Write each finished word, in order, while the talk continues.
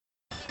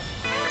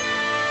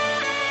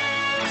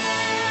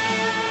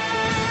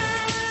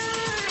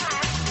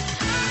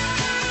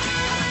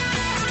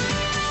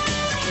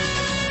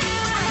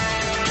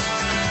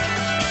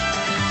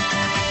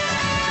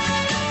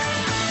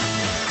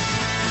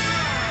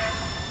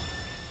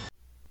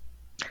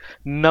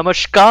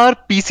Namaskar,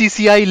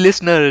 PCCI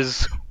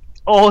listeners,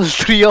 all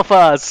three of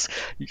us,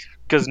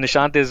 because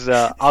Nishant is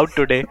out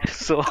today,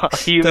 so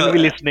he तो will be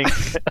listening.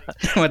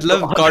 So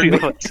मतलब all three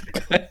of us.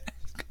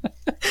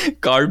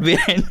 caught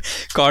behind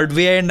caught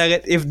behind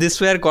अगर if this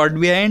were caught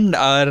behind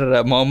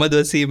our Mohammad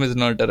Wasim is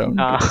not around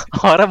हाँ, today.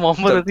 हमारा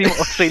मोहम्मद तो Wasim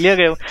Australia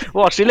गए,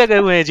 वो Australia गए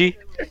हुए हैं जी.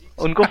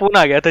 उनको फोन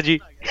आ गया था जी.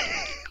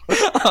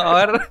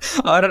 और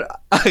और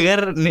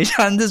अगर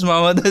Nishant is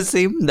Mohammad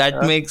Wasim that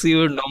हाँ. makes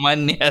you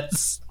Noman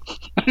Niaz.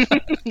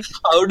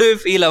 How do you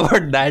feel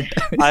about that?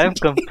 I am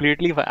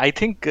completely fine. I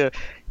think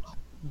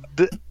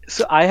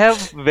so. I have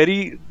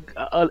very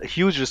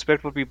huge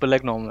respect for people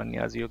like Norman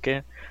Niazi,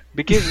 okay?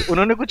 Because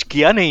उन्होंने कुछ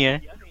किया नहीं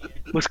है,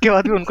 उसके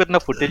बाद भी उनको इतना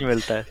फुटेज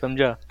मिलता है,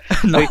 समझा?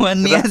 तो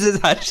Noman Niaz is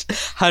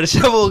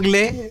Harsha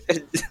Vogle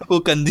who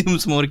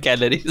consumes more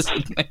calories.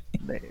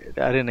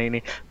 अरे नहीं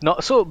नहीं. No,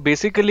 so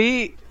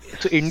basically,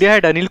 so India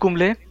had Anil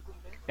Kumble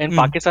and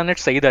Pakistan had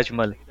Saeed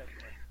Ajmal.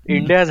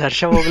 India has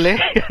Harsha Vogle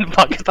and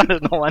Pakistan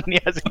has Norman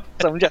Niazi,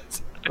 समझा?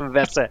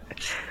 वैसा है.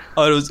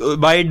 और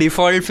bye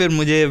default फिर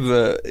मुझे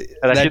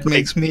Rashid that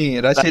makes me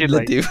Rashid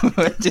bhai. Latif.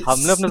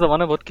 हमने अपने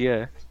जमाने बहुत किया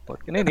है.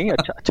 नहीं नहीं,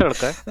 अच्छा अच्छा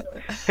लड़का है.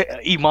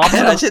 इमाम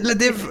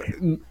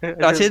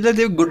राशिद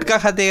लतीफ गुटखा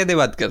खाते खाते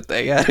बात करता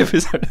है यार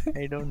episode.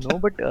 I don't know,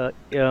 but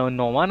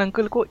Noman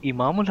uncle को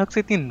इमामुल हक से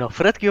इतनी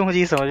नफरत क्यों, मुझे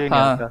ये समझ में नहीं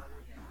हाँ आता.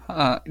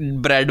 हाँ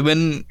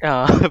ब्रैडमैन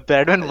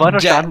बैटमैन 1 और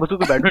शान बसु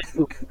के बैटमैन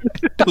 2.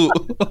 2.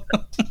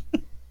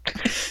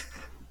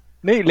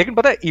 नहीं, लेकिन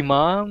पता है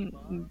इमाम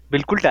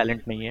बिल्कुल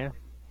टैलेंट नहीं है,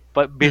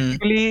 पर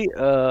basically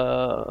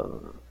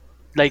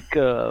like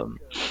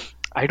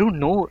I don't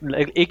know,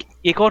 like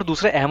एक और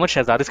दूसरा अहमद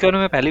शहजाद, इसके बारे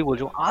में मैं पहले ही बोल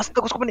चुका हूँ. आज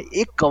तक उसको मैंने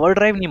एक कवर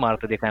ड्राइव नहीं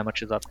मारते देखा अहमद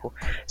शहजाद को.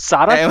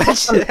 सारा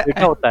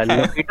लपेटा होता है,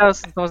 लपेटा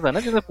समझता है ना,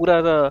 जैसे पूरा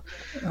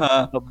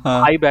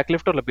हाई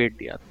बैकलिफ्ट और लपेट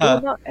दिया. तो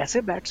ना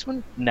ऐसे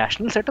बैट्समैन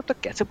नेशनल सेटअप तक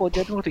कैसे पहुंच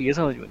जाते हैं, मुझे तो ये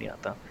समझ में नहीं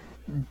आता.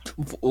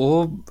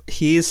 वो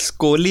he is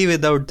Kohli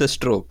without the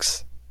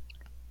strokes.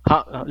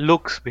 हाँ,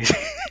 लुक्स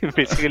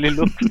बेसिकली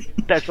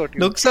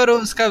लुक्स. और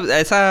उसका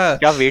ऐसा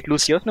क्या वेट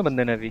लूज किया उसने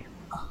बंदे ने अभी.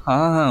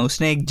 हाँ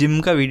उसने एक जिम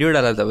का वीडियो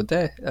डाला था पता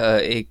है.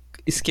 एक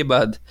इसके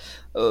बाद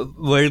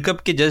वर्ल्ड कप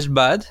के जस्ट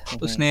बाद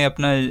उसने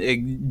अपना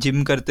एक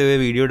जिम करते हुए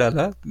वीडियो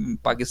डाला.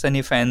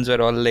 Pakistani fans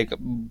were all like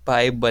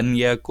भाई बन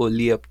गया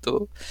कोहली अब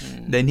तो.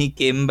 Then he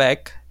came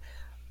back.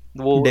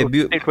 वो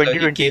डेब्यू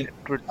 2020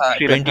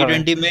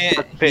 2020 में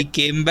ही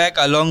came back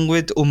along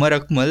with Umar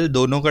Akmal.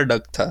 दोनों का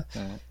डक था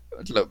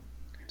मतलब.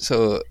 So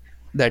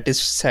that is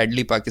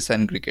sadly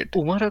Pakistan cricket.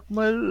 Umar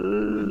Akmal.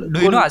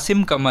 Do you know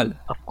Asim Kamal?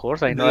 Of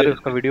course I know. अरे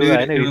उसका वीडियो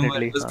आया ना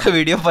recently. उसका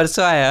वीडियो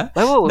परसों आया.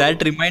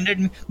 That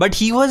reminded me. But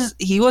he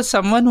was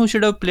someone who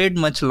should have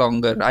played much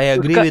longer. I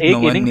agree with एक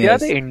Noman inning Niaz.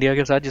 याद है इंडिया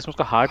के साथ जिसमें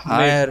उसका हार्ट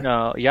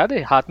में याद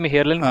है, हाथ में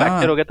हेयरलाइन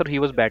फ्रैक्चर हो गया था और he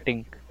was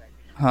batting.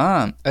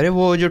 हाँ अरे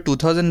वो जो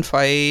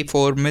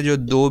 2005-4 में जो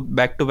दो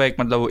बैक टू बैक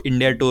मतलब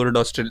India tour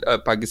Australia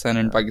Pakistan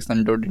and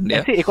Pakistan tour India.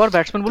 ऐसे एक और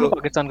बैट्समैन बोलो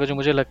पाकिस्तान का जो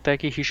मुझे लगता है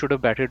कि he should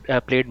have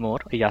played more,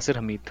 Yasir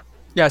Hamid.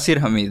 Yasir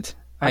Hamid.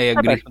 I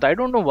agree. I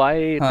don't know why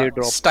they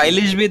dropped.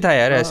 Stylish भी था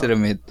यार यासिर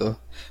हमीद तो.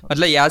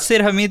 मतलब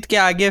यासिर हमीद के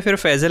आगे फिर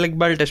फैजल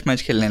इकबाल टेस्ट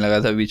मैच खेलने लगा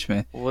था बीच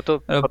में. वो तो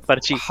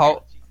पर्ची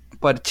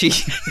पर्ची.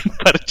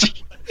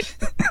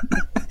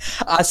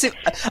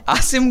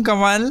 आसिम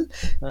कमाल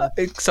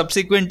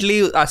सब्सिक्वेंटली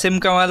आसिम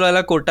कमाल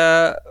वाला कोटा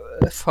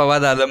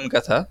फवाद आलम का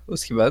था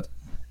उसके बाद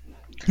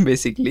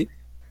बेसिकली.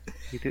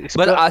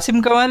 बट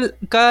आसिम कमाल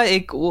का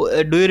एक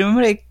डू यू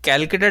रिमेम्बर एक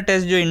कैलकाटा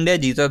टेस्ट जो इंडिया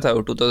जीता था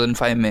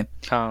 2005 में,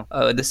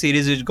 द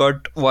सीरीज व्हिच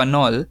गॉट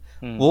 1-1.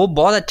 वो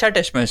बहुत अच्छा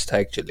टेस्ट मैच था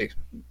actually.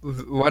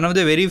 One of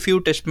the very few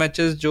test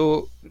matches जो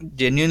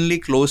जेन्युइनली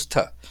क्लोज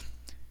था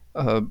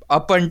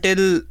अप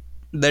अंटिल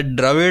दैट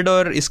द्रविड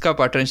और इसका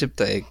पार्टनरशिप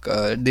था एक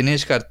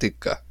दिनेश कार्तिक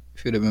का,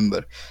 इफ यू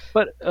रिमेम्बर.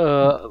 पर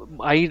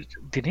आई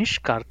दिनेश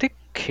कार्तिक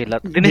खेला.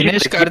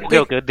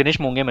 दिनेश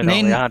मोंगे में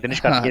नहीं. हाँ, Dinesh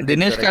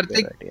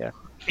Karthik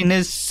in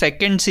his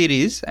second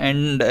series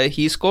and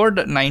he scored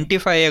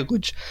 95 या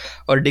कुछ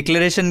और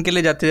डिक्लेरेशन के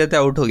लिए जाते जाते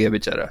आउट हो गया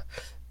बेचारा.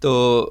 तो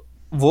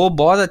वो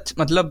बहुत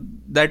अच्छा मतलब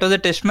that was a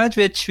test match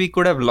which we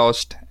could have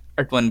lost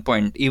at one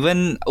point.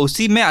 Even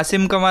उसी में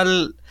आसिम कमाल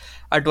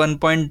at one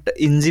point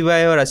इंजी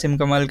भाई और आसिम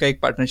कमाल का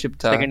एक पार्टनरशिप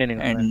था.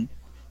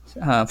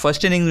 हाँ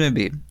फर्स्ट इनिंग्स में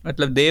भी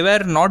मतलब they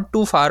were not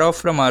too far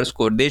off from our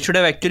score. They should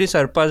have actually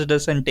surpassed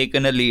us and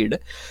taken a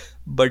lead.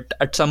 But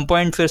at some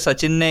point फिर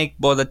सचिन ने एक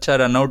बहुत अच्छा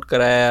रन आउट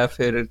कराया,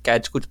 फिर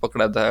कैच कुछ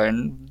पकड़ा था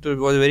and it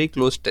was very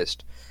cloze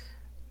test.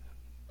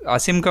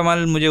 Asim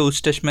कमाल मुझे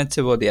उस टेस्ट मैच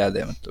से बहुत याद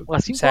है. मतलब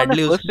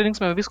सैडली फर्स्ट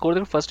इनिंग्स में भी स्कोर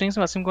देखो. फर्स्ट इनिंग्स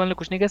में आसिम कमाल ने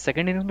कुछ नहीं किया,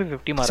 सेकंड इनिंग्स में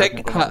 50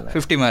 मारा. हाँ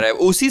 50 मारा है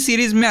उसी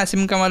सीरीज में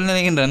आसिम कमाल ने,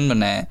 लेकिन रन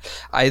बनाया है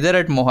आइदर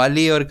एट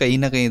मोहाली और कहीं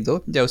ना कहीं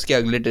तो या उसके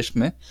अगले टेस्ट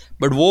में.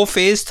 बट वो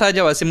फेज था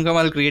जब आसिम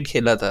कमाल क्रिकेट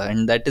खेला था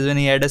and that is when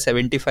he had a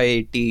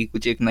 75-80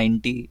 कुछ एक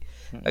 90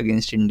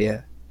 अगेंस्ट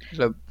इंडिया.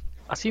 मतलब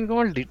आसिम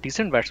कमाल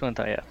डिसेंट बैट्समैन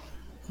था यार.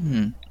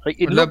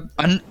 मतलब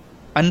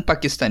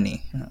अनपाकिस्तानी.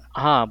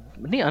 हाँ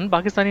नहीं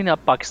अनपाकिस्तानी नहीं,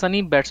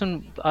 Pakistani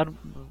batsman are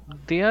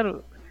they are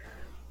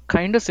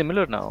kind of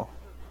similar now.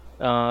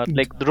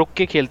 Like रुक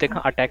के खेलते,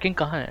 अटैकिंग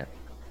कहाँ है.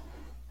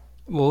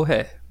 वो है,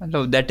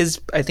 मतलब that is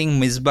I think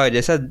Misbah,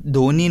 जैसा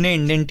धोनी ने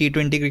इंडियन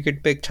T20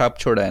 क्रिकेट पे एक छाप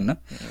छोड़ा है ना,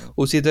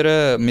 उसी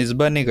तरह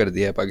मिसबा ने कर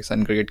दिया है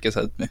पाकिस्तान क्रिकेट के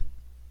साथ में.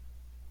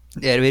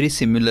 They are very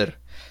similar.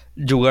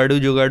 जुगाड़ू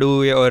जुगाड़ू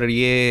और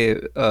ये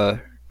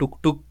टुक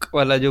टुक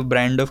वाला जो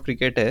ब्रांड ऑफ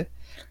क्रिकेट है,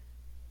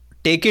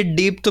 टेक इट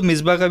डीप तो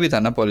मिसबा का भी था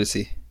ना policy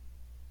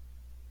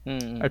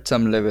at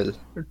some level.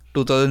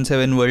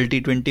 2007 world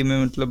T20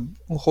 में मतलब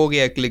हो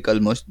गया क्लिक,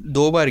 ऑलमोस्ट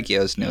 2 बार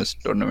किया उसने उस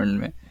टूर्नामेंट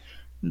में.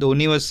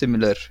 Dhoni was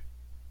similar.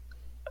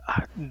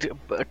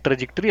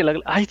 Trajectory अलग.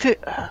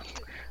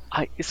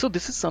 So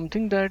this is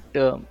something that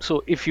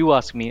so if you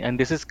ask me,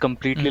 and this is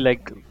completely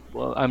like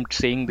I'm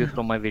saying this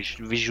from my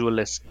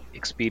visual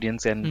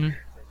experience and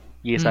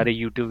ये सारे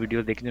YouTube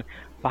वीडियो देखने,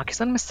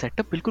 पाकिस्तान में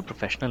setup बिल्कुल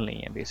प्रोफेशनल नहीं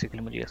है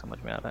basically, मुझे ये समझ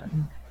में आ रहा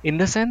है. इन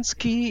द सेंस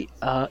कि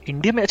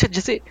इंडिया में, अच्छा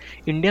जैसे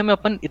इंडिया में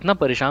अपन इतना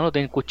परेशान होते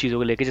हैं कुछ चीज़ों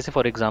को लेके, जैसे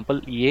फॉर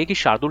एग्जांपल ये कि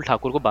शार्दुल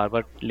ठाकुर को बार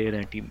बार ले रहे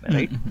हैं टीम में,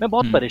 राइट. मैं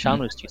बहुत परेशान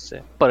हूँ इस चीज़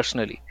से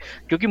पर्सनली,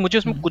 क्योंकि मुझे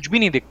उसमें कुछ भी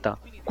नहीं दिखता,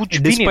 कुछ भी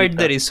नहीं despite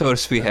the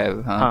resource we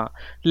have. हाँ,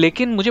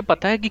 लेकिन मुझे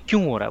पता है कि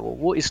क्यों हो रहा है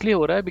वो इसलिए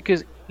हो रहा है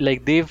because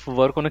like they've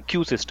work on a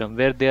queue system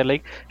where they are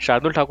like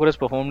Shardul Thakur has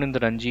performed in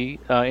the Ranji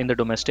in the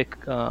domestic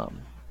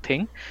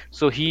thing,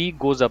 so he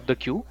goes up the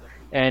queue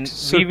and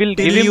So we will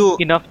till give him you-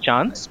 enough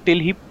chance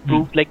till he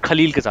proves like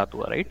Khalil के साथ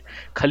हुआ, right?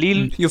 Khalil,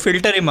 You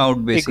filter him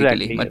out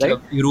basically. Exactly,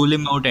 मतलब you rule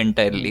him out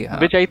entirely. हाँ.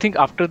 which I think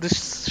after this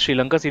Sri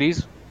Lanka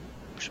series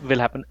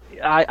will happen.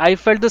 I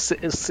felt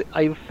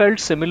I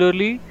felt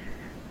similarly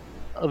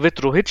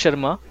with Rohit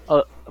Sharma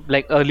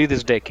like early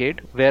this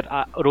decade where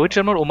Rohit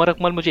Sharma और उमर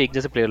अकमल मुझे एक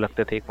जैसे player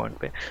लगते थे एक point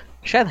पे,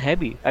 शायद है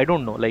भी, आई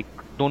डोंट नो, लाइक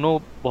दोनों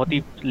बहुत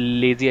ही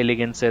लेजी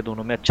एलिगेंस है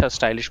दोनों में, अच्छा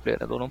स्टाइलिश प्लेयर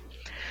है दोनों.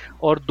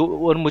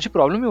 और मुझे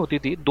प्रॉब्लम ये होती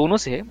थी दोनों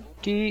से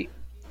कि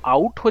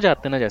आउट हो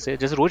जाते ना, जैसे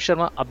रोहित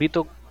शर्मा अभी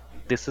तो,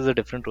 this is a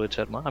different Rohit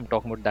Sharma, I am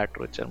talking about that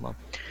Rohit Sharma,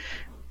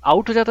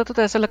 out हो जाता था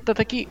तो ऐसा लगता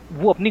था कि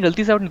वो अपनी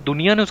गलती से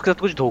दुनिया ने उसके साथ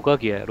कुछ धोखा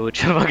किया है रोहित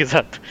शर्मा के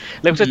साथ.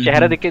 लाइक उसका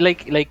चेहरा देख के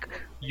लाइक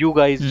यू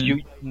गाइज,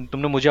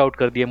 तुमने मुझे आउट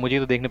कर दिया, मुझे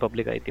तो देखने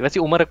पब्लिक आई थी. वैसे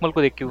उमर अकमल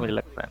को देख के मुझे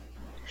लगता है,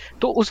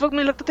 तो उस वक्त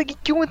मुझे लगता था कि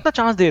क्यों इतना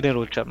चांस दे रहे हैं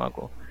रोहित शर्मा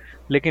को,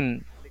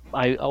 लेकिन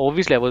I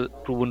obviously I was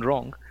proven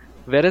wrong.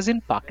 Whereas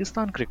in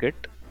Pakistan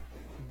cricket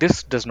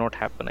this does not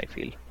happen, I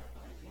feel,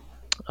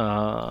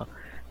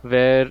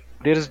 where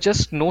there is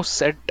just no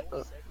set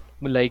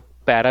like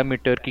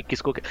parameter की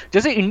किसको,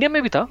 जैसे इंडिया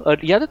में भी था.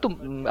 याद है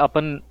तुम,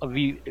 अपन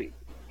we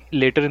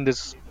later in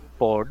this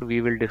pod we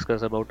will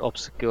discuss about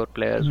obscure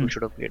players who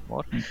should have played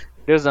more.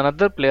 There's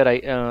another player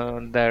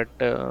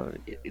that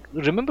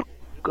remember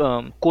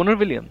Conor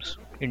Williams,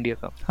 India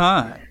का.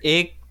 हाँ,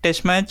 एक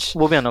टेस्ट मैच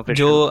वो भी unofficial,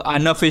 जो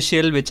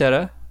अनऑफिशियल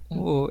बेचारा,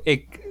 वो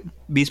एक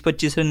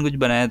 20-25 रन कुछ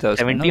बनाया था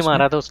उसने, 70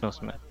 मारा था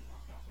उसमें.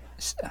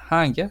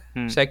 हाँ क्या,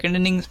 सेकंड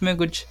इनिंग्स में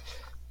कुछ.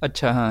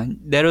 अच्छा हाँ,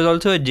 there was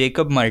also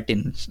Jacob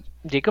Martin.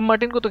 Jacob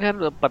Martin को तो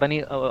खैर पता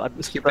नहीं,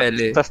 उसके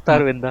पहले सस्ता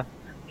अरविंदा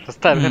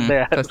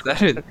यार.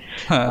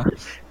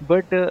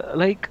 बट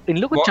लाइक इन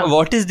लोगों को,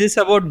 what is this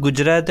about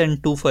Gujarat and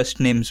 2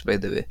 first names by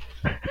the way,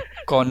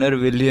 Connor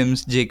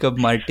Williams, Jacob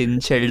Martin,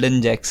 Sheldon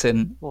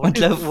Jackson,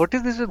 मतलब what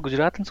is this with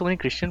Gujarat and so many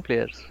Christian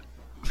players.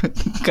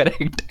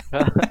 Correct.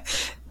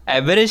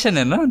 Aberration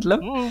है ना,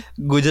 मतलब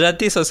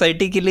गुजराती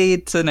सोसाइटी के लिए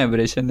it's an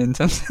aberration in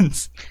some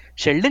sense.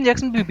 Sheldon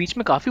Jackson भी बीच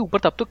में काफी ऊपर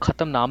था, अब तो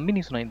खत्म, नाम भी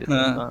नहीं सुनाई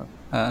देता.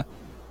 हाँ,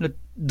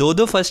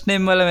 2 फर्स्ट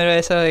नेम वाला मेरा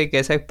ऐसा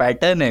एक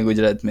पैटर्न है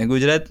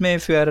गुजरात में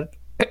if you are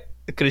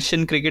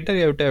Christian cricketer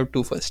you have to have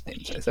 2 first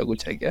names, ऐसा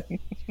कुछ है क्या?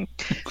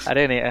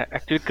 अरे नहीं,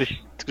 एक्चुअली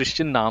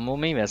क्रिश्चियन नामों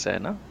में ही वैसा है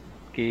ना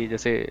कि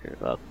जैसे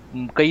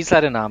कई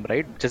सारे नाम,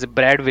 राइट, जैसे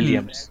ब्रैड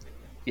विलियम्स,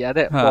 याद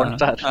है, पॉर्न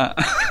स्टार.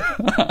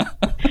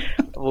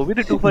 वो भी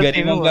तो 2 फर्स्ट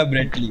नेम गरीबों का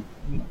ब्रेटली.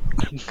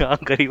 कहाँ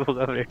गरीबों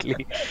का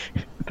ब्रेटली,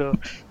 तो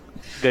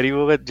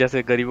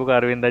गरीबों का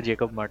अरविंदा,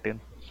 जेकब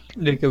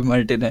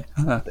मार्टिन है.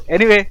 हाँ.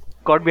 एनीवे,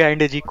 कॉट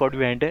बिहाइंड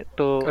है.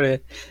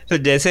 तो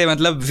जैसे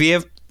मतलब we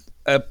have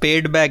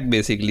paid back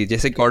basically,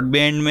 जैसे कॉट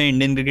बिहाइंड में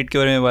इंडियन क्रिकेट के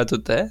बारे में बात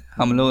होता है,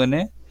 हम लोगों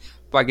ने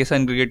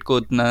पाकिस्तान क्रिकेट को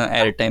उतना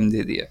एयर टाइम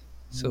दे दिया.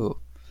 सो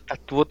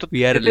वो तो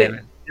वी आर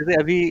जैसे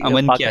अभी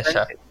अमन की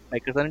आशा.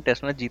 पाकिस्तान ने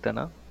टेस्ट मैच जीता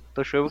ना,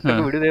 तो शोएब अख्तर का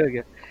वीडियो देखा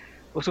गया,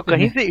 उसको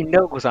कहीं से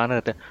इंडिया को घुसाना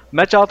रहता है.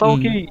 मैं चाहता हूँ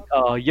कि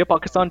ये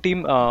पाकिस्तान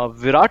टीम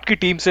विराट की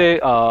टीम से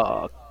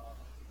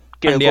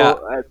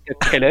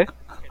खेले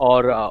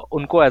और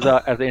उनको एज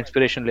ए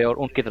इंस्पिरेशन ले और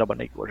उनकी तरह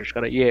बनने की कोशिश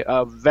करे. ये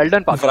वेल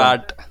डन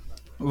पाकिस्तान.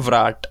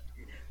 विराट.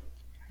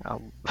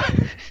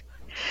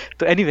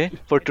 तो anyway,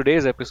 for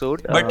today's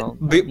episode,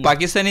 but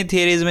Pakistani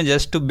theories में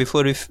just to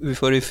before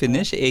we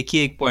finish,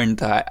 एक पॉइंट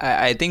था.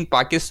 I think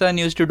Pakistan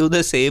used to do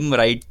the same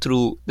right through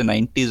the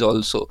 90s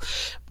also,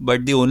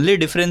 but the only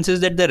difference is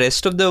that the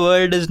rest of the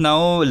world is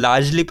now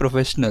largely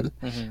professional.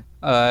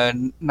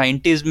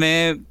 90s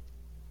में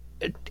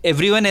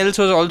everyone else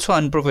was also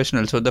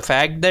unprofessional, so the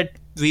fact that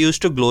we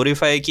used to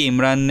glorify कि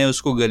इमरान ने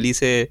उसको गली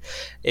से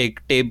एक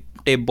tape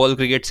tape ball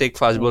cricket से एक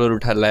fast bowler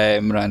उठा लाया है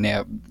इमरान,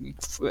 या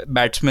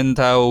बैट्समैन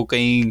था वो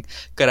कहीं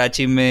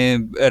कराची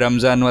में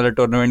रमजान वाला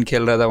टूर्नामेंट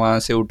खेल रहा था, वहां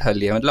से उठा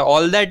लिया. मतलब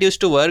all that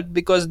used to work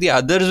because the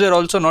others were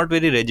also not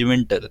very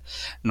regimental.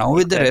 Now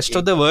with the rest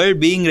of the world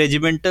being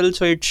regimental,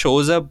 so it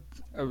shows up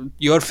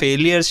your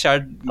failure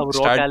start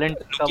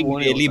looking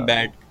really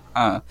bad.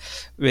 हाँ,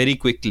 very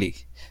quickly.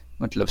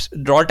 मतलब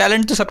raw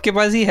talent तो सबके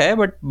पास ही है,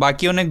 but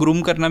बाकियों ने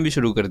groom करना भी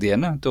शुरू कर दिया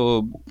ना,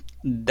 तो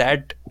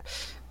that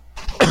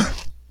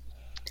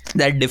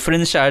that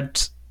difference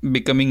starts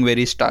becoming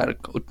very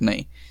Stark. उतना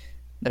ही,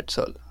 that's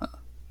all.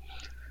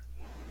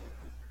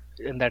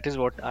 And that is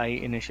what I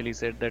initially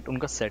said, that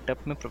उनका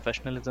setup में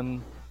professionalism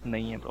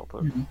नहीं है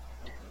proper.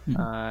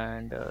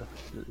 And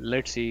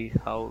let's see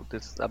how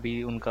this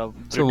अभी उनका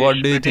So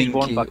what do you British think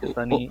born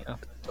Pakistani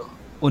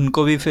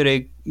उनको भी फिर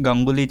एक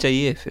गांगुली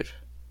चाहिए फिर?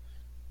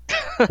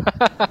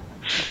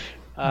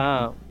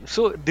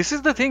 So this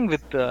is the thing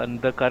with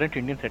the current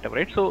Indian setup,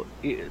 right? So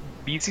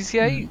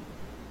BCCI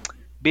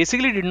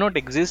basically did not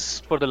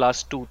exist for the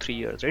last 2-3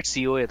 years, right?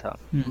 COA था,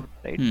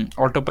 right?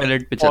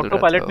 Autopilot पे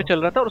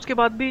चल रहा था और उसके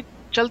बाद भी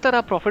चलता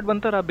रहा, प्रॉफिट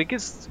बनता रहा,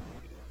 because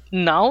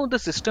now the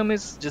system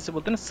is, जैसे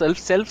बोलते हैं ना,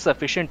 self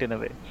sufficient in a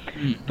way.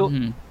 तो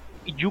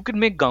you can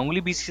make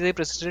Ganguly BCCI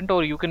president,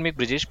 or you can make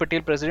Brijesh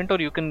Patel president, or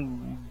you can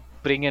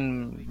bring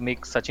and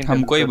make Sachin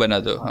हमको ही बना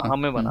दो.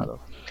 हमें बना दो.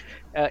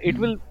 It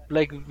will,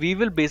 like, we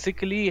will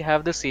basically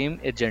have the same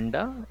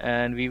agenda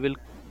and we will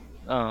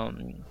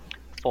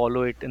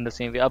follow it in the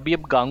same way. अभी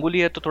अब गांगुली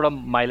है तो थोड़ा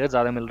माइलेज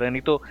ज़्यादा मिल रहा है,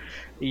 नहीं तो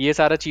ये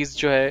सारा चीज़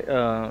जो है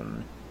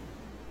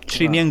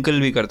श्रीनी अंकल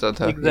भी करता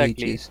था.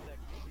 Exactly.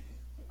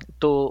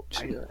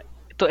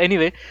 So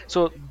anyway,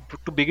 so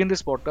to begin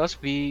this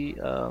podcast, we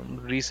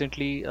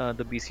recently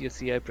the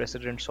BCCI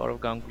president Saurav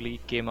Ganguly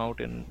came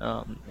out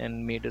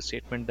and made a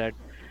statement that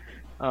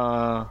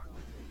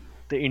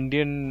the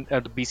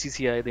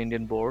BCCI, the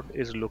Indian board,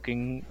 is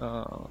looking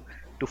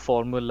to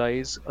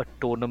formalize a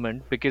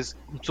tournament, because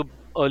so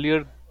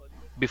earlier,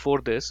 before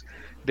this,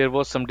 there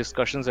was some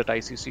discussions at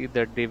ICC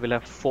that they will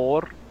have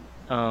 4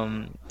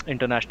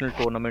 international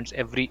tournaments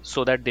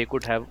so that they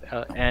could have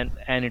an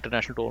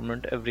international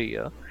tournament every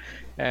year.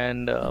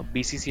 And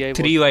BCCI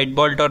 3 white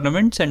ball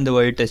tournaments and the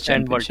World Test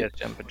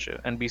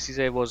Championship. And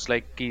BCCI was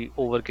like कि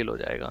overkill हो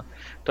जाएगा.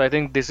 So I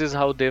think this is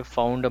how they've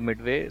found a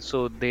midway.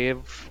 So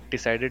they've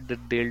decided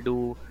that they'll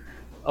do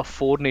a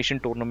 4-nation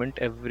tournament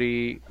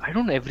every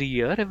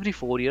year, every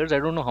 4 years. I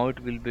don't know how it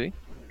will be,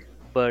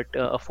 but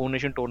a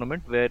 4-nation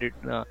tournament where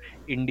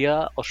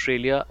India,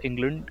 Australia,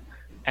 England,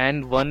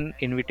 and one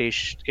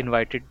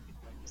invited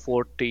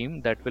 4th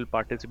team that will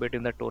participate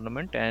in that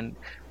tournament, and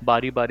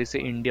बारी से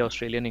India,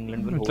 Australia and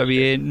England will host. मतलब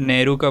ये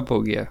Nehru cup हो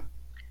गया,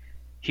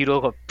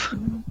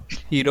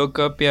 hero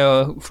cup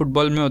या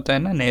football में होता है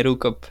ना नेहरू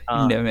कप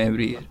इंडिया में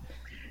एवरी ईयर,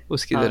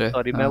 उसकी तरह.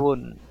 सॉरी, मैं वो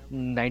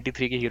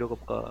 93 के हीरो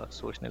कप का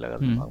सोचने लगा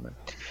दिमाग में,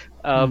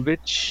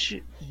 which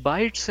by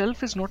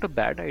itself is not a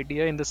bad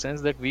idea, in the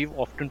sense that we've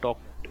often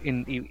talked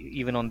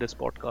even on this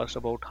podcast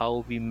about how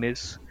we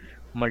miss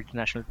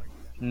multinational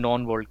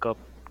non-World Cup,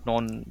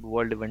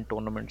 non-world event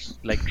tournaments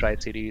like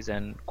Tri-Series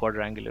and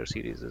quadrangular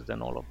series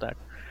and all of that.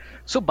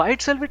 So by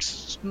itself,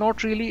 it's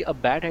not really a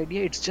bad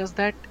idea. It's just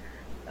that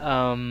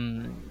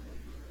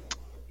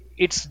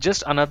it's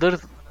just another,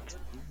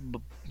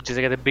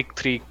 जैसे कहते हैं, big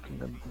three.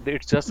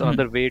 It's just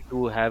another way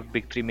to have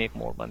big three make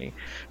more money.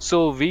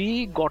 So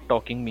we got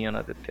talking, me and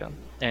Aditya,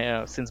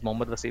 since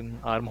Mohammad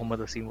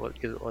Wasim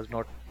was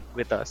not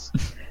with us.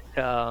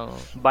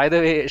 By the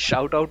way,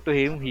 shout out to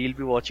him. He'll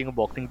be watching a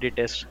Boxing Day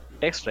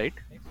test, right?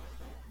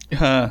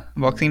 हाँ,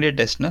 boxing day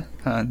test ना.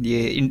 हाँ,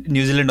 ये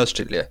New Zealand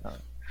Australia.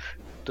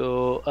 So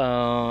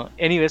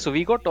anyway, so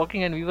we got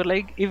talking and we were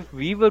like, if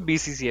we were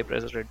BCCI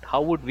president,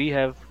 how would we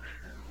have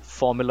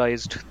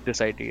formalized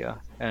this idea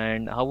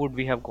and how would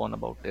we have gone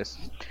about this?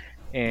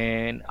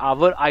 And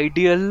our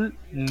ideal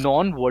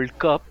non-World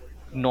Cup,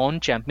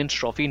 non-Champions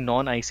Trophy,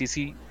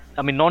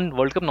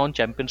 non-World Cup,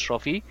 non-Champions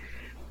Trophy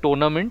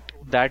tournament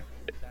that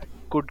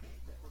could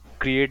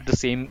create the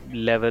same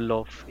level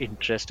of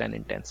interest and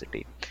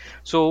intensity.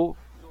 So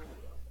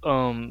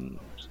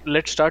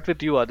let's start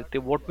with you,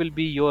 Aditya. What will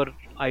be your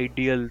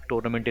ideal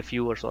tournament if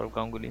you were Saurav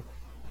Ganguly?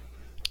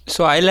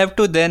 So I'll have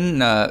to then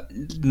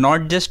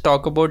not just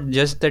talk about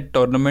just the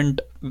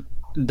tournament,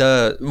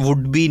 the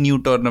would-be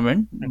new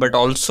tournament, but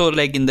also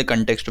like in the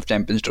context of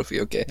Champions Trophy.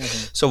 Okay.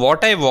 So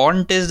what I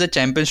want is the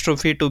Champions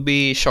Trophy to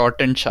be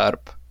short and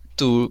sharp,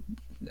 to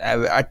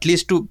at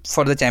least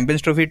for the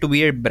Champions Trophy to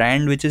be a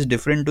brand which is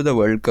different to the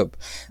World Cup.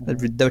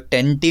 With the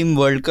 10-team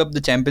World Cup,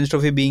 the Champions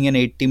Trophy being an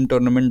 8-team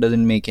tournament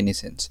doesn't make any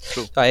sense.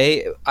 True. So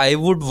I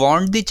would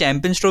want the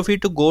Champions Trophy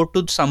to go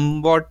to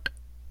somewhat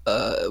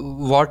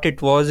what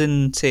it was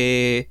in,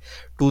 say,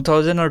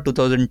 2000 or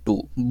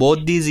 2002.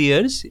 Both these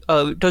years,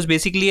 it was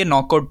basically a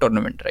knockout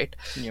tournament, right?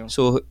 Yeah.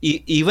 So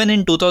even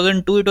in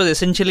 2002, it was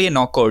essentially a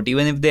knockout.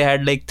 Even if they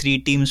had like 3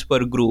 teams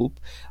per group,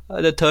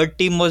 the third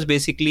team was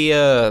basically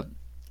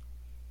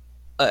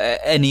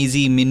an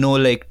easy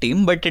minnow-like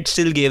team, but it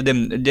still gave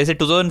them. जैसे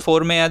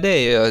 2004 में याद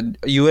है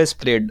US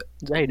played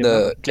the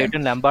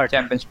Clayton Lambert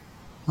Champions.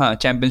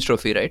 Champions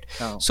Trophy, right?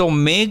 Oh. So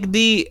make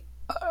the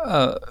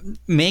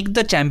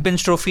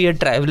Champions Trophy a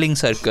traveling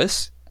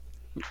circus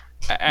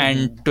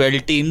and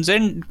 12 teams,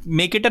 and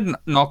make it a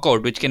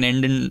knockout which can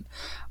end in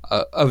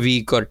a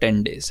week or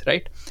 10 days,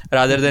 right?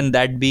 Rather than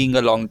that being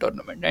a long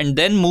tournament. And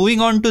then moving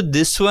on to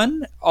this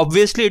one,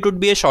 obviously it would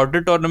be a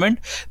shorter tournament.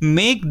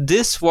 Make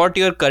this what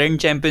your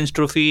current Champions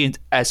Trophy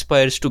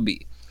aspires to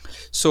be.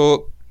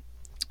 So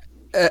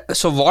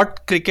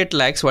what cricket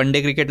lacks, one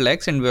day cricket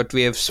lacks, and what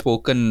we have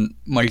spoken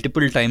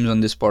multiple times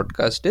on this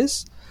podcast,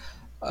 is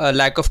a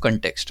lack of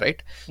context,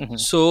 right?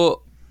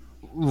 So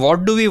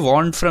what do we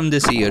want from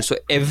this year? So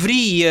every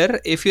year,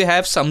 if you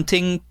have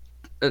something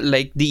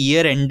like the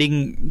year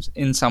ending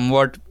in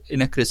somewhat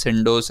in a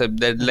crescendo, so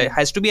there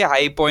has to be a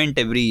high point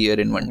every year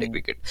in one day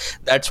cricket.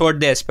 That's what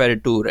they aspire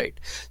to, right?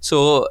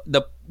 So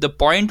the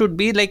point would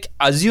be like,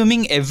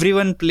 assuming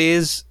everyone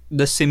plays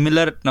the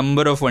similar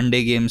number of one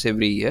day games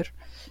every year,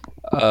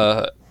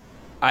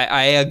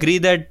 I agree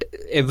that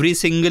every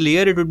single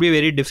year it would be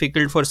very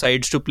difficult for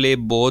sides to play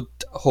both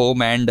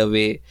home and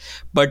away.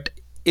 But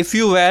if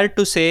you were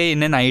to say,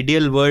 in an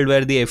ideal world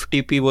where the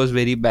FTP was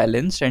very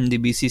balanced and the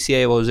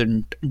BCCI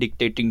wasn't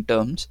dictating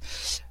terms,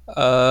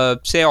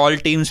 say all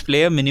teams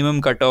play a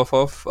minimum cutoff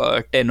of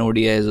 10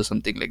 ODIs or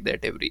something like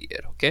that every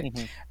year, okay?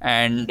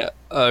 And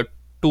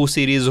 2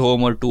 series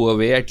home or 2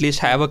 away, at least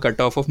have a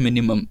cutoff of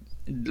minimum,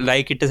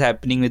 like it is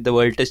happening with the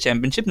World Test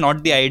Championship.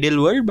 Not the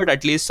ideal world, but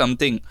at least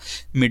something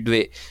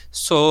midway.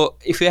 So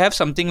if you have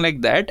something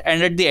like that,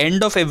 and at the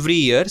end of every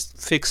year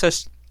fix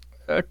us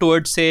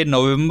towards, say,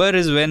 November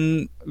is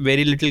when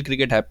very little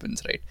cricket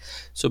happens, right?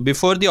 So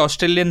before the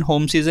Australian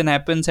home season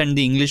happens and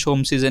the English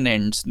home season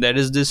ends, there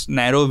is this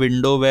narrow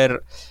window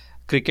where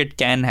cricket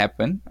can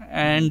happen,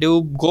 and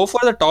you go for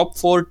the top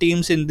 4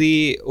 teams in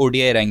the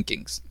ODI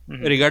rankings,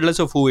 regardless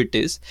of who it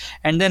is,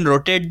 and then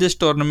rotate this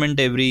tournament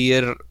every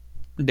year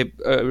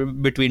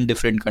between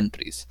different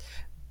countries.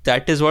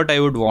 That is what I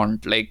would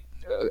want, like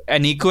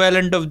an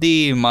equivalent of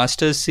the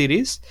Masters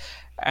series,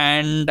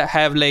 and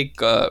have like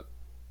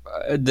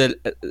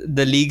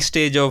the league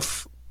stage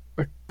of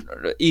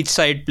each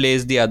side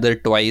plays the other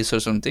twice or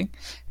something,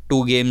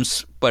 2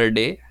 games per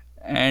day,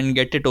 and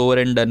get it over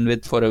and done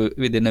with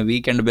within a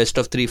week, and a best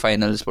of 3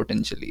 finals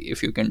potentially,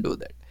 if you can do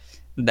that.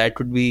 That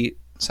would be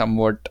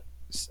somewhat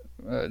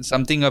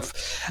something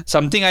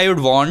I would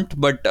want.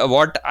 But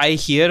what I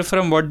hear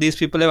from what these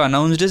people have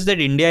announced is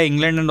that India,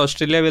 England and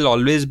Australia will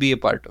always be a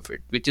part of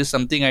it, which is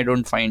something I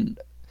don't find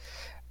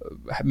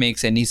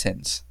makes any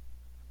sense.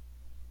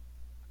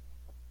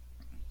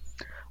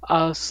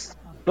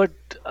 But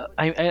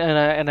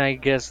I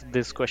guess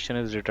this question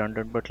is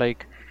redundant, but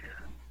like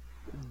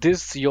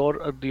this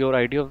your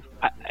idea of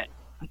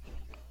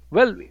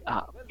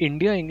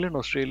India, England,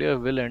 Australia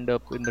will end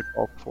up in the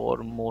top 4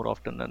 more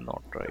often than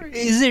not, right?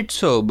 Is it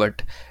so?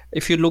 But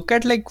if you look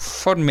at, like,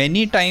 for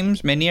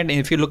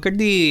if you look at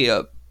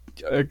the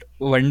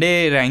one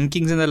day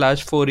rankings in the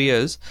last 4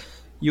 years,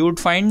 you would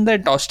find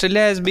that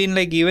Australia has been,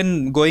 like,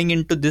 even going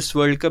into this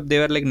World Cup, they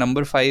were like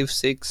number 5,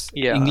 6.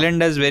 Yeah.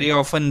 England has very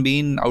often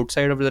been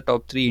outside of the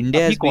top 3.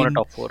 India has been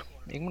top 4.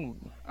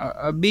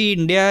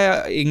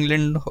 India,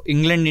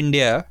 England,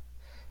 India.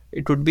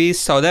 It would be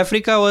South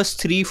Africa was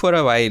 3 for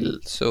a while.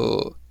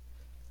 So,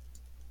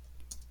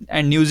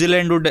 and New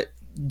Zealand would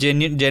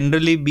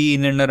generally be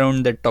in and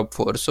around the top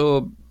 4.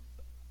 So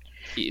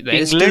there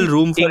is still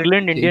room for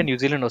England, India, New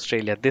Zealand,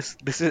 Australia. This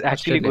is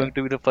actually going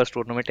to be the first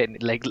tournament,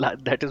 and like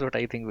that is what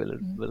I think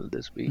will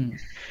this be.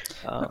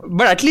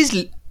 But at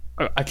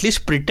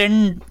least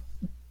pretend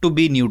to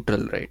be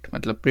neutral, right?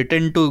 मतलब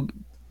pretend to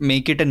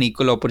make it an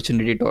equal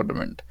opportunity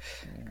tournament.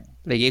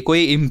 Like, ये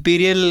कोई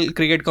Imperial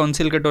Cricket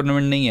Council का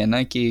tournament नहीं है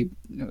ना कि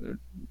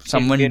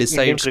someone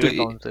decides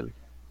to.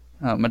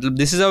 मतलब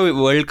this is how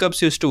World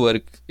Cups used to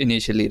work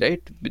initially,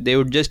 right? They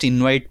would just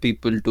invite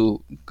people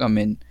to come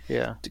in.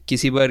 Yeah.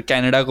 किसी बार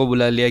Canada को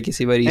बुला लिया,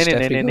 किसी बार ईस्ट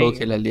अफ्रीका को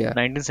खिला लिया.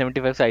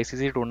 1975 से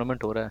ICC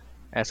टूर्नामेंट हो रहा है,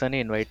 ऐसा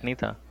नहीं इनवाइट नहीं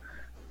था.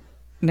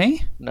 नहीं?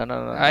 No.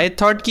 I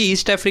thought कि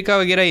ईस्ट अफ्रीका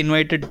वगैरह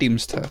इनवाइटेड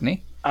टीम्स था, नहीं?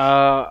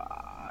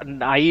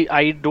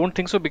 I don't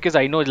think so, because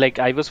I know, like,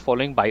 I was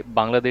following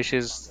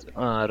Bangladesh's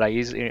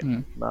rise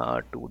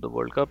to the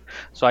World Cup.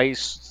 So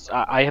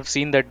I have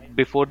seen that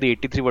before the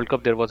 83 World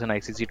Cup there was an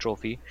ICC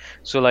trophy.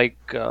 So like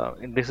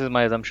this is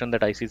my assumption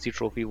that ICC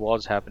trophy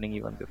was happening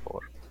even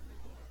before.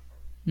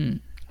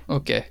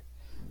 Okay.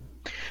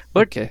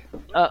 But okay.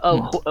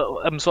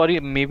 I'm sorry,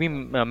 maybe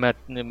मैं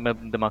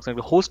दिमाग से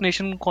host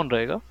nation कौन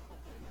रहेगा?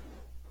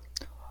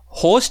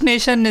 Host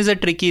nation is a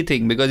tricky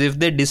thing, because if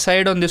they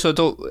decide on this, so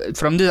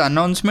from this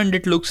announcement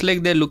it looks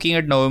like they're looking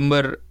at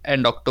November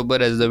and October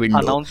as the window.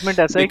 Announcement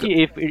ऐसा है कि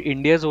if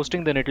India is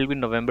hosting, then it will be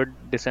November,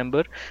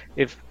 December.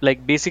 If,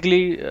 like,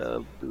 basically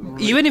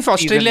even if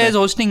Australia is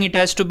hosting, it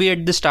has to be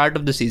at the start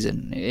of the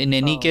season. In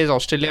any case,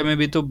 Australia में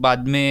भी तो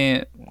बाद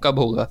में कब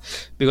होगा,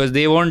 because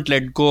they won't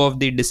let go of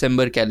the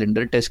December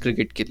calendar test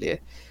cricket के लिए.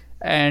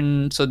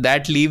 And so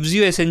that leaves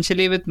you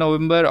essentially with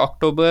November,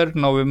 October,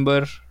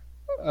 November.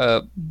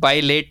 By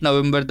late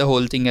November the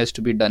whole thing has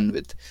to be done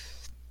with.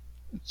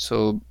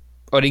 So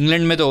और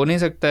England में तो हो नहीं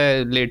सकता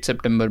है late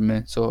सितंबर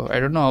में, so I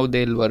don't know how they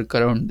will work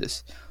around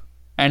this.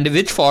 And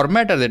which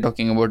format are they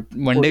talking about?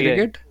 One day ODI.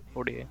 Cricket?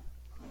 ODI.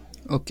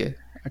 Okay,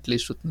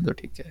 at least उतना तो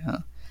ठीक है.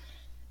 हाँ.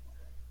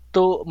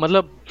 तो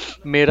मतलब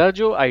मेरा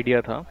जो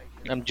आइडिया था,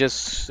 I'm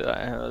just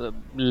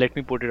let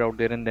me put it out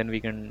there and then we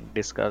can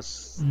discuss.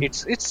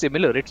 It's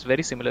similar. It's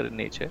very similar in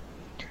nature.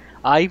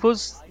 I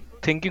was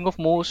thinking of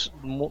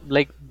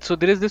like, so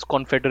there is this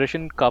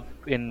Confederation Cup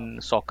in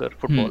soccer Hmm.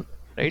 football,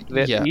 right?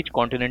 Where Yeah. each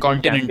continental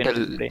champion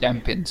Continental will play.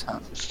 champions. Huh.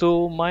 So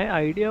my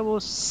idea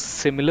was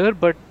similar,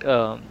 but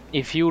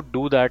if you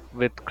do that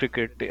with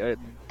cricket,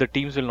 the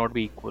teams will not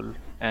be equal,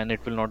 and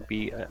it will not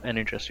be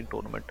an interesting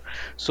tournament.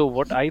 So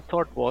what I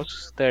thought was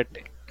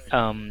that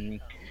um,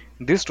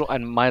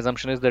 and my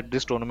assumption is that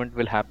this tournament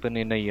will happen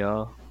in a year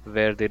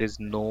where there is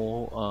no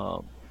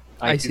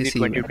ICC ICC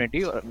event.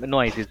 2020 or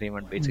no ICC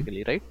event,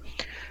 basically, right?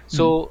 Hmm.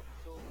 So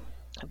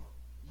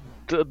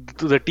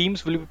the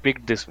teams will be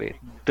picked this way: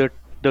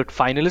 the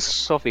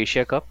finalists of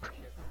Asia Cup.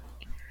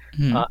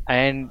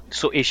 And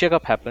so Asia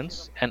Cup happens,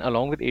 and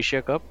along with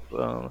Asia Cup,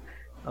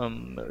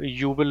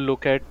 you will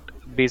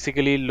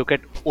basically look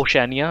at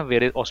Oceania,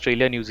 where is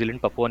Australia, New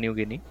Zealand, Papua New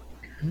Guinea,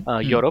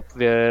 Europe,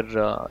 where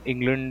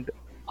England,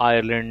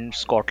 Ireland,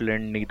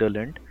 Scotland,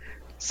 Netherlands,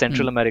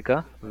 Central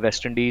America,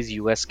 West Indies,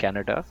 US,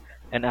 Canada,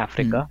 and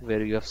Africa,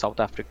 where you have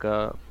South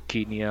Africa,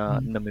 Kenya,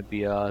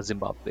 Namibia,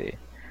 Zimbabwe.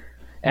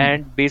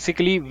 And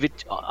basically,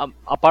 which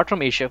apart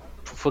from Asia,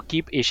 for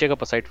keep Asia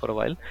Cup aside for a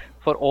while,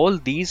 for all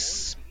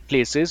these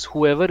places,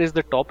 whoever is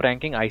the top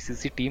ranking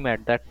ICC team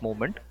at that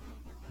moment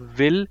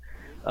will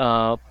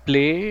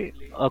play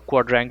a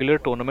quadrangular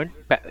tournament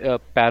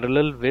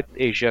parallel with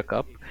Asia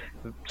Cup.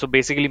 So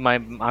basically,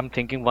 I'm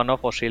thinking one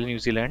of Australia, New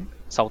Zealand,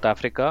 South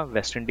Africa,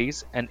 West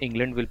Indies, and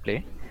England will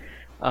play.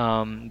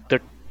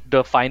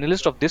 The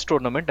finalist of this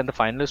tournament and the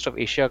finalist of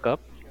Asia Cup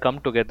come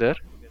together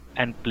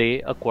and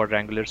play a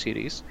quadrangular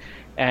series,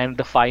 and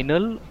the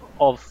final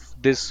of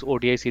this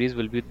ODI series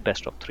will be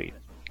best of three,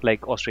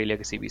 like Australia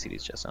के CB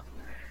series जैसा.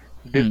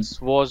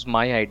 This was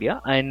my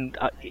idea, and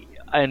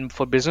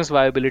for business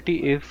viability,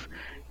 if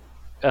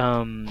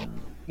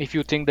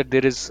you think that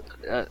there is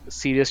a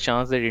serious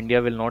chance that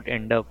India will not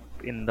end up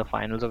in the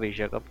finals of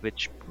Asia Cup,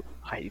 which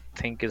I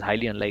think is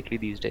highly unlikely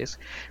these days,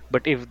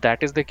 but if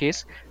that is the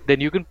case,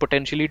 then you can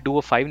potentially do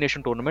a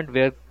 5-nation tournament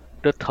where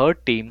the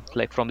third team,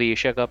 like from the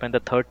Asia Cup, and the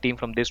third team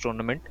from this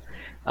tournament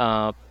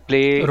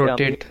play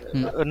rotate.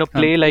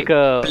 Play like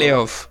a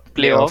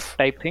playoff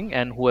type thing,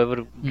 and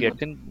whoever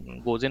gets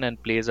in goes in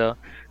and plays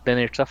then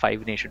it's a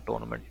 5-nation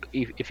tournament,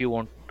 if you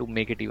want to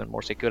make it even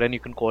more secure, and you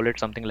can call it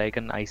something like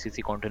an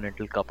ICC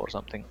Continental Cup or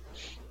something.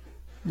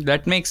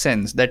 That makes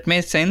sense,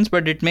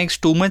 but it makes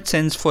too much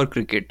sense for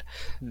cricket.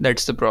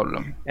 That's the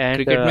problem. And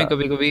cricket में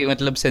कभी-कभी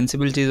मतलब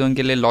sensible चीजों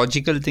के लिए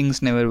logical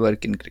things never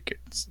work in cricket.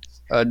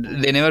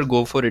 They never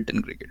go for it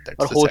in cricket. That's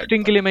और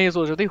hosting के लिए मैं ये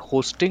सोच रहा था,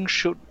 hosting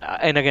should,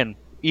 and again,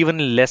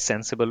 even less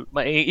sensible,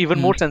 even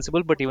more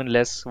sensible, but even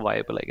less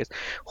viable, I guess.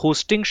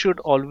 Hosting should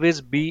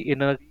always be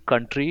in a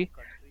country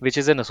which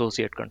is an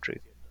associate country,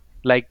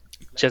 like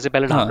जैसे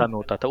पहले ढाका में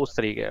होता था उस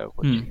तरीके का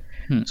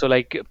कुछ. So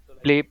like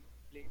play,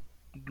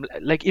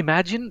 like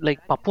imagine like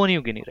Papua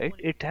New Guinea, right?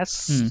 It has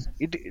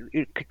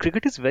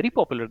cricket is very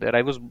popular there.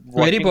 I was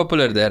watching, very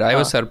popular there. I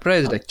was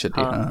surprised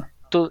actually.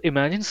 So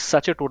imagine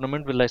such a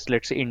tournament with, let's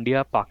say,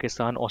 India,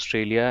 Pakistan,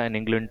 Australia, and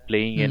England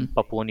playing in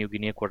Papua New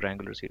Guinea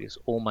quadrangular series.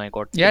 Oh my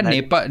God! Yeah,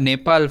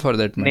 Nepal for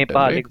that matter.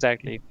 Nepal, right?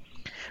 Exactly.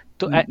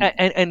 So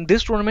and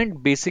this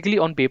tournament basically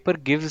on paper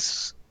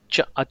gives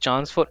a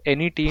chance for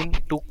any team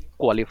to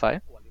qualify,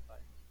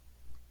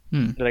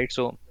 right?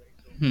 So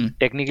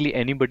technically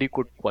anybody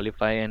could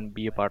qualify and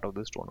be a part of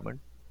this tournament,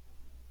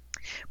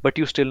 but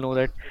you still know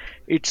that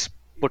it's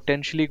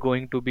potentially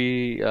going to be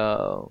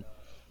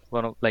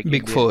one of like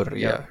big India. Four,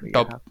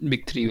 top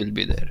big three will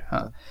be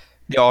there.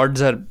 The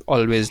odds are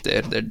always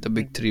there that the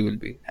big three will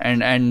be,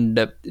 and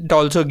it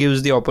also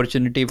gives the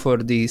opportunity for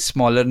the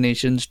smaller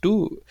nations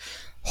to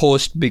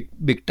host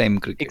big time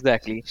cricket.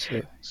 Exactly.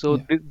 So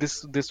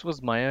this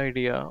was my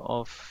idea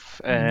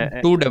of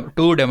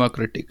too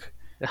democratic.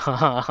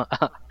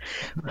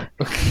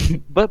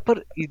 but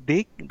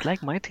they,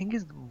 like, my thing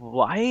is,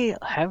 why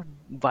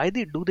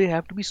do they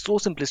have to be so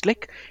simplist?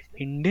 Like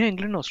India,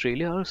 England,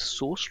 Australia are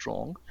so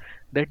strong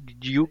that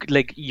you,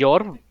 like,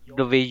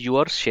 the way you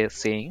are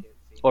saying,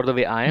 or the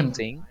way I am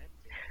saying,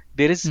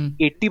 there is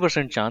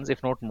 80% chance,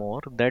 if not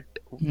more, that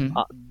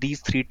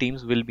these three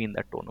teams will be in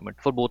that tournament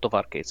for both of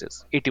our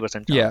cases.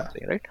 80% chance,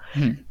 right?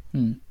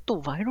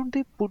 So why don't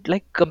they put,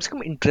 like, कम से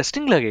कम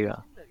interesting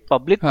लगेगा,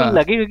 public को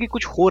लगेगा कि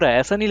कुछ हो रहा है,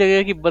 ऐसा नहीं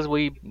लगेगा कि बस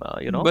वही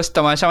बस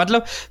तमाशा.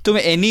 मतलब तुम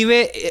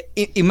anyway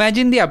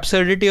imagine the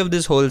absurdity of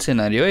this whole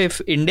scenario. If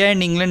India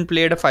and England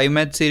played a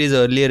 5-match series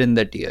earlier in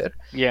that year,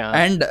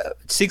 and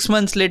 6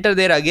 months later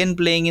they're again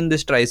playing in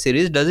this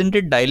tri-series, doesn't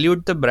it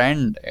dilute the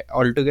brand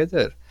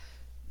altogether?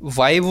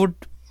 Why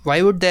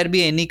would there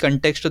be any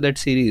context to that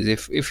series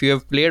if you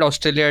have played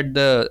Australia at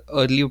the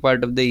early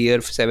part of the year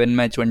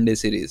 7-match one-day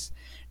series?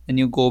 and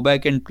you go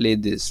back and play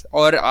this?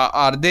 Or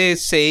are they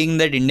saying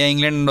that India,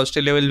 England and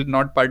Australia will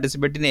not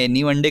participate in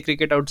any one day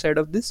cricket outside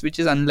of this, which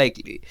is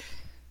unlikely?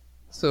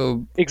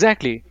 So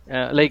Exactly.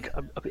 Like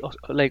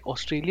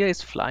Australia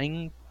is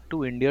flying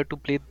to India to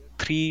play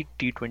 3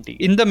 T20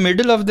 in the games.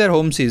 middle of their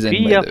home season,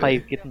 3 by या the way.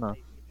 5 कितना?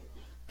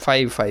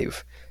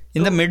 5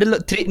 in the तो middle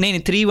of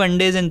three one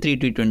days and 3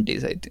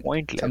 T20s, I think,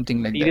 pointless.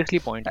 something like that. Seriously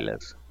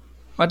pointless.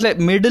 मतलब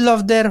middle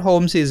of their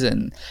home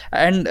season.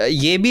 And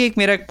ये भी एक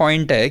मेरा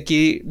point है कि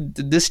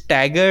this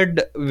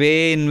staggered way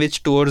in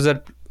which tours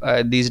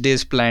are these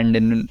days planned.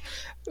 In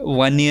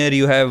 1 year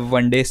you have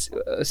one day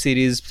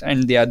series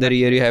and the other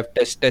year you have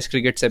test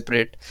cricket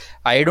separate.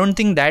 I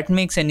don't think that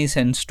makes any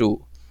sense too.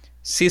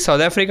 See,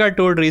 South Africa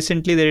toured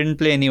recently, they didn't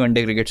play any one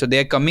day cricket, so they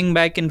are coming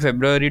back in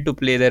February to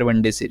play their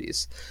one day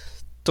series.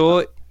 तो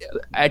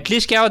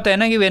at least क्या होता है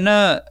ना कि when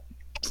a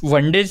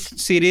one day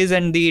series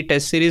and the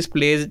test series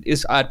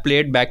are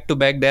played back to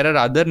back, there are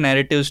other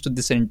narratives to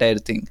this entire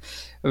thing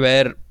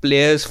where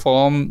players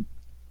form,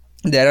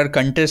 there are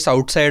contests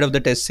outside of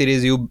the test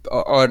series,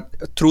 or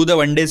through the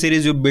one day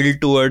series you build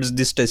towards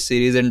this test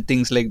series and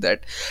things like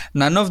that.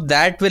 None of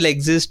that will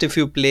exist if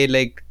you play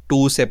like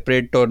two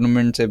separate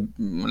tournaments,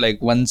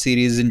 like one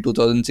series in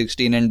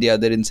 2016 and the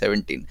other in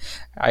 17.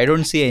 I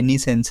don't see any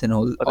sense in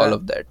all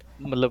of that.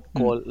 मतलब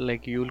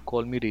like you'll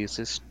call me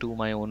racist to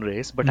my own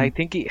race, but I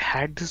think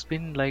had this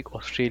been like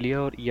Australia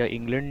और या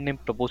England ने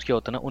propose किया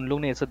होता ना, उन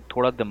लोगों ने ऐसा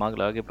थोड़ा दिमाग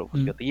लगा के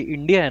प्रपोज किया था. ये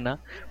इंडिया है ना,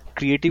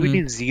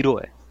 क्रिएटिविटी जीरो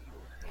है.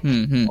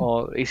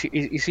 और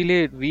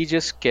इसीलिए we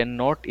just can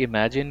not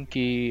imagine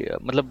कि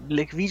मतलब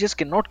like we just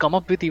can not come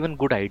up with even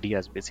good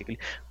ideas basically.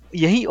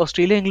 यही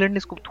ऑस्ट्रेलिया इंग्लैंड ने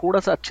इसको थोड़ा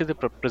सा अच्छे से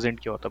प्रेजेंट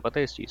किया होता, पता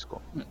है इस चीज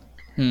को.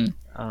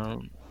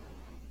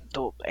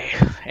 तो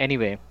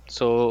एनीवे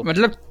सो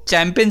मतलब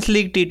चैंपियंस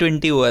लीग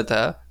T20 हुआ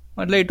था,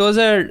 मतलब इट वाज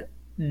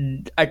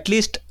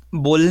एटलीस्ट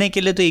बोलने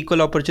के लिए तो इक्वल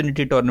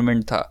अपॉर्चुनिटी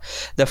टूर्नामेंट था.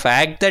 The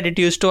fact that it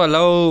used to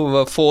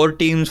allow 4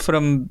 teams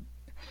from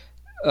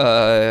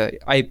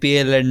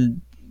IPL and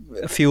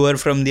fewer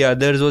from the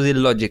others was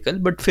illogical,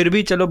 but फिर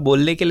भी चलो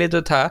बोलने के लिए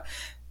तो था.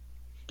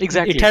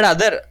 Exactly.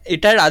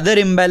 It had other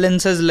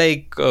imbalances,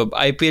 like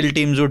IPL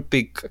teams would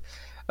pick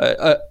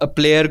a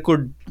player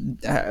could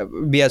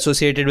be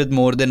associated with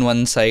more than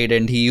one side,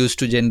 and he used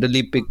to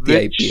generally pick the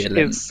IPL.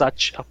 Which is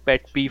such a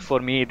pet peeve for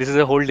me. This is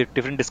a whole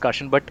different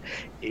discussion, but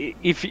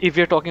if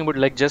you're talking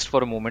about like just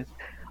for a moment,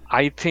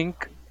 I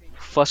think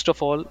first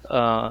of all,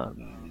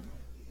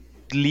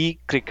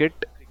 league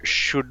cricket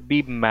should be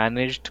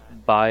managed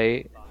by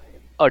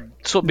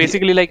so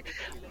basically like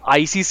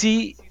ICC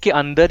के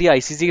अंदर या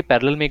ICC के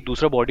parallel में एक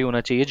दूसरा body होना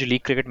चाहिए जो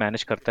लीग क्रिकेट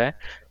मैनेज करता है.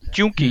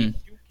 क्योंकि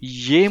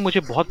ये मुझे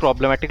बहुत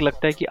प्रॉब्लमेटिक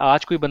लगता है कि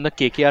आज कोई बंदा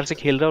केकेआर से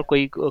खेल रहा है और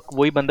कोई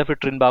वही बंदा फिर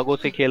ट्रिनबागो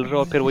से खेल रहा है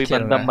और फिर वही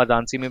बंदा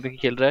मजानसी में भी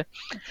खेल रहा है.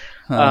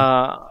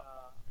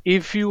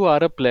 If you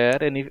are a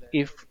player and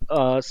if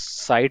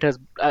side has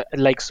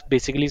like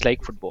basically is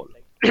like football,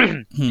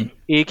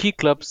 एक ही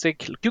क्लब से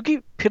क्योंकि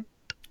फिर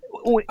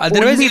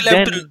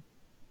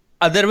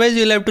otherwise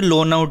you'll have to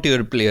loan out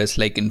your players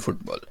like in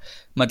football.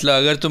 मतलब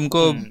अगर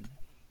तुमको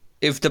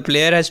if the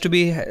player has to be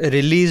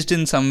released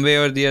in some way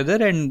or the other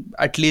and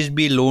at least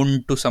be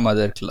loaned to some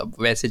other club,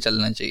 वैसे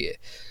चलना चाहिए.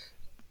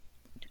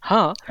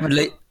 हाँ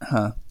मतलब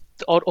हाँ.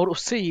 और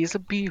उससे ये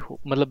सब भी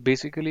मतलब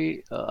बेसिकली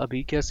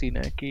अभी क्या सीन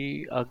है कि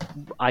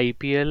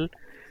IPL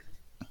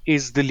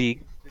is the league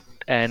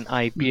and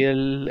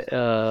IPL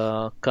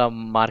का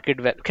मार्केट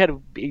खैर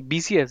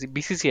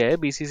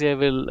BCCI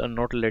will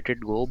not let it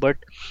go,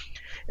 but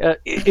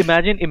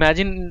imagine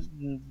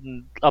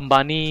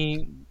Ambani,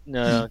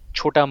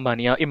 छोटा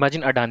Ambani,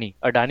 imagine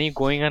Adani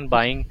going and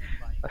buying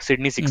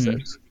Sydney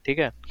Sixers, ठीक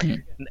है,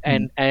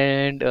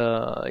 and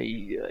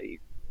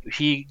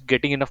he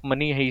getting enough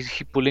money,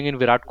 he pulling in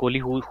Virat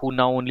Kohli who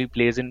now only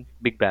plays in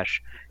Big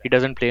Bash, he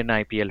doesn't play in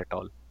IPL at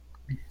all,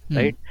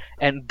 right?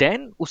 and then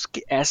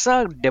उसके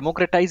ऐसा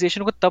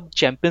democratisation को तब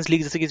champions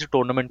league जैसे किसी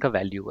tournament का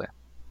value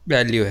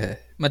है.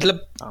 मतलब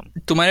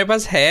तुम्हारे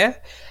पास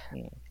है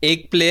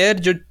एक प्लेयर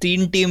जो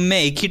 3 टीम में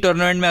एक ही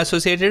टूर्नामेंट में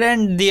एसोसिएटेड है,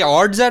 and the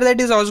odds are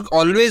that is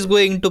always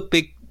going to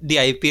pick the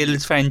IPL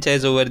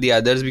franchise over the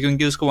others,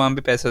 क्योंकि उसको वहां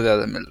पे पैसा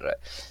ज्यादा मिल रहा है.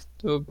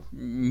 तो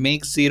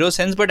makes zero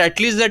sense, but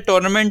at least that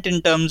tournament in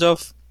terms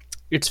of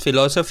its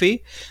philosophy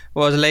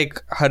was like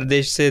हर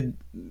देश से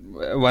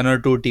 1 or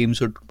 2 teams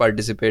would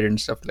participate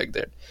and stuff like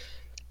that.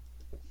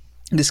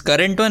 This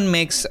current one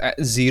makes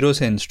zero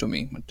sense to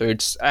me. So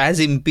it's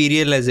as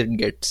imperial as it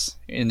gets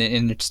in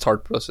its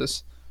thought process.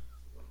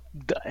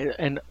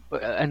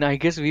 And I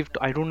guess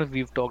I don't know if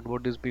we've talked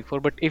about this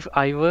before, but if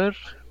I were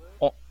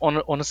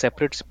on a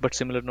separate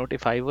but similar note,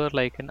 if I were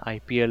like an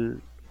IPL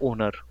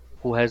owner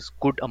who has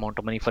good amount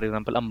of money, for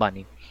example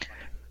Ambani,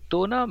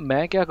 तो ना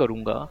मैं क्या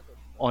करूँगा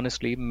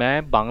honestly,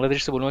 मैं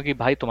बांग्लादेश से बोलूँगा कि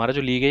भाई तुम्हारा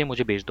जो लीग है ये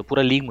मुझे बेच दो,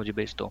 पूरा लीग मुझे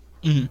बेच दो,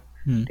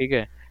 ठीक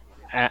है,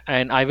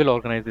 and I will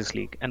organise this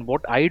league. And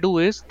what I do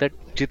is that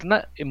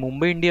जितना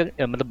मुंबई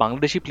इंडिया मतलब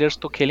बांग्लादेशी प्लेयर्स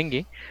तो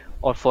खेलेंगे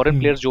और फॉरेन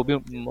प्लेयर्स जो भी,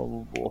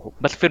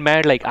 बस फिर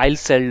मैं like I will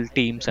sell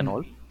teams and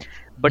all,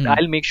 but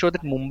I'll make sure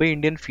that Mumbai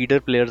Indian feeder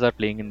players are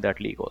playing in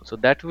that league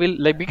also. That will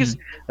like because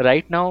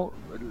right now,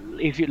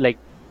 if you like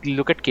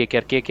look at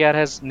KKR, KKR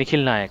has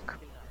Nikhil Nayak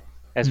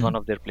as one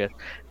of their players.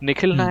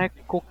 Nikhil नायक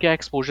को क्या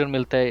exposure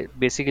मिलता है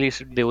basically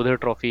Deodhar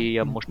trophy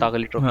या Mushtaq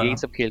Ali trophy यही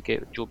सब खेल के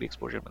जो भी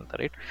एक्सपोजर मिलता है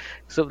right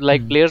so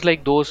like players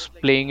like those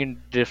playing in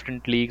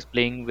different leagues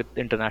playing with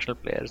international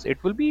players it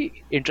will be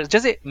interest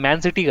जैसे मैन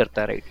सिटी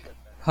करता है राइट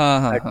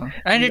हाँ.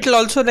 And it will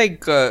also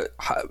like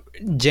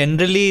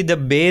generally the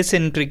base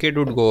in cricket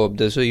would go up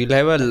there, so you'll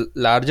have a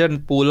larger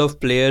pool of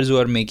players who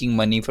are making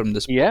money from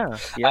this,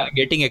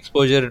 getting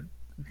exposure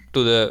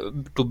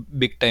to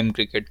big time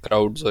cricket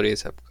crowds or ये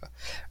सब का.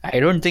 I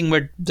don't think,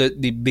 but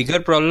the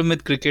bigger problem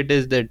with cricket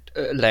is that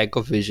lack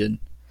of vision.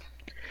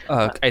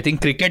 I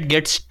think cricket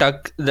gets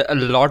stuck. A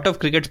lot of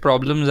cricket's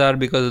problems are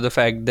because of the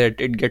fact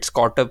that it gets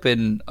caught up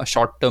in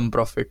short-term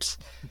profits.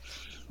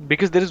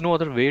 Because there is no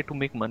other way to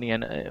make money,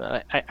 and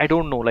I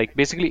don't know. Like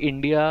basically,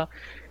 India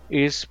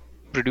is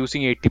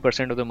producing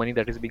 80% of the money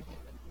that is being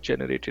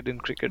generated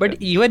in cricket. But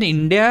even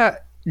India,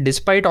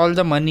 despite all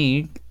the money,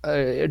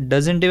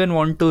 doesn't even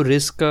want to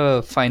risk a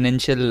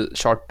financial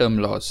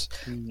short-term loss.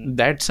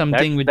 That's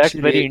something which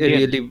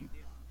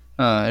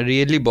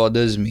really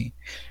bothers me.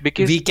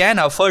 Because we can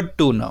afford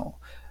to now.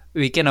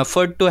 We can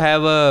afford to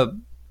have a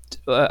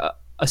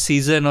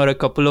season or a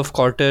couple of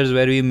quarters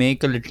where we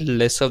make a little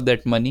less of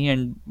that money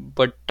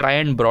but try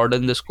and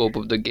broaden the scope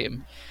of the game.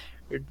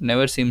 It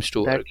never seems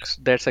to work.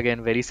 That's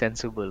again very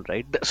sensible,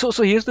 right? So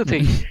here's the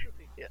thing.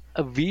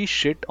 We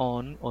shit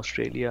on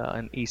Australia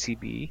and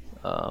ECB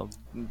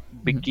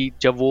Bikki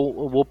जब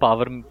वो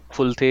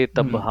powerful थे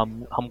तब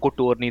हमको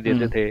tour नहीं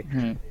देते थे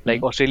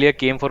like Australia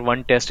came for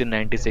one test in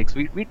 96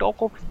 we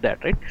talk of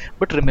that right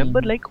but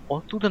remember like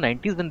all through the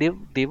 90s when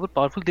they were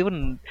powerful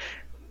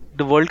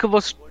the World Cup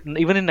was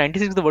even in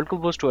 96 the World Cup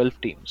was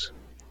 12 teams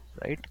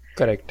right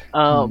correct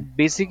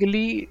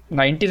basically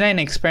 99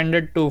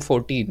 expanded to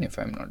 14 if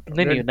I'm not wrong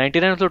no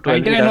 99 was 12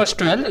 99 was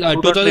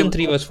 12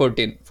 2003 was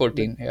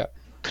 14 yeah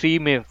 3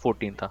 में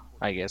 14 था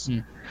I guess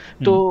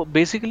so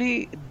basically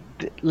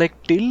like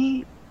till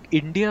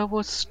India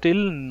was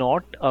still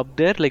not up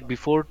there like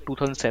before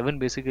 2007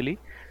 basically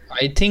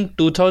I think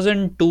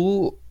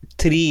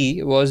 2002-3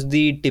 was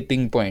the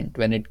tipping point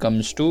when it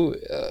comes to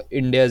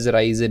India's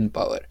rise in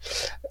power.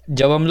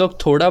 जब हम लोग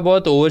थोड़ा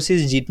बहुत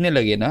overseas जीतने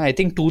लगे ना आई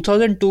थिंक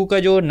 2002 का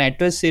जो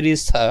नेटवर्क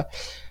सीरीज था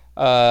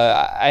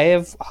I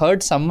have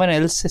heard someone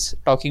else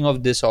talking of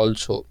this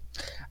also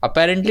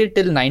apparently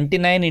till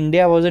 99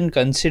 India wasn't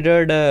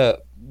considered a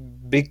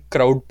big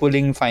crowd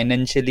pulling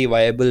financially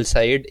viable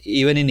side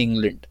even in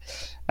England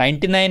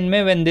 99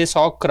 mein when they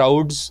saw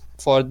crowds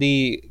for the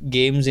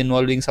games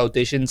involving South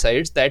Asian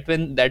sides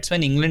that's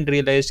when England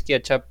realized कि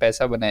अच्छा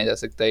पैसा बनाया जा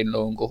सकता है इन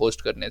लोगों को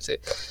host करने से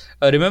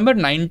remember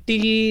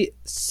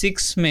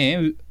 96 में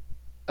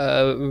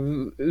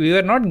we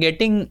were not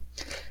getting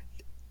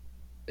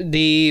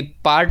the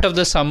part of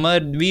the summer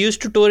we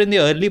used to tour in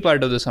the early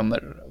part of the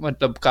summer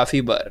मतलब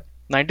काफी बार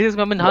 96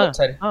 में अपन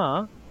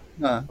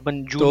अपन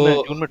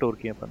जून में टूर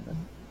किया अपन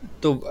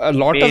तो a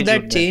lot of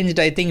that changed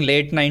I think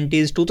late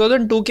 90s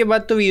 2002 के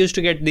बाद तो we used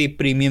to get the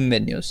premium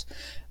venues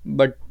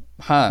but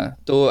हाँ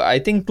तो I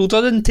think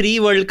 2003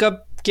 World Cup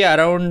के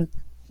around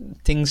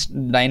things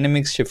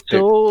dynamics shifted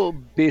so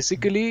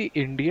basically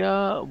India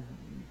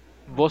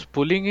was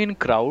pulling in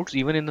crowds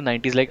even in the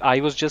 90s like I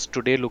was just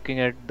today looking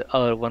at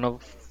one of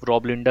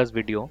Rob Linda's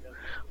video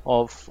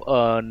of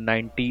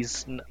 90s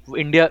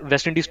India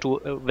West Indies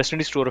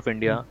tour of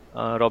India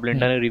Rob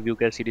Linda ने review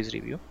किया series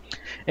review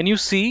and you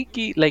see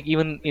कि like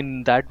even in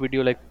that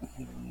video like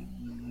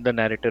the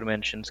narrator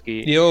mentions कि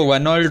यो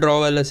 1-all draw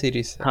वाला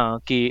series हाँ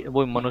कि वो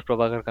मनोज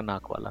प्रभाकर का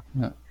नाक वाला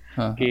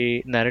कि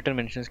narrator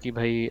mentions कि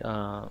भाई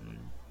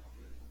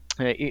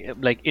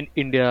like in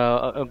India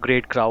a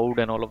great crowd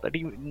and all of that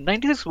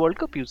 96 World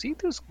Cup you see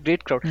there's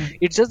great crowd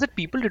it's just that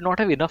people did not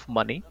have enough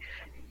money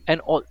and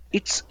all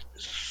it's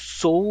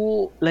so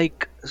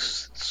like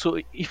so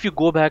if you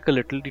go back a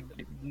little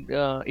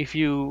if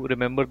you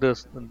remember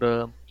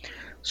the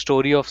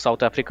story of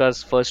South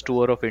Africa's first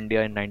tour of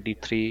India in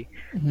 93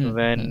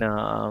 when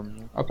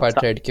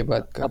apartheid के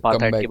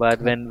बाद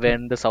when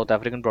the South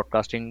African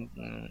Broadcasting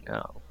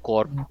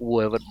Corp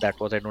whoever that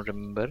was I don't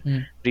remember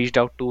reached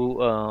out to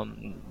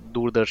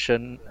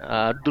Doordarshan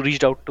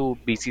reached out to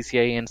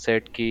BCCI and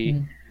said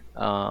ki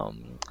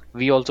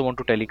we also want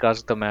to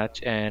telecast the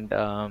match and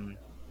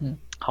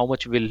how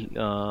much will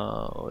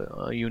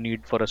you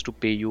need for us to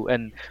pay you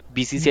and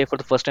BCCI for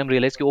the first time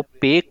realized कि वो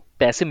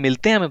पैसे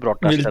मिलते हैं हमें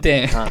broadcast मिलते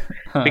हैं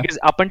because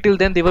up until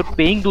then they were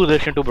paying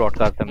Doordarshan to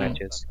broadcast the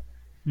matches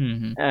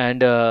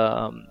and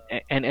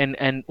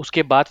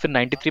उसके बाद फिर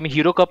 93 में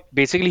hero cup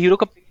basically hero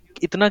cup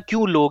इतना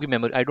क्यों लोगों की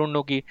मेमोरी आई डोंट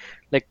नो कि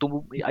लाइक तुम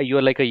you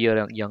are like a year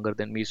younger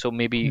than me so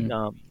may be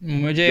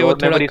मुझे वो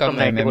थोड़ा कम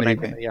है मेमोरी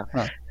में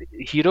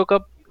hero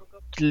Cup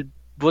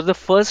was the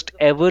first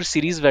ever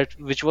series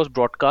which was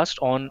broadcast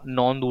on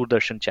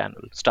non-Doordarshan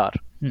channel Star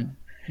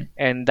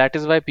and that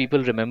is why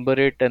people remember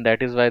it and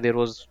that is why there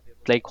was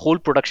like whole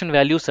production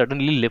value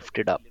suddenly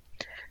lifted up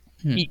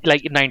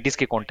like 90s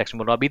के context में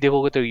बोल रहा हूँ. अभी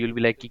देखोगे तो you'll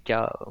be like कि क्या,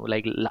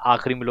 लाइक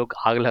आखिरी में लोग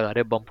आग लगा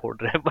रहे हैं, बम फोड़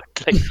रहे हैं,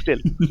 but like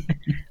still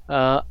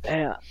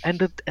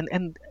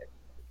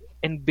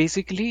and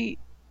basically,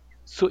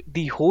 so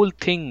the whole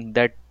thing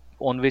that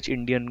on which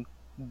Indian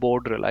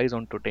board relies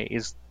on today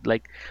is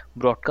like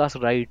broadcast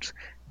rights.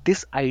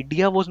 This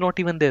idea was not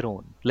even their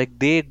own. Like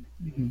they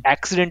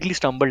accidentally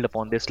stumbled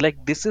upon this.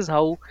 Like this is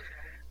how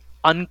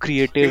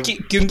uncreative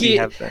क्योंकि we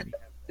have been.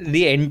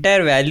 the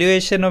entire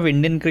valuation of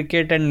Indian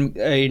cricket and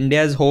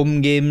India's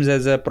home games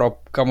as a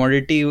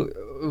commodity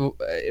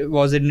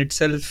was in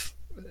itself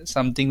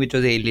something which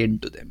was alien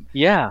to them.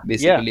 Yeah,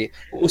 basically.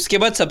 उसके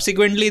बाद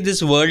subsequently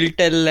this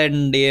Worldtel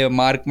and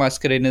Mark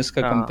Mascarenhas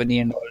का company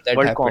and all that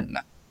happened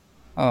ना.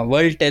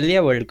 Worldtel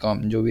या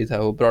Worldcom जो भी था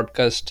वो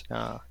broadcast.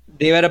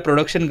 They were a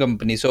production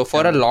company. So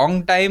for a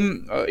long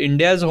time,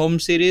 India's home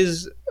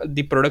series,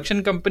 the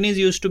production companies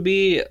used to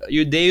be,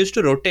 they used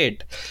to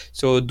rotate.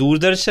 So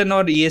Doordarshan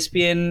or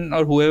ESPN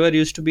or whoever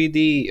used to be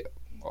the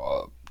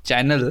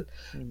channel,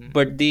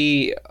 but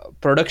the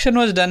production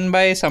was done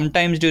by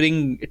sometimes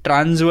during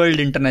Transworld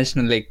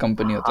International like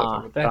company hota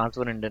tha.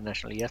 Transworld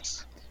International,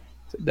 yes.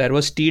 So there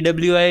was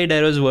TWI,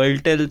 there was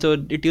Worldtel, so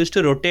it used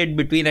to rotate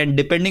between, and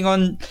depending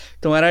on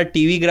तुम्हारा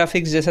TV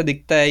graphics जैसा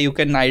दिखता है, you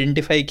can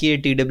identify कि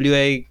ये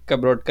TWI का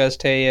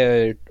broadcast है या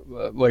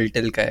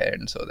Worldtel का है,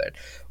 and so that.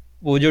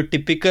 वो जो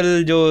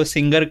टिपिकल जो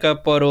सिंगर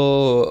कप और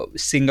वो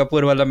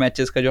सिंगापुर वाला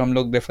मैचेस का जो हम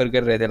लोग रेफर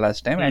कर रहे थे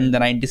last time and the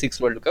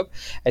 96 world cup,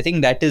 I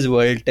think that is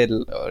WorldTel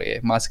और ये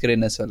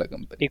मास्करेनस वाला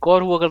कंपनी. एक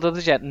और हुआ करता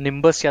था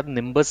निम्बस, याद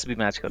निम्बस भी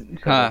मैच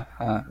करता.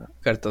 हाँ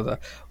करता था.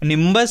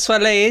 निम्बस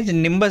वाला age,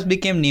 Nimbus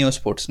became Neo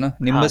Sports ना,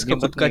 निम्बस का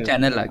खुद का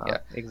चैनल आ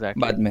गया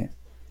बाद में.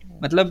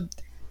 मतलब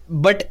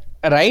but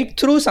right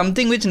through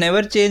something which never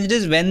changed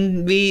is when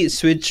we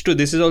switched to,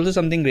 this is also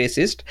something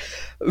racist,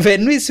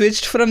 when we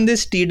switched from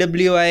this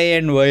TWI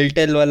and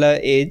Worldtel wala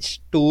age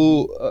to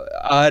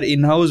our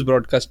in-house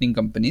broadcasting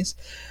companies,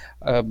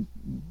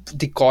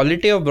 the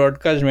quality of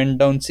broadcast went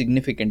down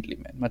significantly,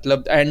 man.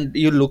 Matlab, and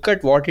you look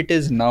at what it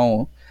is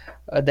now,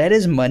 there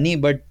is money,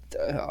 but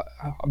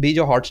abhi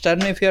jo Hotstar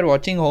mein, if you are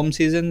watching home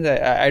seasons,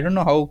 I don't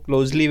know how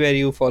closely were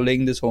you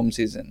following this home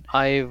season.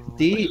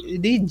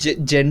 The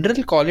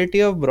general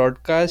quality of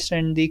broadcast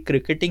and the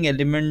cricketing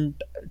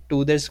element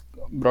to this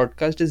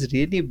broadcast is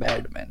really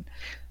bad, man.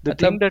 The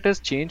thing that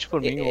has changed for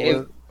me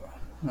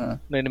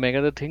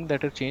the thing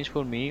that has changed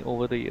for me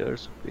over the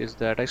years is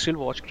that I still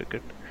watch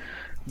cricket,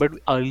 but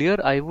earlier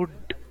I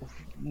would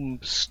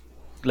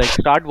like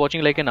start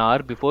watching like an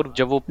hour before,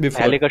 जब वो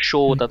पहले का show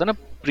होता था ना,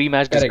 pre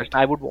match discussion,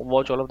 I would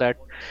watch all of that.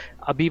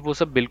 अभी वो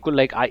सब बिल्कुल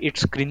like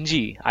it's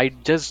cringy. I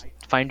just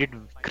find it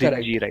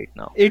cringy right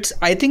now. It's,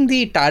 I think the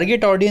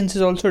target audience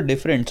is also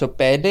different. So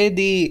पहले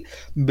the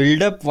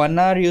build up 1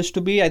 hour used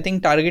to be, I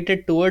think,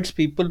 targeted towards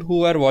people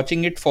who are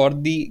watching it for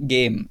the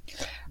game.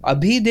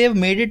 अभी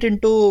they've made it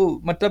into,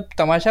 मतलब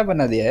तमाशा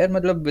बना दिया है.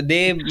 मतलब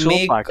they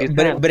make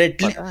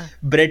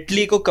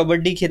Brett Lee को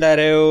कबड्डी खिला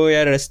रहे हो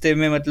या रास्ते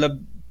में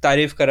मतलब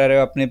तारीफ करा रहे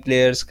हो अपने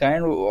प्लेयर्स का,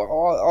 and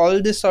all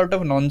this sort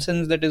of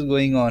nonsense that is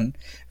going on,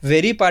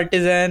 very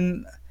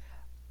partisan,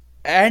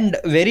 and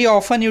very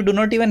often you do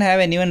not even have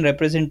anyone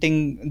representing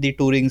the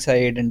touring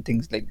side and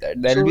things like that.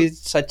 There will be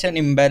such an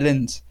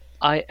imbalance.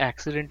 I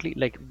accidentally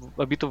like,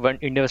 अभी तो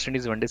India West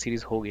Indies one day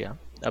series हो गया,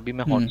 अभी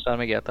मैं Hotstar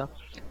में गया था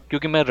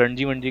क्योंकि मैं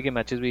रणजी के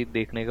मैचेस भी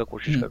देखने का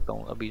कोशिश करता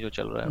हूँ अभी जो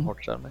चल रहा है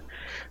हॉटस्टार में.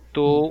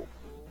 तो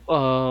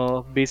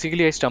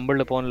basically I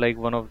stumbled upon like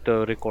one of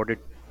the recorded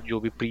जो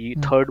भी प्री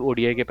थर्ड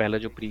ओडीआई के पहला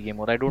जो प्री गेम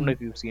होता है, I don't know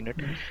if you seen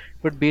it,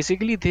 but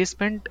basically they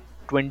spent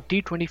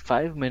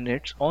 20-25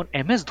 minutes on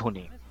MS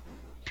Dhoni,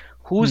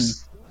 who's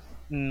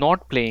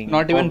not playing,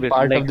 not even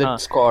part of the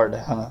squad.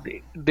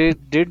 They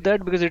did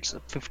that because it's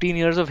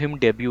 15 years of him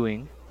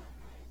debuting,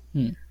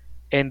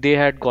 and they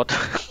had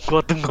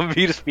Gautam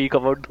Gambhir speak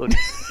about Dhoni.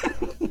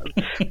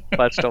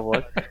 First of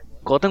all,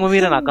 Gautam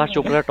Gambhir and Akash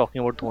Chopra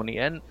talking about Dhoni,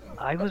 and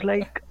I was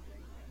like,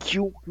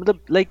 you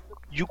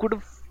could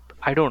have,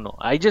 I don't know.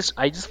 I just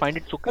find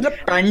it so.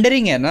 मतलब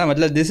pandering है ना,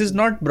 मतलब this is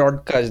not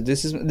broadcast.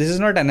 This is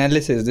not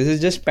analysis. This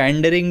is just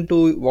pandering to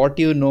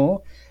what you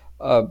know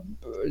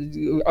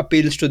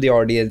appeals to the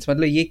audience.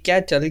 मतलब ये क्या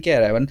चल क्या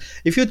रहा है?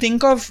 If you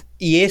think of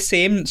ये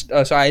same,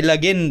 so I'll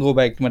again go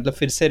back. मतलब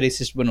फिर से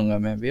racist बनूंगा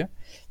मैं अभी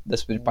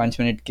 5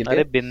 मिनट के लिए.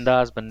 अरे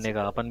बिंदास बनने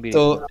का अपन भी.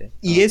 तो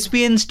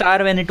ESPN Star,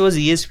 when it was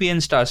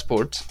ESPN Star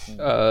Sports,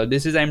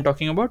 this is I'm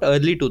talking about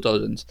early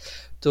 2000s.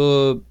 So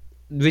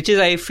which is,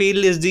 I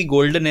feel, is the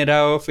golden era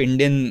of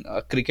Indian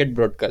cricket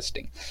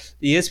broadcasting.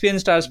 ESPN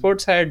Star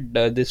Sports had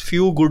this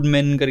few good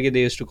men करके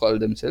they used to call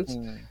themselves,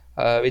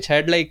 which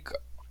had like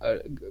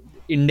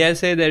India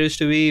से there used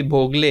to be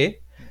Bhogle,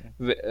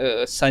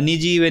 Sunny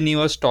Ji when he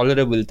was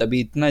tolerable, तभी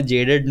इतना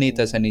jaded नहीं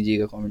था Sunny Ji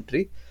का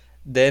commentary.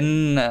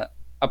 Then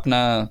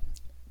अपना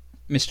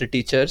Mr.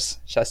 Teachers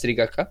Shastri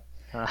Kaka,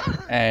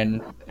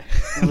 and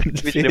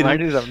which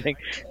reminds me something.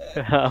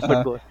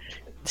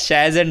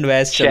 Shaz and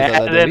Vaz,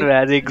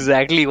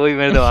 exactly वही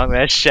मेरे दिमाग में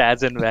है,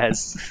 Shaz and Vaz.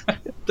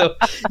 तो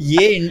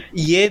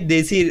ये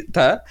देसी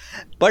था.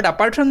 But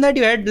apart from that,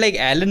 you had like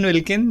Alan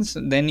Wilkins,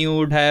 then you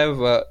would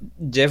have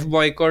Jeff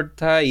Boycott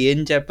था,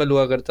 Ian Chappell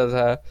हुआ करता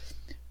था.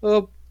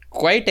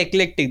 Quite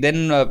eclectic.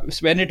 Then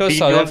when it was Dean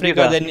South Jones भी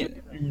Africa, था.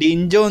 then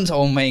Dean Jones,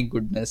 oh my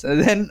goodness.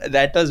 Then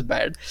that was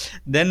bad.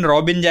 Then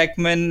Robin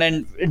Jackman,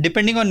 and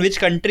depending on which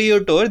country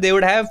you tour, they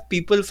would have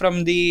people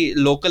from the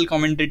local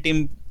commentary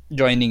team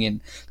joining in.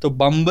 So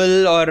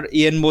Bumble or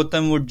Ian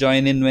Botham would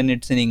join in when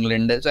it's in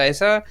England. So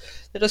ऐसा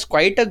that was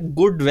quite a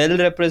good, well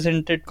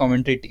represented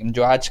commentary team.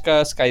 जो आज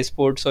का Sky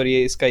Sports और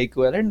ये इसका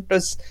equivalent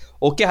was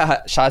okay.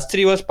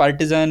 Shastri was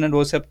partisan और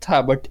वो सब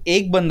था, but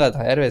एक बंदा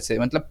था यार वैसे.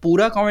 मतलब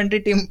पूरा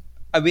commentary team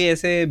अभी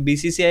ऐसे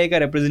BCCI का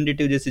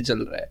representative जैसे चल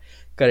रहा है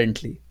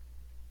currently.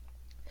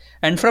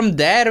 And from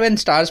there when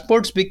Star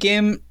Sports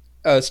became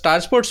Star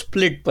Sports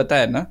split, पता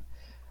है ना?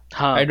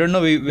 हाँ. I don't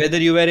know whether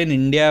you were in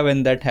India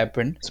when that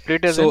happened.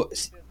 Split as So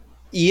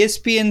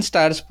ESPN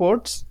Star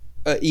Sports,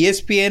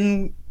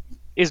 ESPN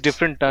is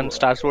different and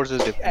Star Sports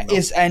is different.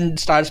 is and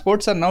Star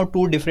Sports are now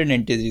two different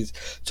entities.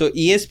 So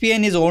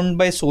ESPN is owned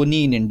by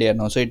Sony in India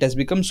now. So it has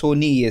become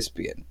Sony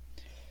ESPN.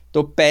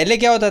 तो पहले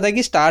क्या होता था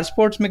कि star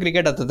sports में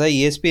cricket आता था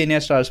ESPN या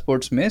स्टार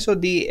स्पोर्ट्स में. सो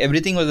दी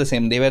everything was the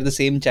same, they were the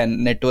same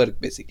network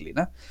basically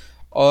ना.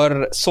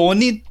 और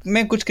सोनी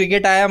में कुछ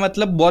क्रिकेट आया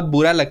मतलब बहुत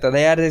बुरा लगता था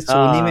यार,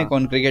 सोनी में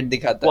कौन क्रिकेट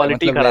दिखाता है,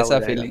 मतलब वैसा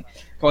फीलिंग,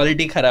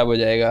 क्वालिटी खराब हो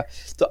जाएगा.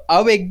 तो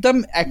अब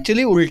एकदम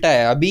एक्चुअली उल्टा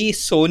है. अभी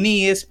Soni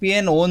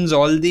ESPN ons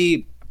all the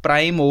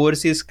prime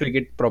overseas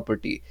cricket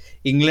property.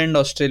 England,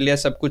 Australia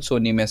सब कुछ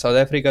सोनी में,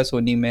 साउथ अफ्रीका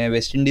सोनी में,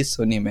 वेस्ट इंडीज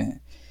सोनी में है.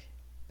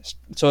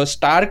 So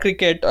Star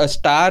Cricket,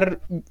 Star,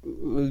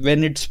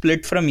 when it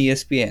split from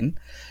ESPN,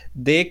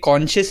 they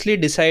consciously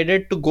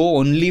decided to go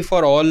only for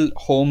all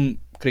home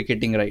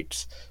cricketing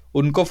rights.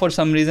 उनको for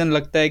some reason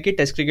लगता है कि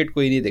टेस्ट क्रिकेट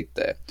कोई नहीं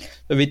देखता है.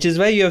 So which is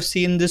why you have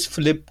seen this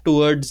flip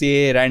towards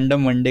ये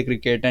random one day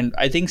cricket, and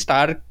I think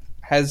Star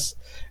has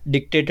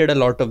dictated a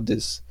lot of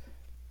this.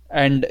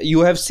 And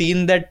you have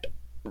seen that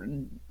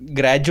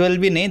gradual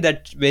भी नहीं,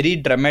 that very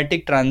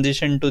dramatic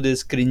transition to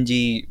this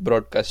cringy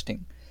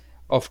broadcasting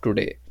of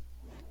today.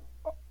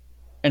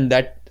 And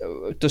that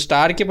तो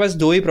star के पास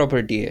दो ही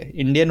property है,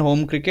 Indian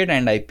home cricket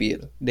and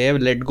IPL. They have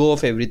let go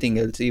of everything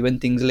else. Even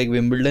things like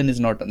Wimbledon is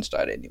not on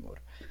star anymore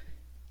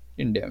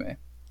India में.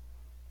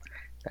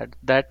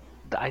 That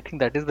I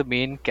think that is the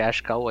main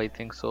cash cow, I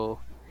think so.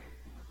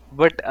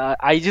 But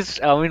I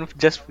mean,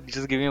 just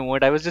give me a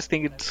moment. I was just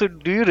thinking. So,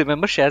 do you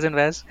remember Shaz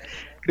and Vaz?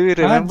 Do you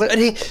remember?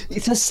 अरे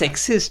it's a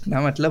sexist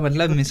ना,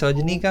 मतलब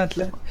misogyny का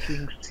मतलब.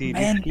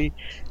 Seriously.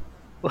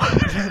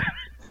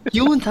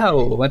 क्यों था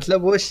वो,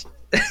 मतलब वो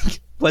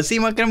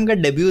वसीम अकरम का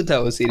डेब्यू था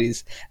वो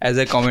series as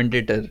a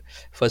commentator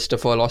first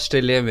of all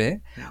Australia में.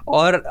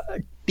 और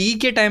टी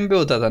के टाइम पे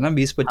होता था ना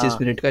 20-25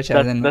 मिनट का,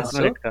 शायद 10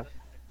 मिनट का.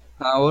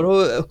 हाँ, और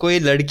वो कोई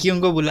लड़कियों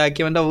को बुला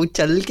के मतलब वो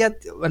चल क्या,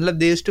 मतलब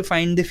they used to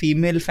find the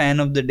female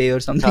fan of the day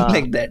और समथिंग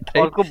लाइक दैट,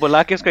 और उनको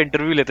बुला के उसका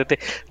इंटरव्यू लेते थे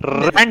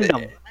रैंडम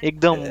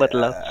एकदम.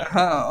 मतलब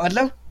हाँ,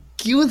 मतलब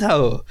क्यों था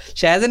वो.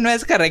 शायद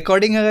इनवेस्ट का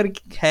रिकॉर्डिंग अगर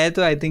है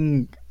तो I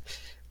think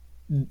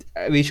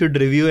we should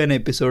review an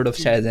episode of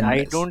Shaz and I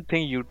Vaz. don't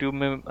think YouTube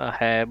में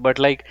है, but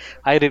like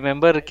I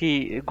remember कि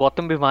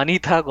गौतम भिमानी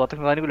था, गौतम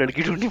भिमानी को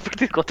लड़की ढूंढनी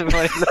पड़ती, गौतम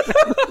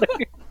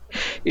भिमानी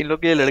इन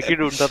लोग के लड़की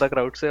ढूंढता था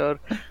क्राउड से. और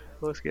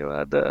उसके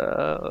बाद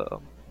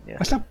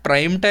मतलब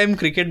प्राइम टाइम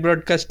क्रिकेट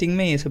ब्रॉडकास्टिंग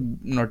में ये सब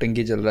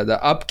नौटंकी चल रहा था.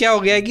 अब क्या हो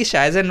गया है कि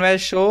शायज एंड वैज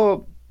शो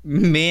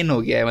मेन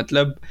हो गया है.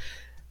 मतलब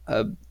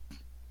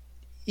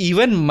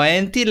even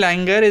Mayanti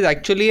Langer is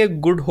actually a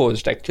good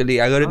host actually.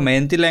 अगर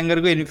Mayanti Langer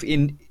को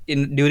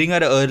in during her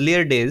earlier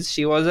days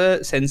she was a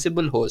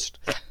sensible host.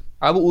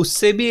 अब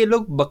उससे भी ये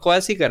लोग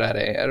बकवास ही करा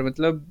रहे हैं यार.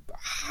 मतलब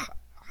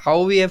how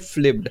we have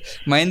flipped.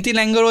 Mayanti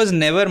Langer was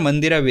never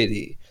Mandira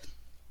Bedi,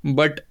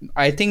 but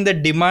I think the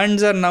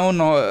demands are now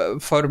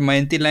for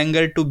Mayanti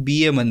Langer to be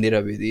a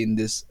Mandira Bedi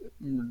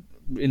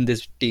in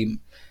this team.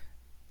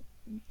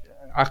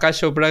 आकाश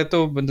चोपड़ा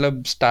तो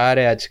मतलब स्टार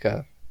है आज का,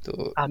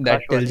 तो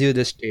that tells you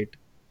the state.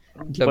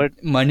 मतलब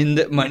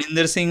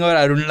मनिंदर सिंह और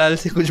अरुण लाल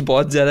से कुछ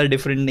बहुत ज्यादा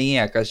डिफरेंट नहीं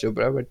है आकाश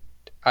चोपड़ा, बट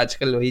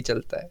आजकल वही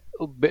चलता है.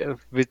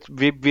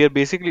 We are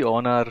basically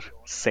on our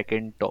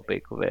second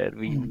topic where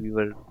we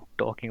were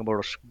talking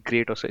about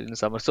great Australian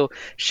summer. So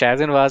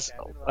Shaz and Vaz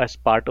as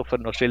part of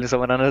an Australian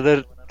summer. Another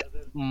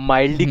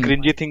mildly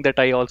cringy thing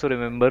that I also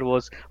remember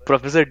was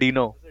Professor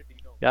Dino.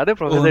 याद है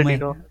professor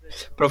Dino?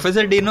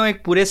 Professor Dino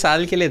एक पूरे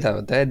साल के लिए था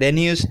होता है.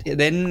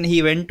 then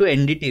he went to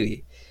NDTV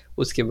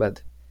उसके बाद.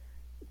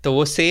 तो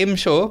वो सेम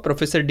शो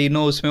प्रोफेसर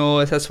डीनो, उसमें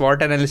वो ऐसा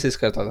स्वॉट एनालिसिस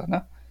करता था ना.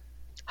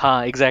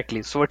 हाँ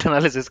एग्जैक्टली, स्वॉट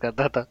एनालिसिस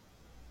करता था.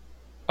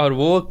 और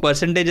वो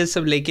परसेंटेजेस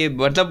सब लेके,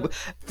 मतलब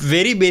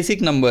वेरी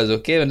बेसिक नंबर्स.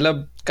 ओके,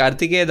 मतलब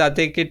कार्तिकेय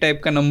दाते के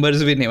टाइप का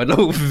नंबर्स भी नहीं,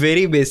 मतलब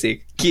वेरी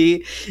बेसिक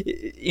कि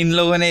इन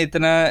लोगों ने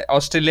इतना,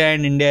 Australia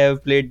and India have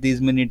played this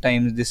many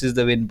times, this is the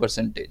win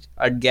percentage.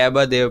 Eight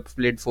गैबा they have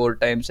played 4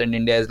 times and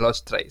India has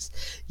lost thrice.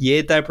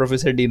 ये था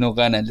प्रोफेसर डीनो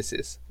का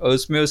एनालिसिस. और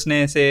उसमें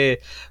उसने ऐसे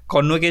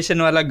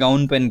कॉन्वोकेशन वाला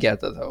गाउन पहन के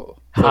आता था वो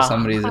फॉर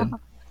सम रीजन.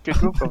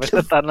 क्यों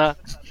प्रोफेसर था ना.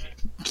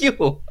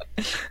 क्यों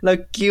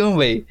like क्यों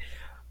भाई?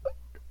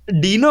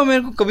 डीनो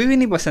मेरे को कभी भी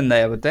नहीं पसंद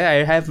आया, पता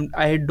है।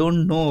 आई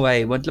डोंट नो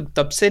व्हाई, मतलब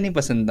तब से नहीं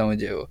पसंद था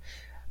मुझे वो।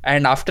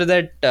 एंड आफ्टर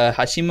दैट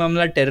हाशिम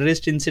मामला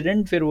टेररिस्ट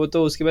इंसिडेंट, फिर वो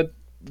तो उसके बाद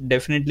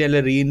डेफिनेटली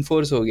अलग री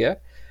इन्फोर्स हो गया।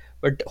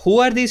 But who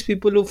are these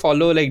people who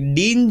follow like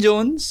dean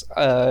Jones,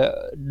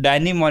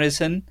 Danny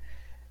Morrison,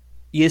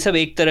 ये सब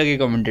एक तरह के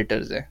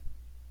कमेंटेटर्स हैं।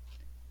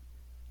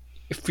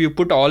 If you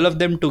put all of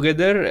them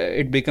together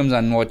it becomes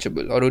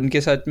unwatchable. और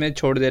उनके साथ में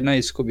छोड़ देना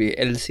इसको भी,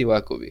 एल सिवा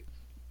को भी।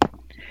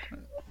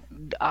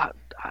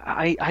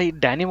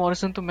 डैनी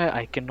मॉरिसन तो मैं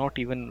I can not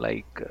even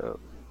like,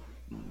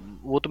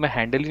 वो तो मैं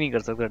हैंडल ही नहीं कर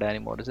सकता Danny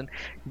Morrison.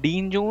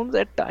 Dean Jones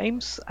eight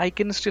times I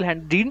can still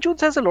handle. Dean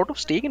Jones has a lot of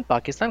stake in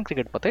Pakistan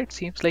cricket, पता है। इट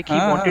सीम्स लाइक ही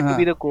हाँ हाँ वांटेड टू हाँ।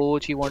 Be the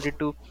coach, he wanted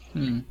to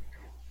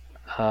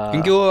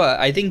क्योंकि वो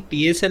I think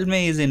PSL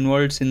में is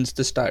involve since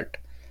the start.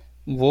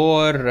 वो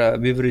और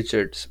Viv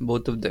Richards,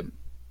 both of them,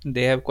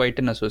 they have quite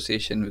an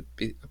association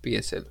with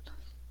PSL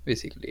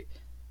basically.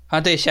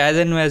 हाँ, तो ये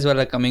शायद वैज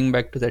वाला, coming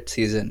back to that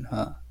season,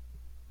 हाँ,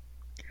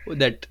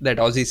 दैट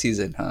ऑजी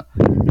सीजन, हाँ।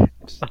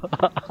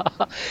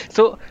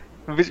 So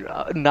which,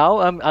 now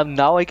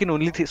I can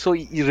only so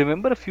you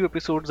remember a few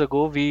episodes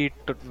ago we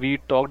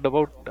talked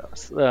about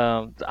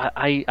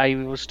I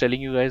was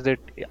telling you guys that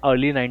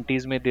early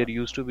 90s mein there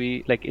used to be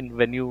like, in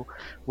when you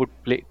would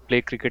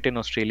play cricket in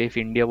Australia, if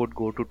India would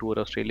go to tour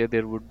Australia,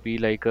 there would be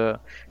like a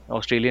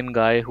Australian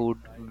guy who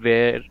would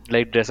wear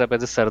like dress up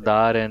as a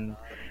Sardar and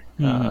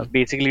Hmm.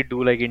 basically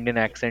do like Indian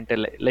accent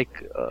and like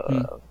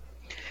Hmm.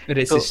 so,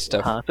 Racist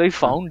stuff. so he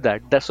found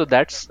so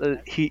that's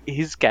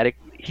his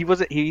character.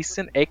 He's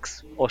an ex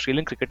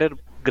Australian cricketer,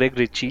 Greg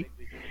Ritchie,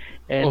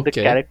 and the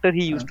Okay. character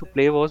he used to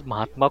play was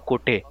Mahatma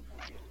Kote.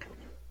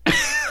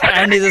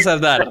 And he's a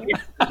Sardar.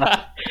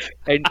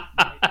 And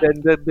then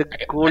the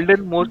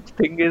golden most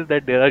thing is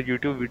that there are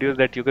YouTube videos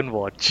that you can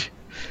watch.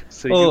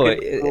 So you Oh,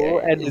 can go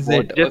and is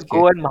watch. it? Just Okay.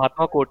 go and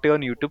Mahatma Kote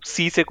on YouTube.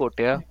 C se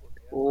Kote.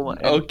 Oh,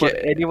 and for Okay.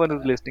 anyone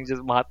who's listening,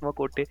 just Mahatma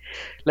Kote.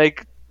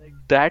 Like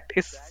that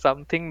is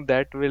something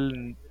that will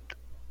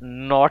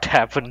not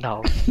happen now.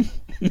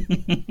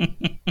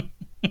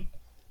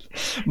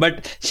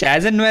 But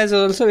Shazan was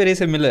also very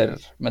similar,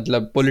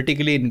 मतलब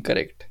politically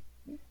incorrect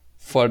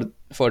for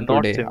Not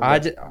today. similar.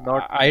 आज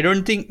Not I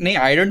don't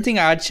think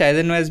आज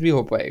Shazan was भी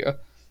हो पाएगा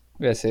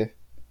वैसे.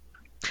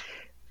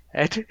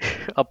 and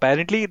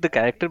apparently the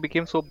character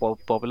became so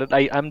popular.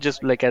 I'm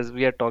just like, as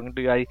we are talking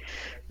to you,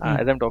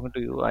 as I'm talking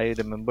to you, I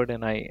remembered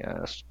and I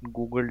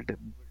googled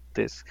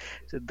this.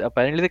 So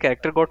apparently the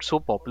character got so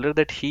popular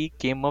that he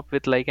came up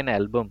with like an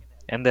album,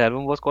 and the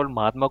album was called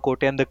Mahatma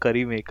Kote and the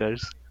Curry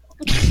Makers.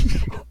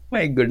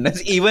 My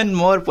goodness, even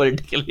more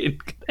politically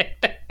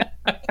incorrect.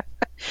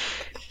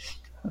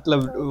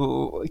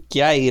 मतलब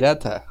क्या इरा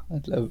था,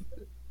 मतलब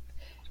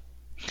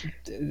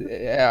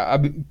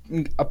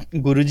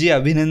गुरुजी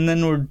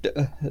अभिनंदन would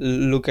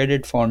look at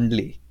it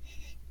fondly,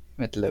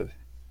 मतलब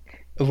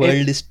the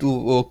world is too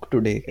woke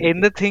today.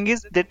 And the thing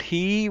is that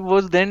he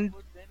was then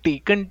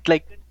taken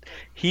like,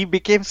 he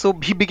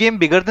became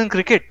bigger than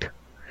cricket.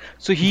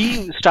 So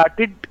he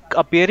started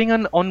appearing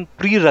on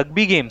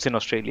pre-rugby games in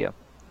Australia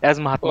as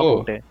Mahatma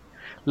Oh, Kote.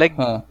 Like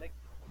हाँ.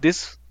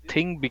 this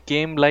thing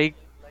became like,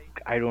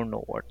 I don't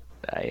know what.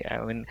 I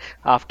mean,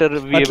 after we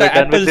were मतलब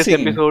done with Apple this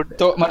Singh, episode,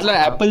 तो मतलब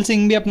Apple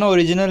Singh भी अपना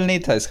original नहीं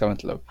था इसका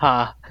मतलब.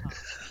 हाँ.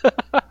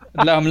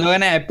 मतलब हम लोगों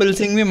ने एप्पल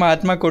सिंह भी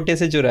महात्मा कोटे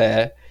से चुराया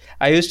है.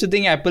 I used to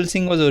think Apple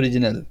Singh was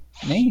original.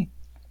 नहीं,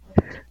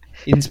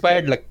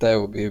 इंस्पायर्ड लगता है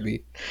वो भी.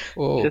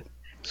 Oh. Just,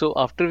 so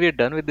after we are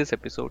done with this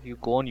episode, you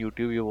go on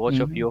YouTube, you watch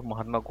a few of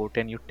Mahatma Kote,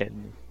 and you tell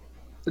me.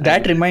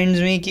 That reminds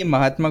me कि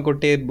महात्मा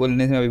कोटे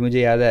बोलने से अभी मुझे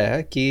याद आया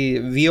कि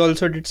we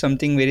also did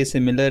something very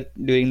similar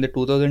during the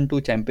 2002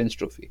 champions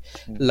trophy.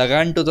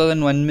 Lagaan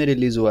 2001 में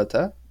रिलीज हुआ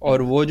था,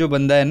 और वो जो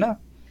बंदा है ना,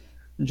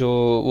 जो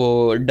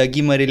वो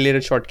डगी मरिलेर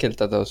शॉट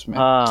खेलता था उसमें,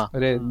 हाँ.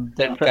 अरे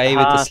that guy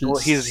So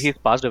he's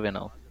passed away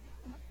now.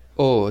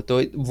 ओ,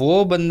 तो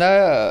वो बंदा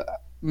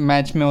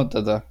मैच में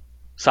होता था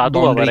Sadhu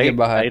Baba, बाउंड्री के right?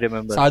 बाहर. I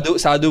remember.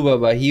 Sadhu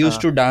Baba, he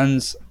used to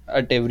dance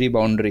at every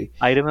boundary.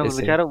 I remember.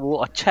 बेचारा वो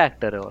अच्छा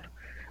एक्टर है, और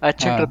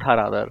अच्छा एक्टर था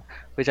रादर.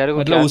 बेचारे को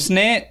मतलब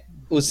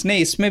उसने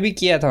इसमें भी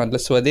किया था, मतलब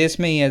स्वदेश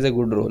में ही एज अ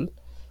गुड रोल.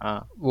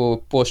 हाँ, वो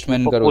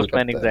पोस्टमैन का रोल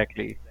postman, करता है.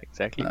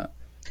 exactly.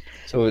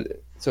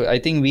 So I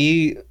think we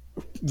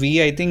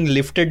I think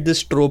lifted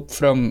this trope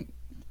from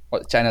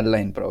Channel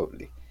 9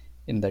 probably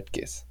in that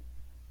case,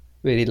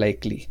 very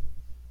likely.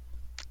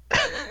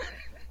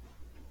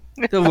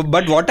 So,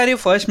 but what are your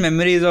first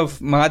memories of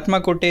Mahatma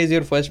Kote? Is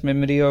your first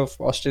memory of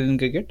Australian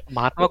cricket?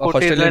 Mahatma Kote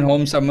is Australian an,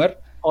 home summer.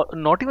 or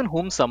not even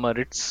home summer.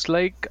 It's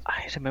like,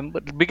 I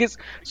remember, because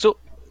so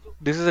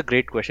this is a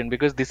great question,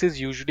 because this is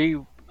usually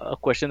a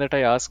question that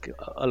I ask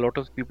a lot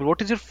of people.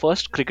 What is your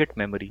first cricket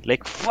memory?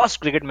 Like first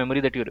cricket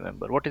memory that you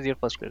remember. What is your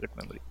first cricket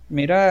memory?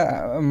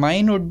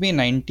 Mine would be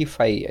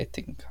 95, I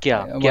think. क्या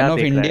One of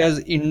देख रहा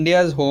है?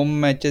 India's home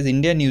matches,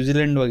 India New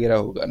Zealand वगैरह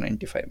होगा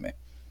 95 में.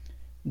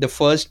 The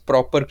first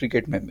proper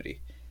cricket memory.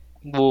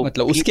 वो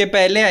मतलब उसके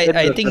पहले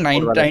आई थिंक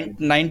वाला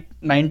scene.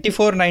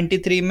 94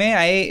 93 में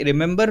I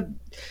remember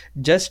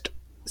just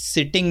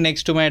sitting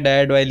next to my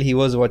dad while he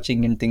was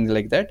watching and things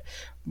like that.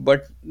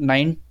 But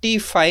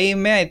 95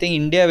 में I think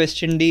India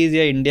West Indies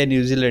या India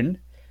New Zealand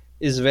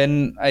is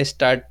when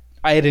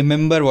I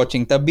remember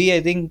watching. तभी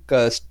I think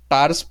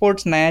Star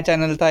Sports नया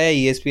channel था या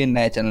ESPN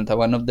नया channel था,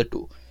 one of the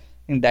two.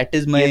 And that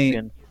is my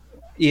ESPN.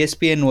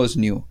 ESPN was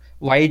new.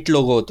 White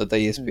logo होता था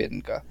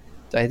ESPN का.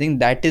 So I think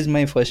that is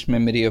my first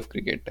memory of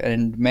cricket.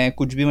 And मैं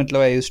कुछ भी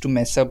मतलब I used to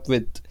mess up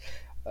with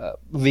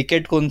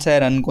wicket कौन सा है,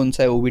 रन कौन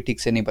सा है, वो भी ठीक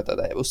से नहीं पता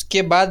था.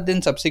 उसके बाद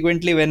देन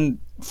सब्सिक्वेंटली व्हेन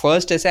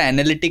फर्स्ट ऐसे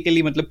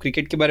एनालिटिकली मतलब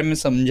क्रिकेट के बारे में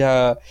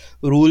समझा,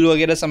 रूल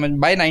वगैरह समझ,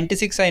 bye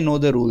 96 I know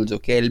the rules.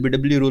 Okay,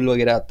 LBW rule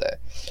वगैरह आता है.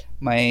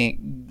 My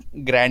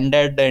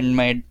ग्रैंडडैड and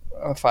my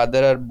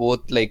father are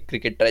both like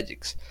cricket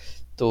ट्रेजिक्स.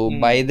 तो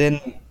bye then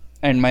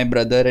and my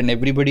brother and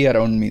everybody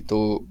around me,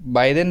 तो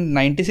बाय देन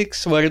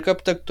 96 वर्ल्ड कप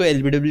तक तो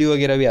LBW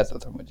वगैरह भी आता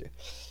था मुझे.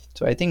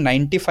 सो I think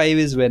 95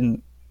 is when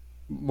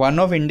one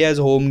of India's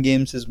home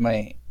games is my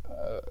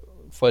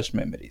first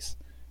memories,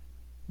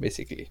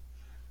 basically.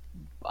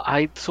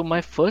 So my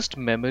first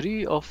memory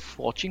of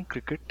watching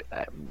cricket,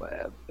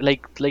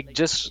 like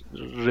just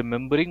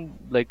remembering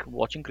like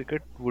watching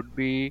cricket would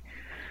be,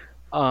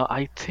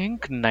 I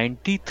think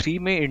 93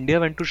 में India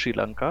went to Sri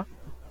Lanka,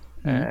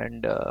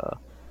 and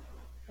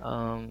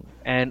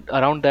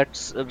around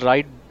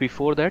right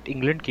before that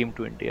England came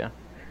to India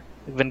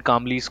when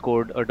Kamli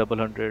scored a double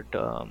hundred.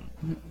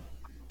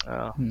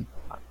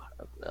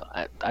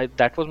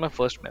 That was my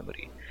first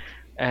memory.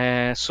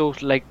 So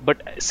like,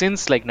 but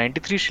since like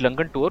 93 Sri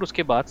Lankan tour,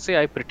 उसके बाद से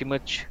I pretty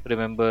much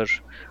remember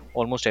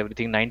almost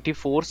everything.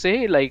 94 से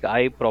like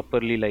I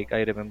properly like I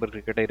remember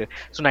cricket.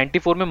 So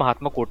 94 में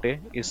महात्मा कोटे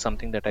is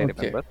something that I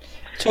remember.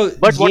 So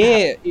but ये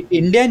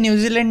India New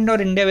Zealand और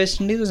India West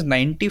Indies was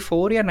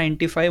 94 या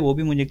 95, वो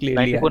भी मुझे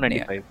clearly 94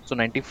 95. So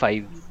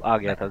 95 आ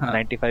गया था.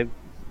 95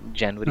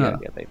 जनवरी आ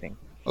गया था I think.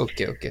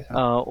 Okay okay.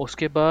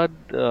 उसके बाद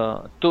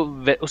तो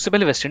उससे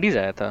पहले वेस्ट इंडीज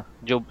आया था,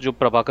 जो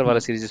प्रभाकर वाला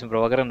सीरीज जिसमें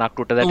प्रभाकर नाक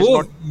टूटा था.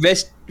 वो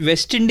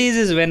West Indies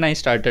is when I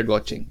started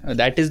watching.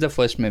 That is the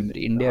first memory,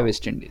 India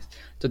West Indies.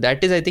 तो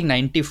दैट इज आई थिंक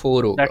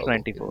 94 होगा. That's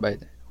 94 by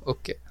the.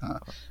 ओके, हां,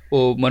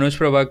 वो मनोज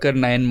प्रभाकर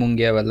नयन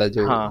मुंगिया वाला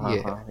जो ये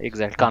है.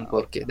 एग्जैक्ट,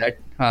 कानपुर. ओके, दैट,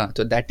 हां,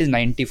 तो दैट इज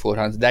 94.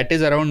 हां, that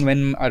is around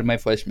when are my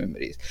first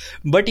memories.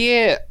 But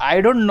ये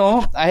आई don't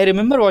know, I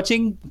remember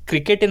watching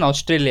cricket in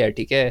Australia,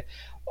 ठीक है,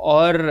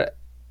 और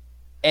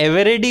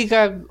एवरेडी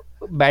का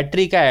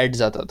बैटरी का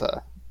एड्स आता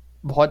था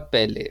बहुत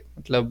पहले.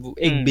 मतलब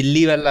एक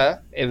बिल्ली वाला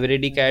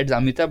एवरेडी का ads,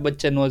 Amitabh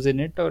Bachchan was in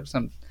it और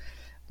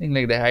something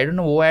like that. I don't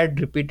no, वो एड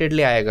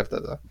रिपीटेडली आया करता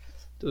था.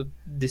 तो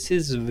this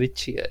is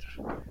which year,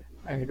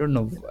 I don't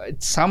no.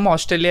 Some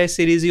Australia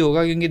series ही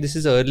होगा क्योंकि this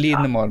is early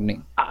in the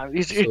morning.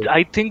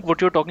 I think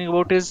what you are talking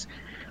about is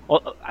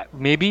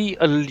maybe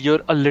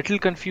you're a little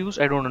confused.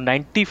 I don't know.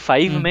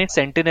 95 में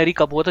centenary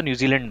कब हुआ था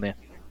New Zealand में.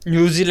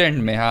 New Zealand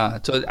में, हाँ.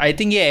 तो आई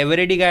थिंक ये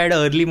एवरेडी का एड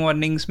अर्ली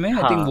मॉर्निंग्स में,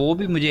 आई थिंक वो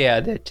भी मुझे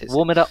याद है अच्छे से.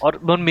 वो मेरा,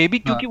 और मे बी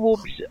क्योंकि वो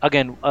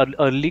अगेन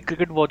अर्ली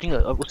क्रिकेट वाचिंग,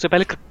 उससे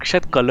पहले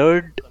शायद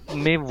कलर्ड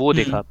में वो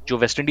देखा जो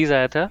वेस्ट इंडीज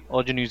आया था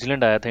और जो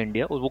न्यूजीलैंड आया था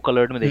इंडिया, वो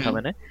कलर्ड में देखा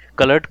मैंने.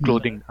 Coloured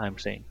clothing I am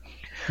saying.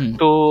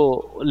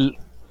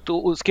 तो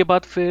उसके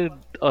बाद फिर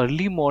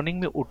अर्ली मॉर्निंग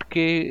में उठ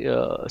के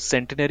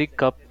सेंटेनरी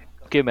कप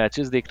के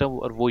मैचेस देखना,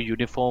 और वो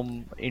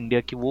यूनिफॉर्म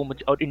इंडिया की, वो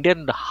मुझे, और इंडिया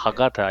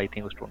हगा था आई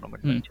थिंक उस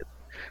टूर्नामेंट में.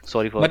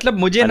 Sorry for मतलब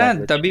मुझे ना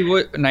तभी वो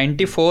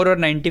 94 और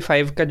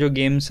 95 का जो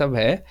गेम सब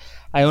है,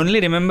 I only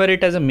remember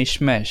it as a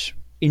मिशमैश.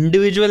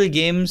 Individual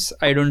games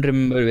I don't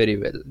remember very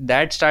well.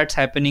 That starts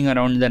happening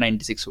around the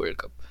 96 world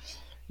cup.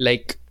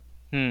 Like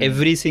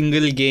every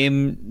single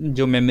game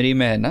जो मेमोरी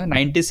में है ना,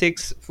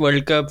 96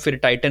 वर्ल्ड कप, फिर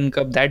Titan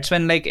cup, that's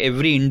when like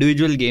every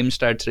individual game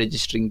starts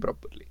registering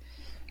properly.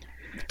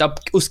 तब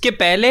उसके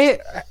पहले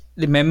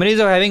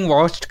memories of having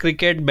watched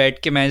cricket, बैठ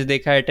के मैच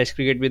देखा है, टेस्ट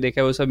क्रिकेट भी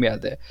देखा है, वो सब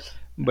याद है.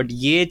 बट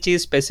ये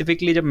चीज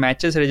स्पेसिफिकली जब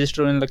मैचेस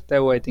रजिस्टर होने लगता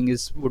है, वो I think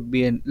is would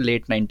be in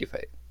late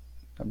 95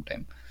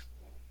 sometime.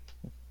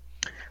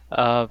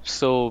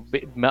 So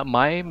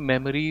my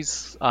memories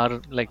are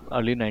like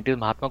early 90s.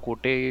 Mahatma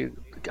Kote,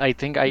 I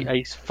think I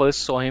first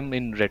saw him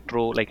in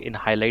retro, like in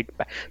highlight.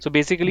 So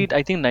basically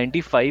I think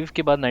 95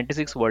 के बाद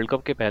 96 world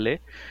cup के पहले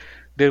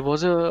there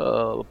was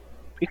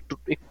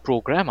एक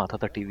programme आता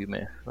था TV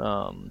में,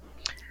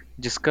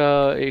 जिसका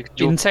एक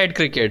जो इनसाइड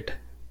क्रिकेट,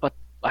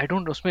 आई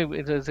डोंट, उसमें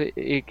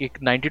एक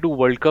 92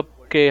 वर्ल्ड कप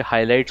के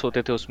हाइलाइट्स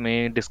होते थे,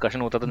 उसमें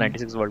डिस्कशन होता था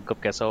 96 वर्ल्ड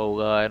कप कैसा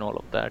होगा and all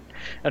of that.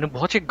 And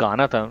बहुत एक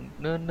गाना था,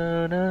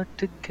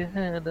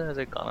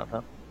 ऐसा गाना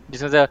था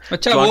जिसमें से,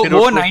 अच्छा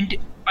वो 90,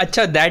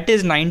 अच्छा दैट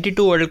इज 92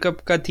 वर्ल्ड कप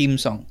का थीम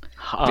सॉन्ग.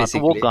 हाँ, तो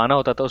वो गाना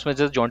होता था, उसमें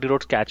जस्ट जॉन्टी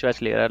रोड्स कैच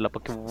वैच ले रहा है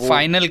लपक के, वो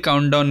फाइनल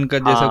काउंटडाउन का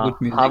जैसा कुछ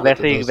म्यूजिक. हाँ,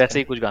 वैसे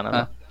ही कुछ गाना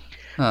था.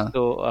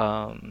 तो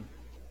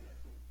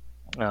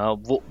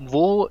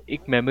वो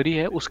एक मेमोरी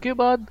है. उसके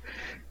बाद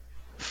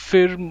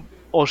फिर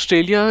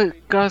ऑस्ट्रेलिया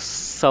का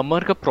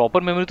समर का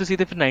प्रॉपर मेमोरी तो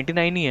सीधे फिर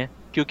 99 ही है,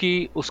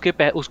 क्योंकि उसके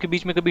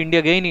बीच में कभी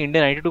इंडिया गया ही नहीं.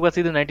 इंडिया 92 का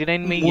सीधे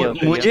 99 में ही है.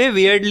 मुझे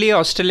वियर्डली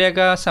ऑस्ट्रेलिया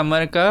का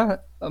समर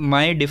का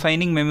my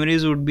defining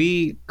memories would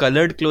be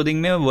coloured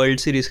clothing में वर्ल्ड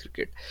सीरीज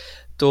क्रिकेट.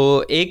 तो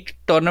एक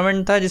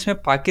टूर्नामेंट था जिसमें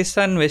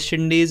पाकिस्तान, वेस्ट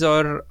इंडीज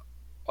और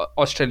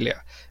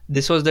Australia,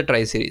 this was the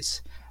tri series.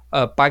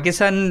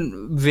 Pakistan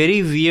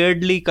very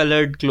weirdly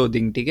coloured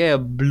clothing, ठीक है,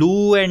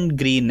 ब्लू एंड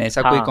ग्रीन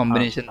ऐसा कोई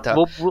कॉम्बिनेशन था.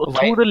 वो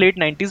थ्रू द लेट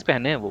 90s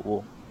पहने हैं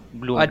वो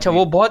ब्लू. अच्छा,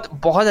 वो बहुत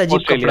बहुत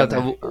अजीब कपड़ा था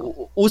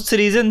वो. उस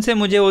रीजन से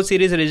मुझे वो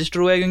सीरीज रजिस्टर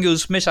हुआ है क्योंकि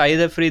उसमें शाहिद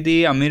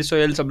अफरीदी, आमिर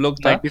सोहेल सब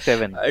लोग था.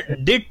 97.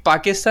 Did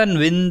Pakistan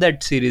win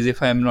that series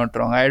if I am not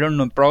wrong? I don't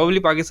no, probably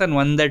Pakistan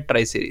one that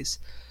tri series.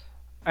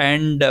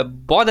 And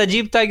बहुत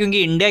अजीब था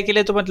क्योंकि इंडिया के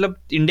लिए तो मतलब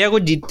इंडिया को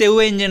जीतते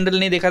हुए इन जनरल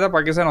नहीं देखा था.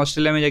 पाकिस्तान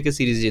ऑस्ट्रेलिया में जाके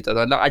सीरीज जीता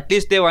था, मतलब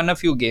at least they one a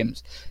few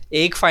games.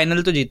 एक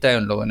फाइनल तो जीता है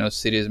उन लोगों ने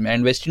उस सीरीज में.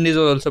 And West Indies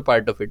was also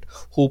part of it.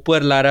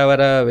 Hooper, Lara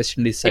वारा वेस्ट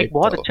इंडीज साइड. एक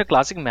बहुत अच्छा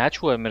क्लासिक मैच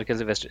हुआ है मेरे ख्याल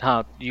से वेस्ट.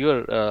 हाँ,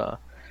 your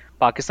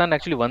Pakistan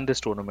actually one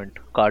this tournament.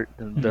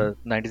 The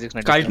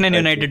 96 Carlton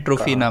United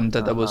trophy नाम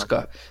था तब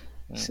उसका,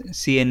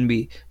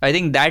 CNB. I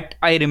think that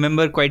I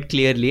remember quite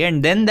clearly.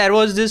 And then there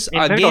was this in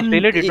fact, again.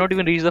 Australia did not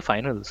even reach the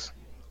finals.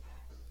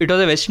 It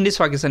was a West Indies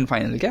Pakistan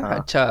final क्या?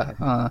 अच्छा,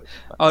 हाँ.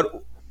 और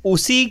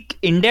उसी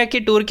India के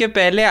tour के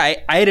पहले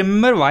I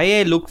remember why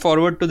I looked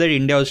forward to that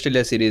India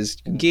Australia series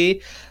क्योंकि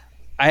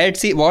I had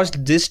watched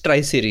this tri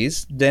series,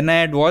 then I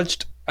had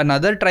watched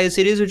another tri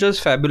series which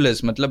was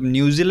fabulous. मतलब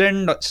New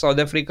Zealand,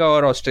 South Africa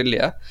और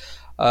Australia.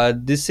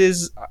 This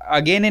is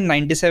again in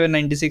 97,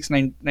 96,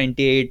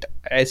 98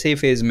 ऐसे ही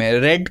phase में.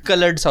 Red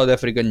coloured south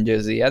African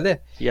Jersey याद है?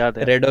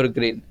 Red और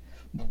green.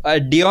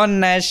 Dion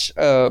Nash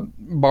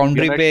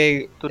boundary पे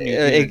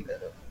एक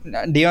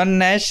Dion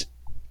Nash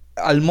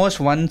almost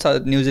won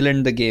New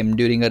Zealand the game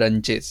during a run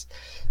chase.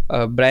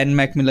 Brian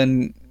McMillan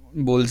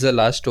bowls the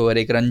last over,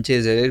 एक run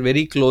chase है,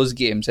 very close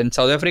games. And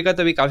South Africa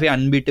तभी काफी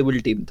unbeatable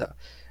team था.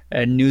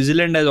 And New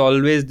Zealand as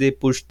always they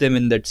pushed them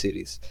in that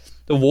series.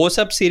 तो वो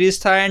सब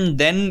series था. And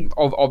then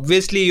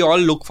obviously you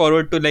all look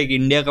forward to like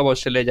India कब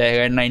Australia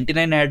जाएगा. And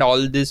 99 had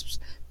all this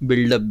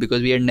build up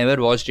because we had never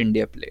watched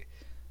India play.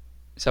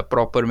 सब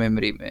proper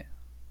memory में.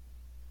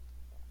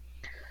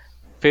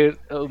 फिर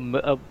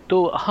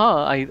तो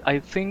हाँ, I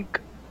think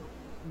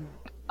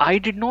I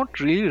did not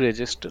really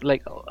register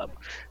like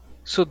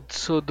so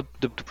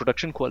the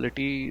production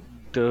quality,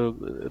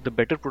 the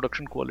better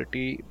production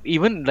quality,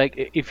 even like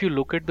if you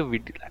look at the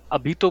video,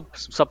 अभी तो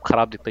सब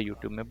खराब दिखता है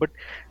YouTube में, but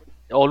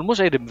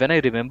almost when I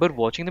remember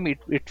watching them,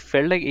 it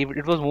felt like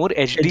it was more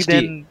HD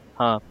than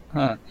हाँ.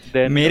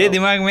 मेरे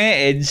दिमाग में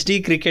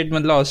HD क्रिकेट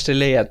मतलब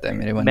ऑस्ट्रेलिया ही आता है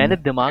मेरे मन में. मैंने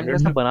दिमाग में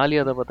ऐसा बना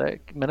लिया था, पता है,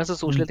 मैंने ऐसा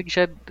सोच लिया था कि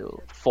शायद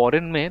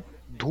फॉरेन में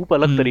धूप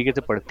अलग तरीके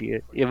से पड़ती है,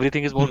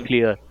 everything is more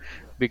clear,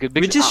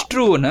 which is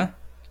true ना,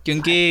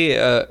 क्योंकि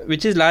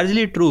which is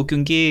largely true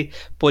क्योंकि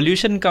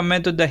pollution कम है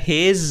तो the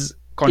haze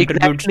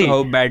contributes to how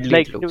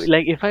badly it looks.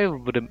 Like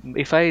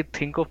if I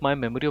think of my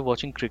memory of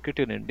watching cricket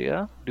in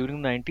India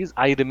during the 90s,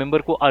 I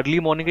remember को early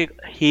morning एक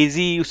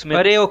hazy उसमें,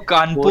 अरे वो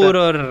कानपुर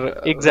और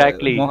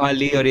exactly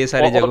Mohali और ये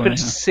सारे जगहों में,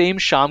 सेम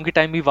शाम के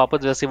टाइम भी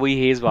वापस वैसे वही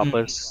haze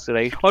वापस,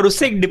 right? और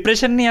उससे एक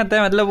डिप्रेशन नहीं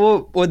आता है, मतलब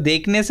वो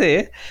देखने से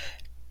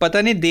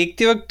पता नहीं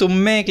देखते वक्त तुम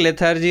में एक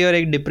लेथार्जी और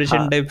एक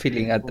डिप्रेशन टाइप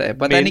फीलिंग आता है,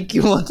 पता नहीं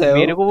क्यों होता है.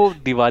 मेरे को वो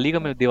दिवाली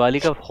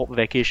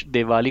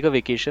का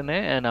वेकेशन है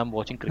and I am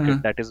watching cricket.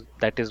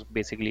 That is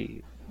basically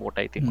what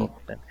I think of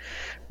then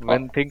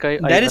when think I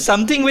there is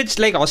something which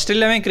like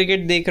Australia में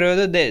क्रिकेट देख रहे हो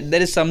तो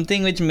there is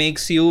something which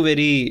makes you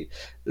very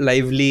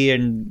lively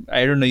and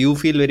I don't know, you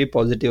feel very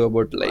positive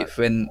about life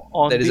when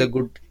there is a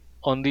good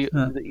on the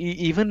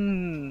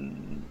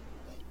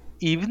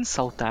even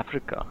South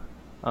Africa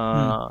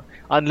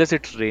unless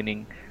it's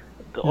raining.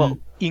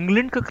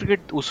 England का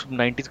cricket उस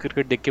 90s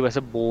cricket देख के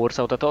वैसा bore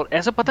सा होता था और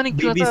ऐसा पता नहीं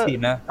क्यों BBC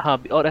ना, हाँ,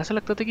 और ऐसा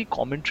लगता था कि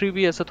कमेंट्री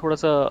भी ऐसा थोड़ा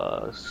सा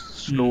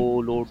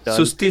स्लो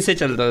सुस्ती से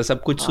चलता था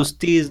सब कुछ.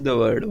 सुस्ती इज द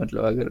वर्ड,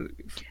 मतलब अगर.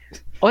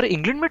 और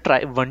इंग्लैंड में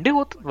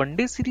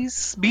वनडे सीरीज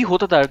भी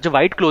होता था, जो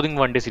व्हाइट क्लोथिंग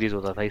वनडे सीरीज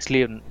होता था,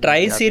 इसलिए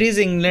ट्राई सीरीज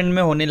इंग्लैंड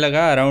में होने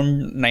लगा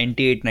अराउंड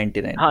 98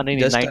 99. हाँ नहीं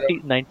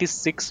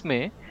 96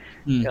 में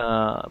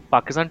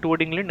Pakistan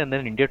toured England and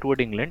then India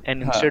toured England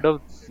and instead of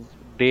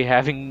they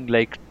having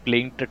like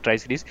playing the tri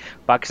series,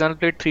 Pakistan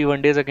played 3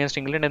 one days against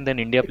England and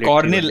then India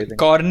played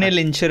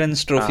Cornell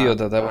Insurance Trophy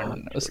होता था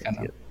उसका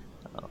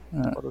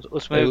नाम. और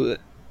उसमें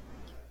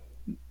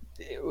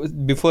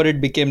before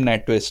it became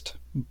NatWest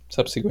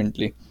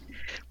subsequently,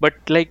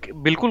 but like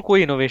बिल्कुल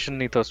कोई innovation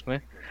नहीं था उसमें.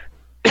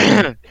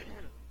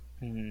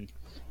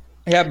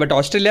 Yeah, but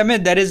Australia में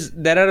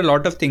there are a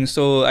lot of things,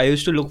 so I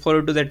used to look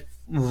forward to that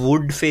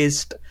wood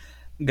faced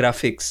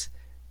graphics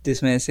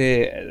जिसमें से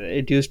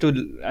it used to,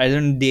 I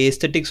don't know, the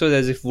aesthetics was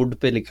as if wood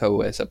पे लिखा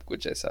हुआ है सब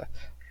कुछ ऐसा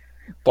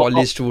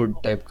polished wood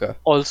type का.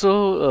 Also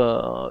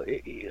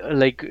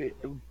like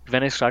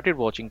when I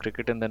started watching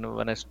cricket and then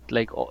when I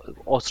like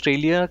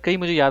Australia का ही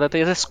मुझे याद आता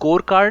है जैसे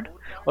स्कोर कार्ड,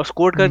 और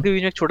स्कोर कार्ड के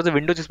बीच में एक छोटा सा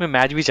विंडो जिसमें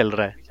मैच भी चल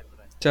रहा है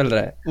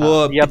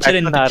वो पिक्चर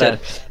इन पिक्चर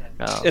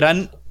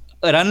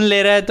रन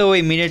ले रहा है तो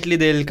immediately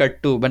they will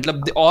cut to,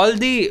 मतलब ऑल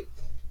दी.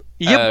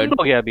 ये बंद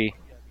हो गया अभी,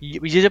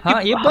 ये जब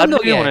ये बंद हो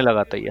गया होने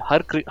लगा था, ये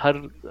हर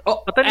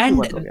पता नहीं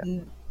बंद हो गया.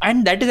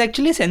 And that is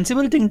actually a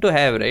sensible thing to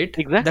have, right?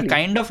 Exactly. The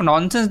kind of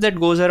nonsense that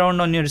goes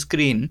around on your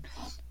screen,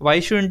 why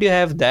shouldn't you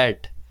have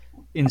that?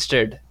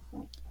 Instead.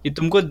 ये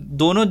तुमको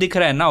दोनों दिख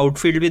रहा है ना,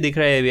 आउटफील्ड भी दिख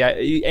रहा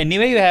है,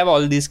 anyway you have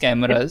all these And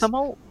cameras.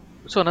 somehow,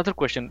 so another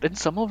question, then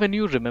somehow when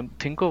you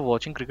remember think of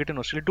watching cricket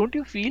in Australia, don't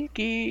you feel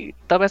कि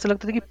तब ऐसा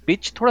लगता था कि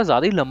पिच थोड़ा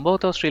ज्यादा ही लंबा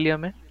होता है ऑस्ट्रेलिया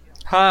में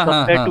हाँ हाँ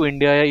compared हाँ, to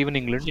India या even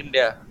England?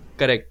 India,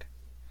 correct.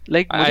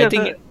 Like मुझे आई ऐसा,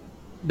 think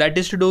that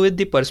is to do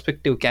with the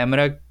perspective,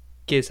 camera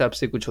के हिसाब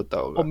से कुछ होता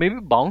और होगा। Maybe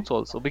bounce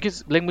also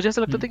because like मुझे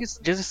ऐसा लगता था हम्म,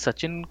 कि जैसे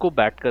सचिन को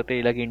बैट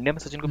करते, लाइक इंडिया में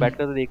सचिन को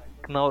बैट हम्म, करते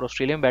देखना और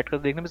ऑस्ट्रेलिया में बैट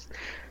करते देखने में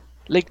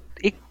लाइक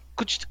एक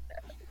कुछ,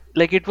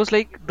 like it was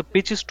like the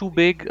pitch is too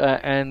big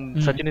and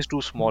hmm. Sachin is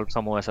too small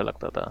somehow ऐसा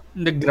लगता था.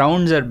 The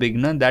grounds are big,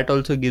 na? That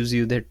also gives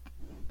you that,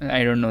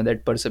 I don't know,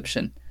 that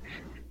perception.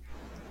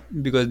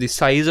 Because the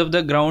size of the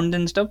ground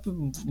and stuff,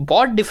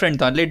 बहुत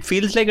different था. It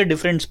feels like a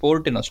different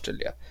sport in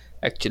Australia,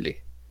 actually.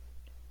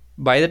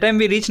 By the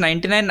time we reach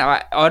 99,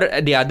 or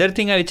the other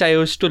thing which I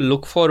used to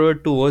look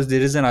forward to was,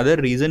 there is another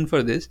reason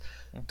for this.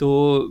 तो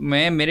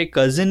मैं मेरे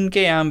cousin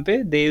के यहाँ पे,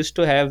 they used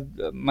to have,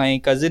 my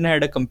cousin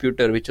had a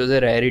computer which was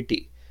a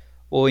rarity.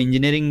 वो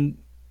engineering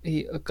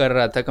कर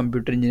रहा था,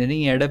 computer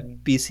engineering, had a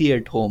PC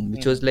at home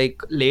which was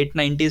like late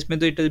 90s में,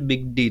 तो इट वाज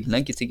बिग डील ना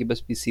किसी के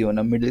पास पीसी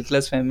होना, middle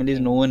class families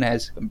no one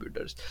has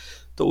computers.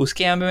 तो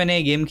उसके यहाँ पे मैंने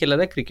एक गेम खेला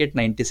था, क्रिकेट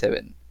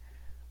 97,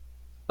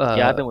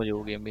 याद है मुझे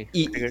वो गेम भी,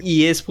 cricket.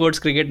 EA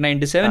Sports Cricket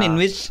 97, in हाँ.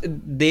 which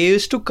they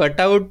used to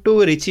cut out to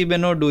Richie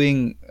Beno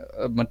doing,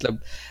 मतलब,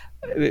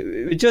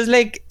 which was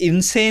like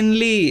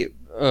insanely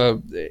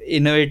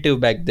innovative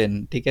back then.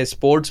 ठीक है,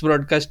 स्पोर्ट्स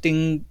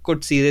ब्रॉडकास्टिंग को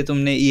सीधे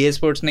तुमने EA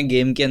स्पोर्ट्स ने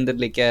गेम के अंदर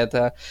लेके आया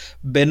था।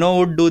 Benaud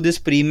would do this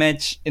pre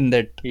match in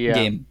that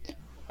game,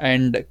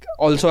 and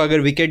also अगर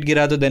विकेट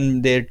गिरा तो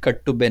then they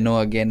cut to Benaud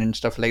again and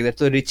stuff like that.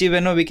 तो Richie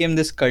Benaud became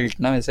this cult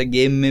ना, वैसा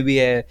गेम में भी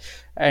है।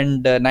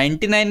 एंड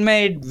 99 में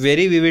आई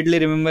वेरी विविडली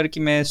रिमेंबर कि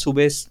मैं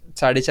सुबह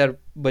 4:30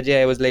 बजे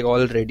I was like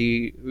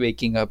already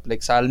waking up,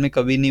 like साल में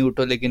कभी नहीं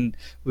उठो लेकिन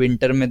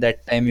विंटर में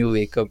that time you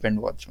wake up and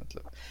watch,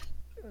 मतलब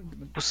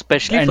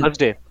specially and first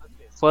day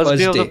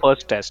of the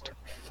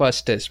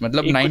first test,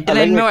 मतलब एक कुछ 99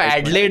 अलग ही में वो excitement है.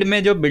 एडलेड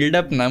में जो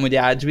बिल्डअप ना, मुझे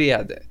आज भी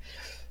याद है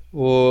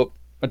वो,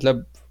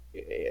 मतलब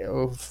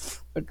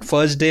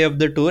first day of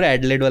the tour,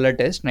 Adelaide वाला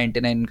टेस्ट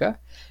 99 का,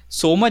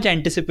 so much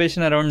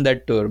anticipation around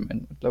that tour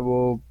man, मतलब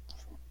वो।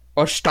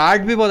 और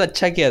स्टार्ट भी बहुत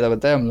अच्छा किया था,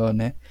 बताया हम लोगों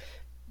ने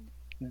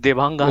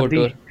देवांग वो गांधी.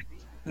 टूर।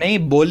 नहीं,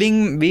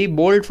 बॉलिंग भी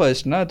बोल्ड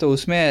फर्स्ट ना, तो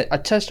उसमें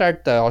अच्छा स्टार्ट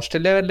था।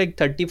 ऑस्ट्रेलिया लाइक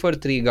 30 for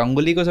 3,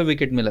 गांगुली को सब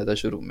विकेट मिला था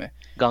शुरू में।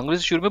 गांगुली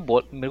से शुरू में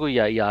बॉल मेरे को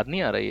याद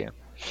नहीं आ रही है.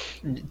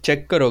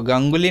 चेक करो,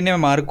 गांगुली ने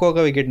मार्को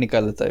का विकेट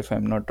निकाला था, if I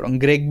am not wrong,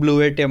 Greg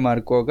Blewett या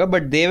मार्को का,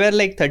 but they were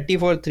like 30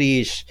 for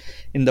 3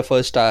 in the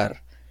first our.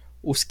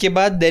 उसके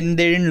बाद then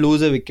they didn't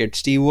lose a wicket,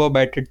 Steve Waugh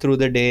batted through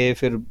the day,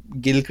 फिर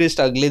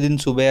Gilchrist अगले दिन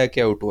सुबह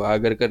आके आउट हुआ,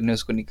 आगरकर ने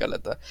उसको निकाला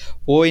था।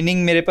 वो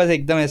इनिंग मेरे पास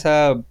एकदम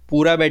ऐसा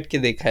पूरा बैठ के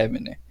देखा है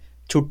मैंने।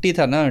 छुट्टी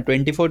था ना,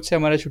 24 से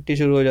हमारा छुट्टी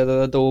शुरू हो जाता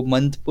था, तो वो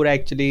मंथ पूरा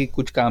एक्चुअली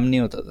कुछ काम नहीं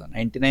होता था।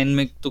 99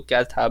 में तो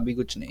क्या था भी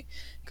कुछ नहीं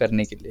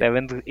करने के लिए।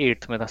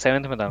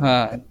 7th में था.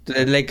 हाँ,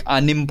 लाइक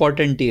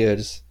अनइम्पॉर्टेंट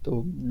ईयर्स,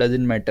 तो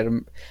डजेंट मैटर।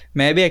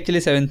 मैं भी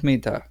एक्चुअली 7th में ही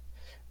था।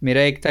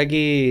 मेरा एक था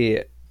कि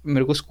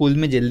मेरे को स्कूल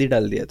में जल्दी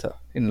डाल दिया था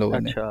इन लोगों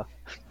ने, अच्छा.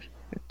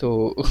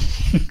 तो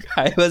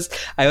I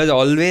was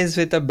always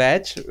with a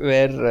batch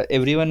where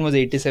everyone was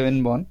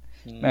 87 born,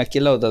 मैं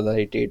अकेला होता था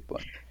 88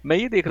 born। मैं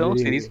ये देख रहा हूँ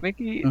सीरीज में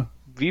कि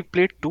we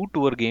played 2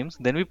 tour games,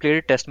 then we played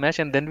a test match,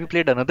 and then we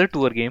played another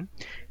tour game.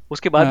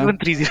 उसके बाद भी हम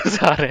 3-0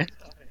 से आ रहे हैं.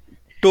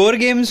 टूर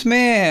गेम्स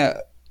में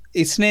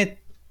इसने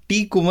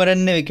टी कुमरन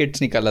ने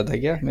विकेट्स निकाला था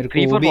क्या, मेरे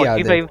को वो भी याद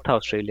है। 3 for 45 था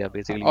ऑस्ट्रेलिया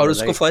बेसिकली, और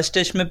उसको फर्स्ट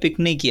टेस्ट में पिक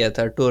नहीं किया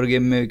था टूर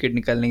गेम में विकेट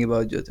निकालने के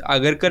बावजूद,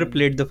 Agarkar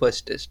played the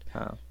first test.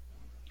 हाँ.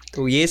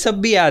 तो ये सब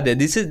भी याद है।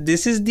 This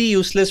is the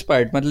useless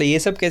part, मतलब ये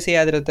सब कैसे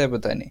याद रहता है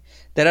पता नहीं।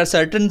 देयर आर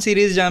सर्टन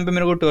सीरीज जहाँ पे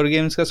मेरे को टूर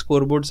गेम्स का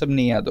स्कोर बोर्ड सब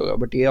नहीं याद होगा,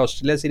 बट ये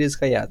ऑस्ट्रेलिया सीरीज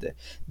का याद है।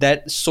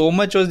 That so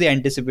much was the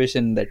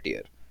anticipation that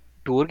year.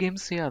 Tour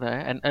games से याद आया,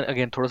 एंड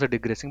अगेन थोड़ा सा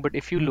digressing, but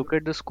if you look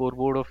at the score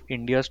board of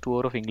India's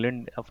tour of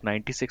England of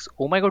 96,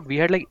 oh my god, we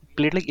had like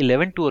played like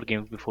 11 tour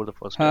games before the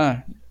first.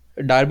 हाँ,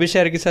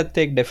 Derbyshire के साथ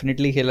तो एक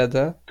definitely खेला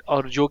था,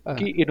 और जो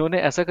कि इन्होंने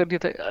ऐसा कर दिया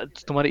था।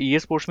 तुम्हारे EA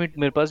स्पोर्ट्स में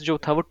मेरे पास जो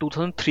था वो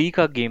 2003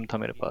 का गेम था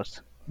मेरे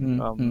पास.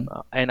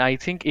 And I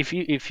think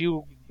if you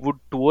would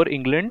tour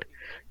England,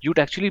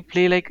 you'd actually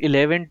play like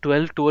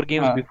 11-12 tour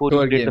games before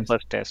you played the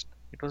first test.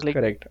 It was like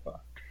correct.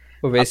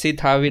 वो वैसे ही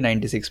था भी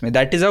 96 में।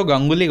 That is how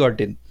Ganguly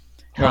got in.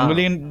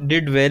 Ganguly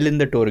did well in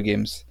the tour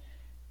games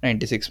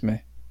 96 में,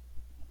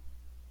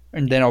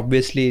 and then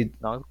obviously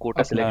now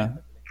quota selection.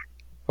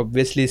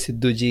 Obviously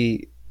Sidhu ji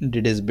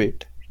did his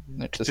bit.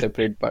 That's a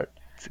separate part.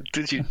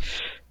 Sidhu ji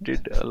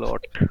did a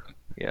lot.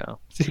 Yeah.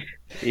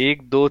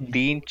 1 2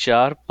 3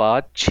 4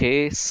 5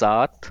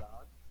 6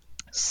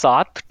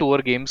 7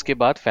 tour games के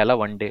बाद फैला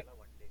one day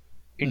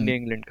India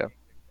England का,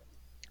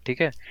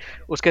 ठीक है।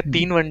 उसके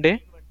 3 one day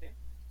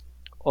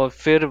और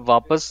फिर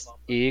वापस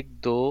 1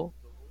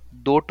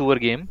 2 टूर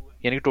गेम,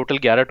 यानी टोटल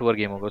 11 टूर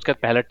गेम होगा। उसका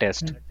पहला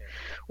टेस्ट,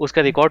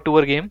 उसका एक और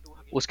टूर गेम,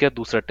 उसके बाद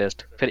दूसरा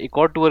टेस्ट, फिर एक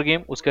और टूर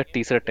गेम, उसका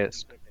तीसरा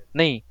टेस्ट,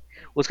 नहीं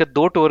उसका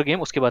 2 टूर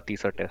गेम, उसके बाद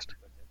तीसरा test.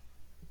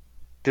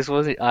 This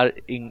was our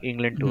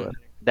England tour,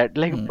 that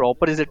like hmm,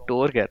 proper is a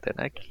tour कहते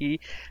हैं ना, कि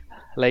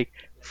लाइक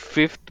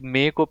 5th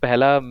मई को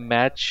पहला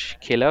मैच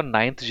खेला और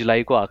 9th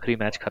जुलाई को आखिरी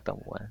मैच खत्म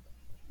हुआ है.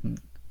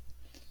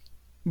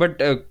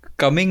 But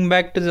coming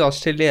back to the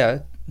Australia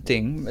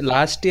thing,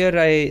 last year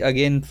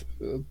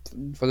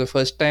for the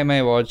first time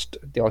I watched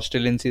the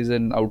Australian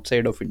season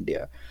outside of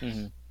India.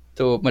 Hmm.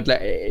 तो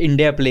मतलब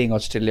India playing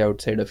Australia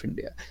outside of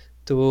India.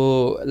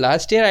 तो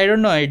last year I don't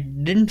know, I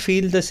didn't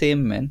feel the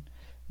same man.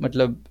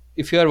 मतलब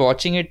if you are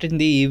watching it in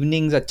the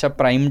evenings, अच्छा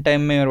prime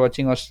time में you are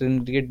watching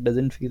Australian cricket,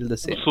 doesn't feel the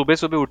same सुबह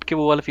सुबह उठ के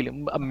वो वाला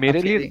फीलिंग अब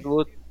मेरे लिए फीलिंग.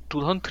 वो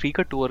 2003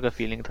 का टूर का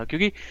फीलिंग था,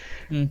 क्योंकि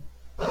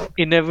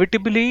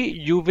inevitably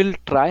you will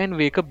try and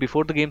wake up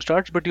before the game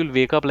starts, but you'll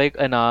wake up like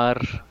an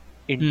hour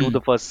into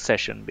the first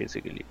session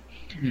basically.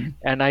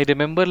 And I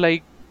remember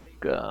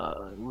like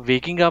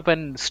waking up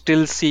and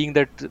still seeing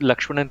that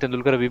Lakshman and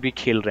Tendulkar abhi bhi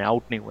khel rahe hain,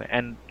 out nahi hue,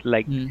 and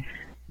like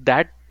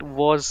that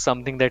was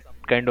something that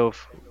kind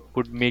of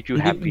would make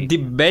you happy.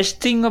 The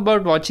best thing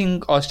about watching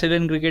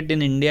Australian cricket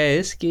in India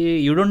is कि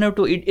you don't have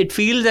to, it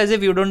feels as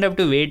if you don't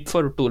have to wait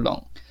for too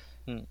long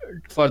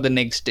for the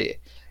next day.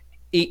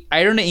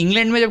 I don't know,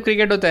 England में जब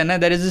cricket होता है ना,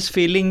 there is this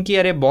feeling कि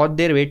अरे बहुत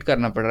देर wait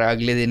करना पड़ रहा है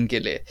अगले दिन के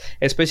लिए,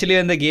 specially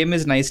when the game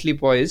is nicely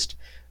poised.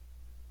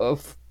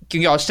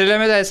 क्योंकि ऑस्ट्रेलिया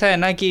में तो ऐसा है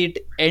ना कि it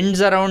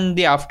ends around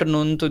the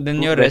afternoon, तो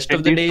then your rest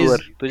of the day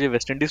is. तुझे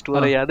वेस्ट इंडीज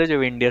टूर याद है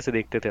जो इंडिया से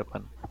देखते थे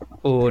अपन?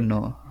 ओह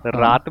नो,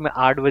 रात में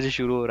 8 बजे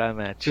शुरू हो रहा है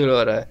मैच. शुरू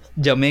हो रहा है.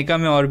 जमैका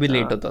में और भी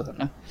लेट होता था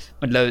ना,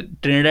 मतलब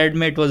ट्रिनिडाड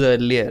में it was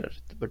earlier,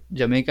 but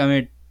Jamaica में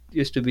it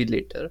used to be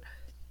later.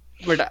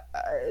 But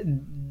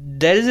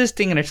there is this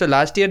thing, right? So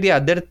last year, the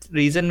other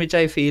reason which I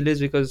feel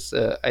is because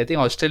I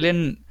think Australian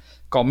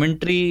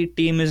commentary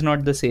team is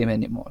not the same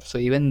anymore.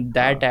 So even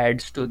that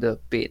adds to the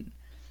pain.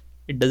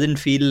 It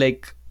doesn't feel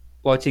like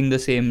watching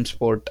the same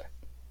sport.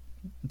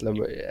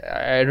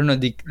 I don't know.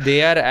 They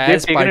are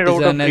as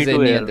partisan as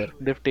any other.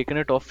 They've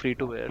taken it off free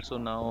to wear.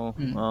 So now,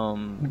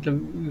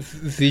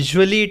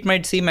 visually it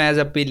might seem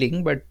as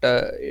appealing, but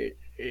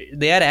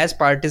they are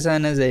as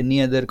partisan as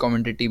any other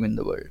commentary team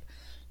in the world.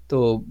 तो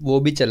वो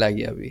भी चला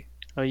गया अभी.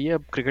 ये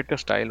अब cricket का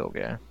style हो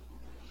गया है.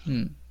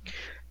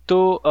 तो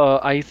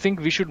आई think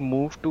we should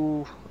move to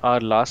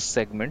our last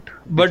segment.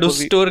 But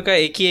उस स्टोर का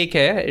एक ही एक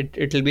है,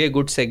 it will be a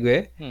good segue,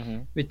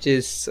 which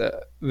is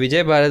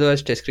Vijay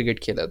Bhardwaj test cricket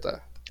खेला था.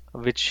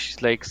 Which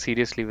like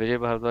seriously विजय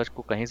भारद्वाज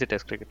को कहीं से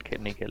टेस्ट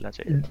क्रिकेट नहीं खेलना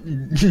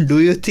चाहिए. डू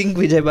यू थिंक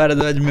विजय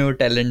भारद्वाज में वो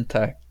टैलेंट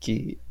था कि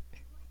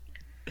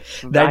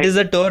that is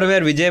a tour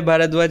where Vijay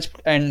Bharadwaj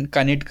and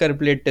Kanitkar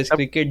played test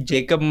cricket,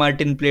 Jacob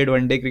Martin played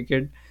one day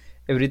cricket,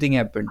 everything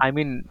happened. I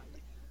mean,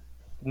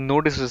 no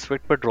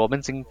disrespect, but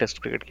Robin Singh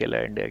test cricket खेला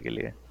है India के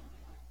लिए.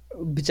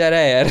 बेचारा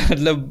है यार,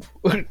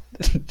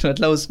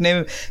 मतलब उसने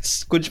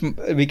कुछ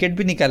विकेट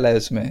भी निकाला है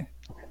उसमें.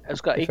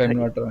 उसका एक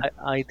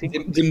I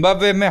think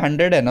जिम्बाब्वे में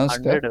 100 है ना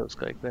उसका. 100 है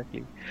उसका,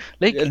 exactly.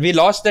 Like we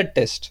lost that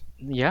test.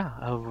 Yeah,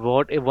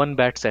 what a one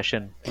bad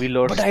session. We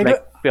lost But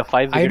like 5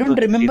 wickets. I don't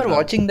remember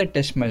watching that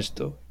test match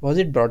though. Was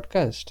it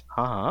broadcast?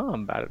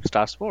 हाँ,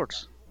 Star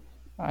Sports.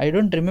 I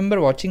don't remember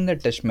watching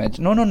that test match.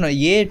 No,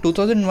 ये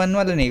 2001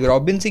 वाला नहीं,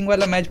 robin Singh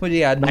वाला match मुझे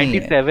याद नहीं है.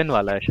 97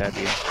 वाला है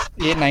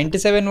शायद ये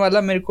 97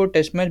 वाला मेरे को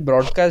टेस्ट मैच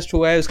ब्रॉडकास्ट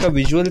हुआ है, उसका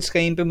विजुअल्स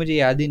कहीं पे मुझे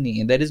याद ही नहीं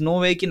है. देयर इज नो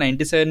वे कि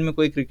 97 में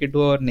कोई क्रिकेट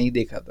हुआ और नहीं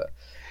देखा था.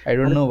 आई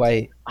डोंट नो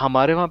व्हाई.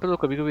 हमारे वहाँ पे तो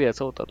कभी कभी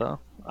ऐसा होता था.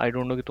 आई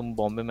डोंट नो कि तुम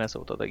बॉम्बे में ऐसा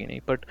होता था कि नहीं,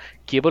 बट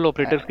केबल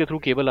ऑपरेटर्स के थ्रू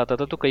केबल आता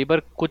था, तो कई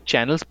बार कुछ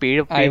चैनल्स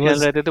पेड चल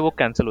रहे थे तो वो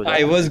कैंसिल हो जाते.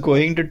 I was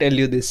going to tell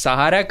you this.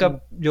 Sahara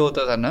cup जो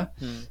होता था ना,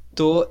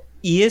 तो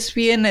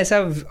ESPN ऐसा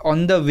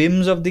on the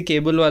whims of the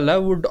cable वाला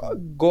would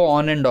go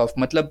on end of.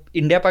 मतलब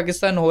इंडिया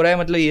पाकिस्तान हो रहा है,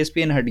 मतलब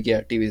ESPN हट गया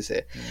टीवी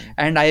से.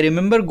 एंड आई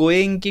रिमेम्बर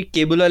गोइंग कि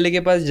केबल वाले के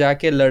पास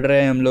जाके लड़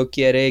रहे हैं हम लोग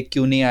कि अरे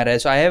क्यों नहीं आ रहा है.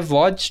 सो I have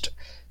watched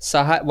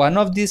one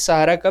of this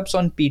Sahara cups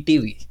on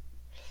PTV.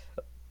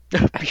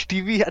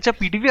 PTV, अच्छा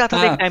PTV आता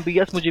था एक टाइम पे.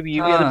 यस, मुझे भी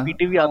ये भी याद है,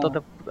 PTV आता था.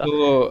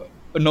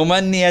 तो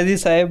नोमान नियाजी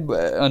साहब,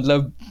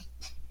 मतलब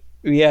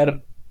we are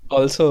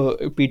also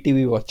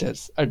PTV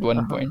watchers eight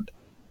one point.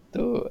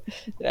 तो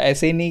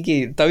ऐसे ही नहीं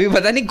कि तभी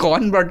पता नहीं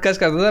कौन ब्रॉडकास्ट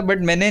करता था, बट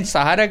मैंने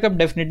सहारा कप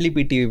डेफिनेटली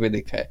PTV पे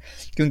देखा है,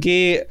 क्योंकि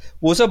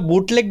वो सब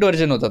बूटलेग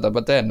वर्जन होता था,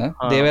 पता है ना.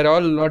 दे वर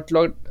ऑल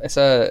लॉट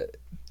ऐसा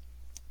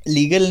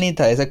लीगल नहीं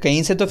था, ऐसा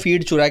कहीं से तो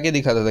फीड चुरा के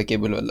दिखाता था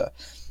केबल वाला.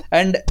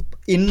 एंड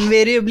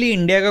इनवेरिएबली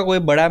इंडिया का कोई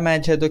बड़ा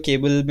मैच है तो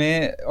केबल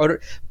में, और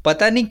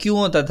पता नहीं क्यों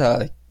होता था,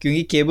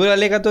 क्योंकि केबल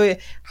वाले का तो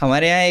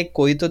हमारे यहाँ एक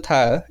कोई तो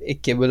था,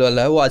 एक केबल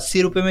वाला, वो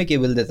 80 रुपये में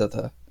केबल देता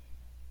था.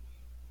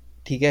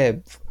 ठीक है,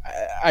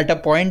 at a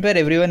point where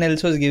everyone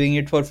else was giving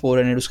it for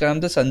 400. उसका नाम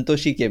था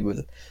संतोषी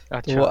केबल.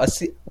 तो वो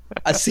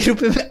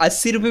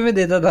 80 रुपये में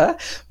देता था.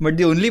 But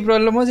the only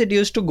problem was it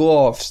used to go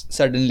of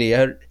suddenly.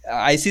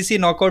 ICC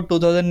knockout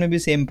 2000 में भी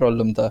सेम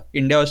प्रॉब्लम था.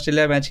 इंडिया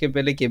ऑस्ट्रेलिया मैच के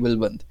पहले केबल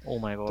बंद.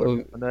 ओह माय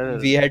गॉड, तो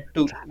वी हैड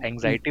टू,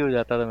 एंजाइटी हो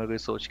जाता था मेरे को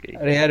सोच के.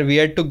 अरे यार, we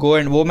had to go.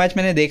 And वो मैच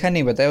मैंने देखा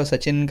नहीं, बताया वो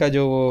सचिन का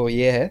जो वो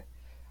ये है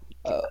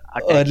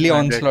अर्ली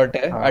ऑनस्लॉट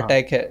है,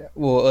 अटैक है,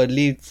 वो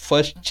अर्ली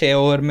फर्स्ट 6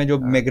 ओवर में जो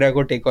मेगरा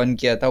को टेक ऑन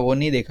किया था, वो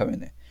नहीं देखा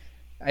मैंने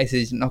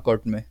ICC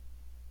नॉकआउट में.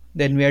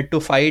 then we had to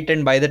fight,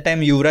 and by the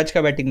time Yuvraj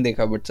का बैटिंग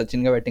देखा but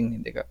सचिन का बैटिंग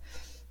नहीं देखा.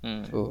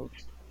 So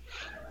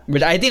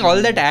but I think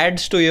all that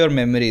adds to your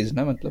memories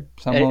ना, मतलब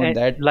somehow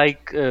that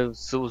like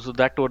so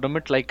that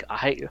tournament,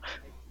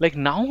 like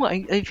now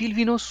I feel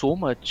we know so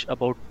much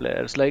about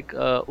players. Like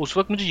उस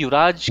वक्त मुझे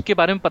युवराज के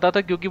बारे में पता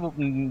था क्योंकि वो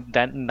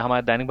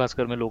हमारे दैनिक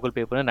भास्कर में लोकल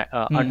पेपर है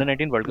अंडर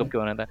 19 वर्ल्ड कप के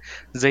बारे में था.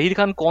 जहीर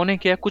खान कौन है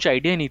क्या कुछ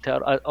आइडिया नहीं था,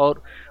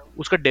 और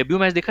उसका डेब्यू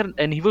मैच देखा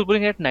and he was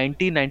bowling at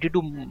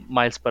 92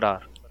 miles per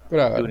hour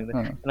during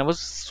that. And I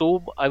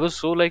was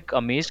so like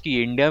amazed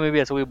कि इंडिया में भी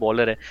ऐसा कोई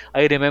बॉलर है.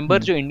 I remember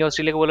जो इंडिया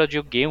ऑस्ट्रेलिया का वाला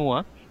जो गेम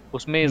हुआ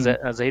उसमें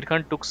Zaheer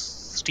Khan took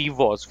Steve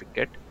Waugh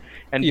wicket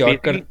and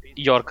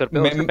yorker पे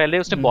उससे पहले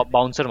उसने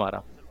बाउंसर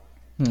मारा.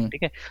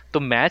 ठीक है, तो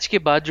मैच के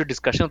बाद जो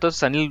डिस्कशन होता है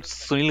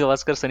सुनील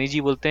गावस्कर सनी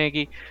जी बोलते हैं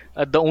कि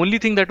the only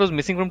thing that was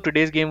missing from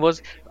today's game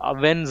was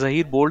when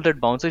Zaheer bowled that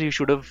bouncer he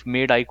should have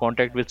made eye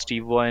contact with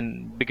Steve Waugh and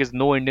because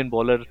no Indian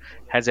bowler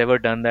has ever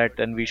done that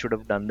and we should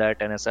have done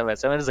that and ऐसा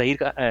वैसा. मैंने जहीर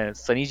का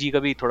सनी जी का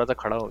भी थोड़ा सा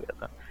खड़ा हो गया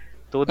था,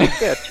 तो वो देख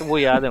के अच्छा वो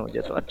याद है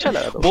मुझे, तो अच्छा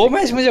लगा था वो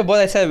मैच. मुझे बहुत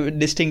ऐसा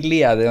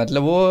डिस्टिंक्टली याद है,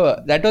 मतलब वो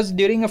that was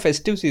during a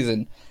festive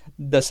season,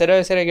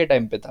 Dussehra के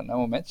टाइम पे था ना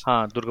वो मैच.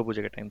 हाँ, दुर्गा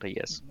पूजा के टाइम था.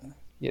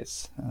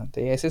 यस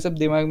तो ऐसे सब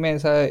दिमाग में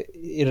ऐसा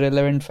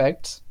irrelevant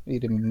facts we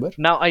remember.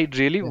 Now I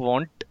really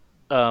want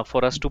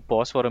for us to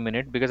pause for a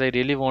minute because I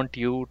really want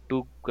you to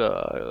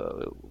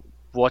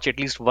watch at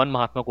least one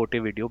Mahatma Kote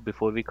video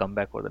before we come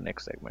back for the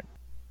next segment.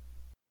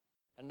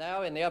 And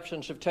now, in the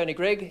absence of Tony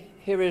Greig,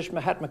 here is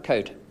Mahatma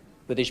Kote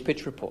with his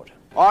pitch report.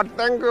 Oh,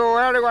 thank you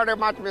very, very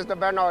much, Mr.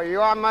 Benno.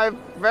 You are my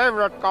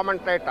favorite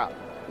commentator.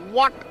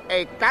 What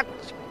a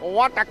catch!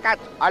 What a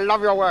catch! I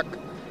love your work.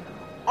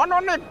 On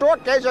only 2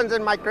 occasions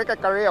in my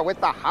cricket career with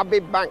the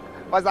Habib Bank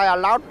was I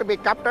allowed to be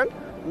captain,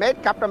 made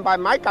captain by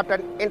my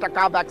captain in the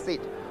car back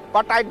seat.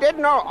 But I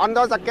did know on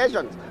those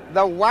occasions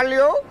the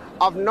value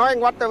of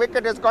knowing what the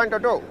wicket is going to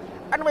do.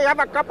 And we have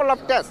a couple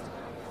of tests.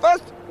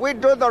 First, we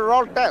do the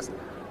roll test.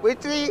 We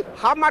see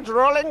how much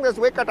rolling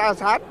this wicket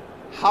has had,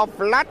 how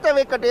flat the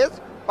wicket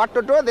is. But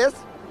to do this,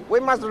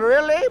 we must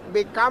really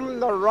become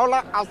the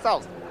roller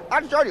ourselves.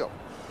 I'll show you.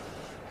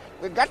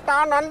 We get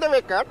down on the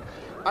wicket,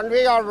 and we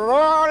are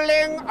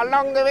rolling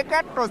along the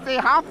wicket to see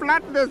how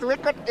flat this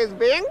wicket is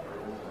being.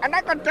 And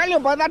I can tell you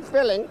by that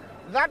feeling,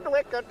 that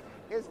wicket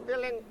is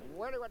feeling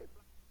very, very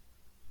flat.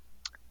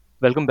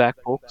 Welcome back,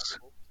 folks.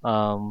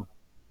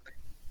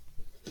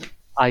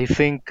 I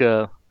think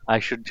I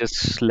should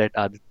just let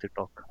Aditya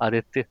talk.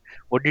 Aditya,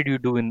 what did you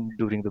do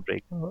during the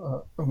break?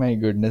 Oh my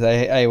goodness,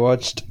 I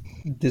watched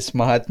this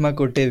Mahatma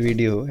Kote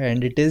video,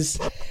 and it is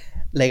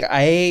like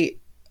I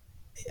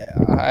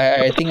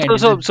think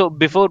so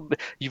before,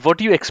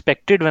 what you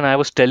expected when I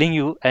was telling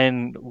you,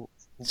 and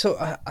so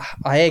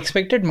I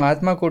expected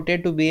Mahatma Kote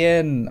to be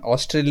an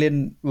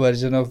Australian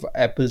version of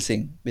Apple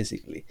Singh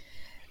basically,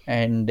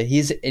 and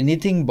he's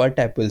anything but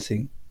Apple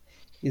Singh.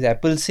 He's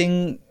Apple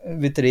Singh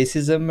with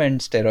racism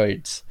and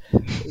steroids.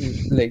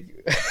 like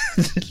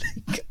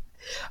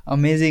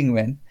amazing,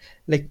 man.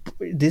 Like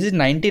this is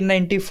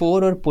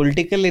 1994, or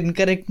political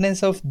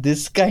incorrectness of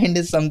this kind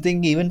is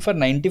something even for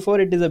 94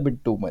 it is a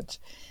bit too much.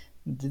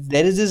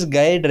 There is this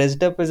guy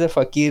dressed up as a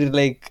fakir,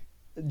 like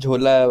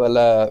jhola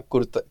wala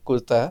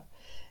kurta,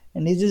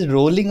 and he's just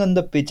rolling on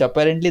the pitch.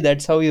 Apparently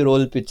that's how you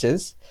roll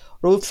pitches.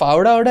 और वो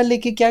फावड़ा वावड़ा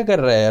लेके क्या कर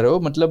रहा है यार वो,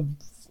 मतलब.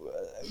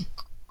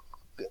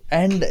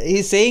 And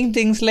he's saying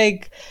things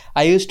like,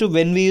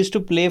 when we used to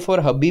play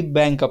for Habib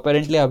Bank,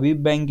 apparently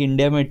Habib Bank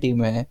India mein team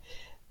hai,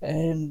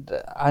 and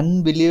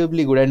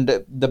unbelievably good.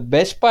 And the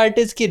best part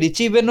is कि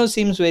Richie Benaud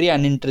seems very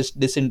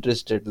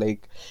disinterested.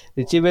 Like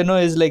Richie Benaud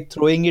is like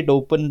throwing it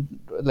open,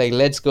 like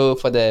let's go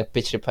for the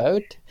pitch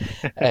report.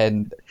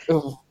 And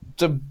so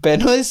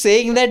Benaud is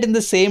saying that in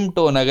the same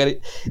tone.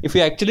 If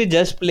you actually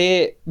just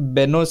play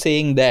Benaud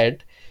saying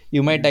that,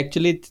 you might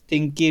actually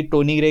think that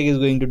Tony Greig is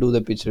going to do the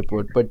pitch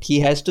report, but he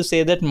has to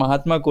say that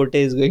Mahatma Kote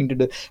is going to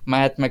do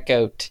Mahatma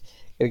Kote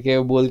करके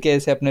वो बोल के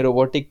ऐसे अपने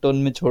robotic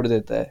tone में छोड़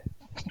देता है.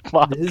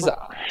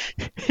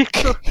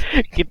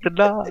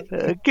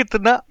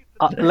 कितना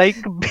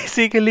like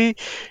basically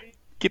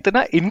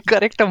कितना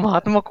incorrect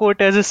Mahatma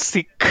quote as a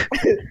Sikh.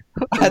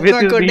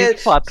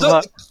 तो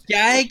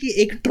क्या है कि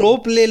एक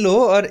ट्रोप ले लो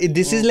और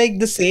this is like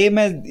the same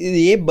as,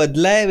 ये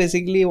बदला है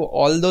basically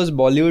all those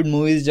Bollywood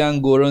movies जहाँ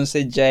गोरों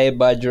से जय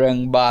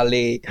बजरंग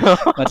बाले,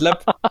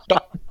 मतलब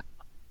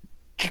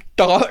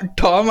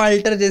टॉम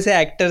अल्टर जैसे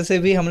एक्टर से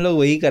भी हम लोग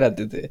वही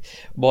कराते थे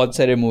बहुत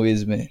सारे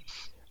मूवीज में.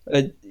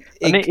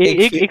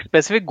 एक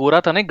स्पेसिफिक गोरा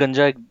था ना,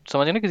 गंजा,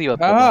 समझे ना किसी बात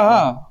को.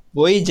 हाँ,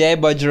 वही जय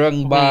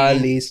बजरंग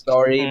बाली,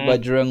 सॉरी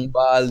बजरंग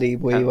बाली,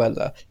 वही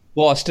वाला.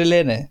 वो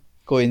ऑस्ट्रेलियन है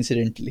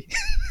कोइंसिडेंटली.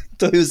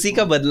 तो उसी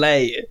का बदला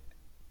है ये.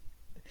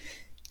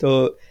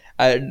 तो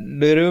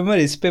डू यू रिमेम्बर,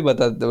 इस पे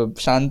बता,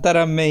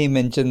 शांताराम में ही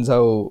मेंशन्स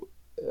हाउ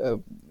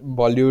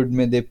बॉलीवुड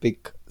में दे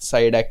पिक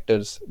साइड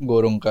एक्टर्स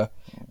गोरों का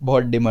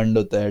बहुत डिमांड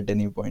होता है at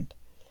any point.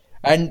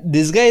 And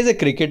this guy is a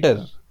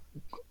cricketer,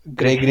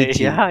 Greg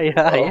Ritchie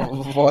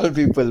of all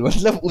people,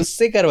 मतलब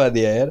उससे करवा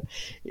दिया यार.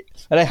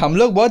 अरे हम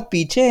लोग बहुत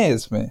पीछे हैं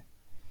इसमें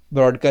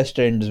ब्रॉडकास्ट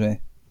ट्रेंड्स में.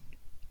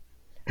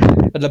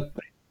 मतलब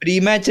प्री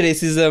मैच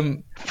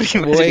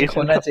रेसिज्म वो एक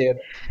होना चाहिए।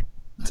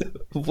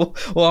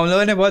 वो हम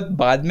लोगों ने बहुत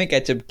बाद में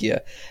कैचअप किया।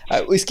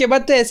 इसके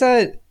बाद तो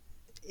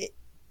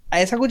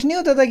ऐसा कुछ नहीं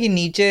होता था कि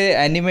नीचे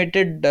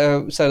एनिमेटेड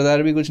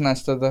सरदार भी कुछ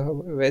नाचता था,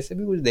 वैसे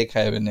भी कुछ देखा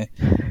है मैंने।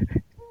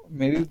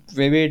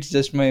 May be it's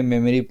just my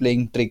memory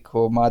playing trick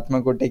हो, महात्मा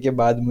कोटे के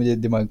बाद मुझे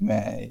दिमाग में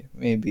आया है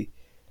may be.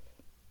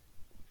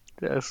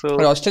 So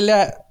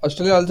Australia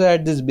also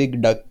had this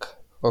big duck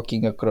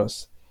walking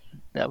across.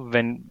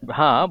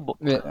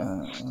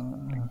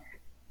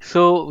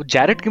 So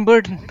Jared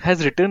Kimber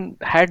had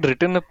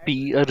written a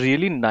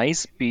really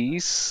nice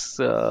piece.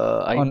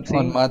 I on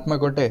think Mahatma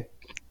Kote.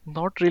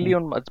 Not really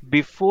on much.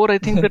 Before, I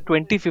think, the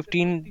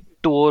 2015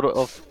 tour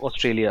of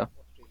Australia.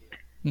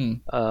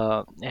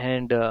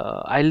 And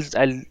I'll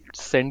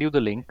send you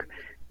the link.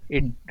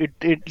 It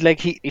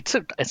like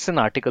it's an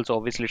article, so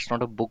obviously it's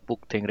not a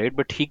book thing, right?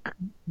 But he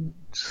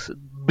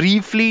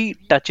briefly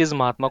touches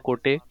Mahatma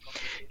Kote.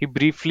 He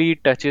briefly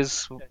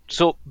touches.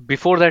 So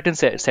before that, in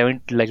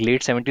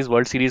late 70s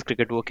World Series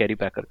cricket, वो Kerry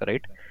Packer का,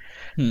 right?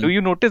 Do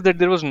you notice that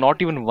there was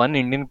not even one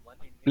Indian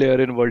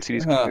player in World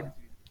Series cricket?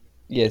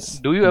 Yes.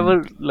 Did you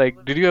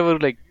ever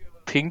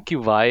think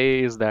कि why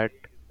is that?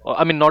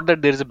 I mean, not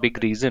that there is a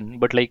big reason,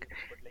 but like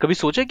कभी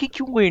सोचा कि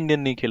क्यों कोई Indian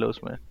नहीं खेला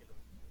उसमें?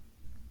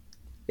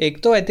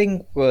 एक तो I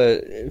think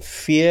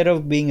fear of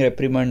being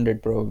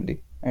reprimanded probably.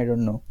 I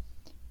don't know.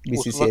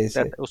 BCCI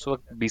से उस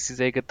वक्त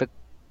BCCI के तक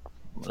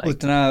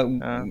उतना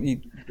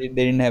they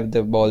didn't have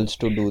the balls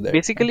to do that.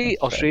 Basically,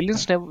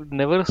 Australians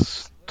never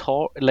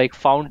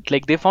found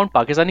they found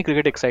Pakistani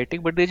cricket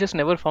exciting, but they just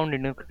never found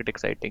Indian cricket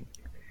exciting.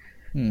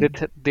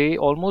 They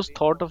almost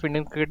thought of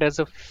Indian cricket as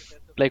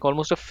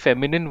almost a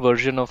feminine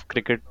version of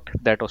cricket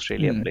that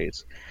Australia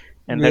plays.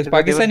 And because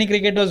Pakistani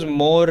cricket was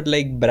more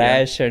like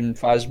brash and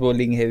fast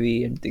bowling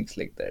heavy and things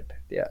like that.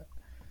 Yeah,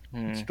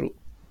 it's true.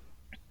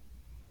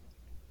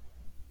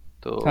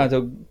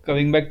 So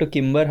coming back to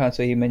Kimber,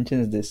 so he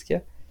mentions this,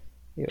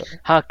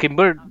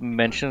 Kimber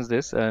mentions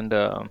this, and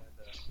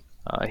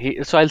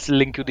so I'll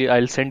send you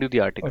the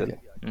article. Okay.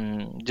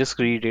 Just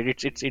read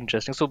it. It's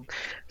interesting. So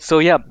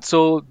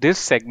this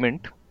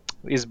segment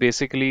is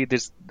basically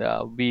this.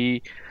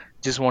 We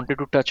just wanted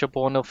to touch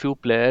upon a few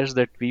players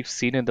that we've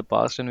seen in the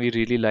past and we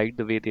really liked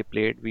the way they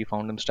played. We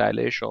found them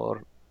stylish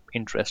or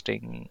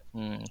interesting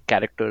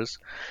characters,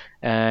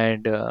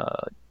 and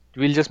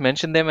we'll just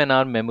mention them and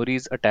our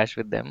memories attached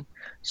with them.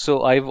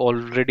 So I've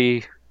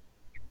already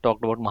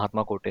talked about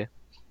Mahatma Kote,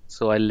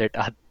 so I'll let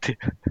Aditya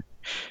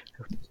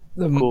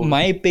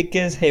my pick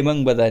is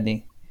Hemang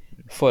Badani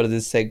for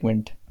this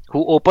segment,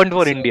 who opened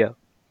for India.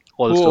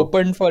 Also. Who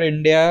opened for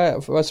India,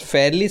 was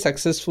fairly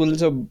successful.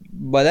 So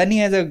Badani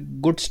has a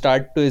good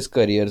start to his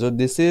career. So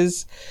this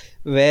is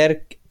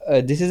where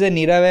this is an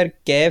era where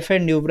Kaif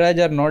and Yuvraj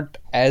are not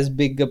as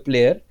big a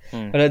player,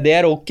 but they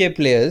are okay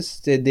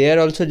players. They are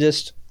also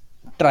just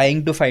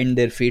trying to find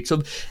their feet.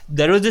 So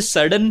there was this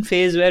sudden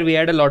phase where we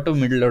had a lot of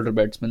middle order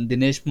batsmen.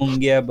 Dinesh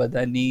Mungia,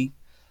 Badani,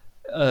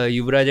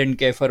 Yuvraj and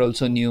Kaif are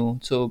also new.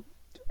 So,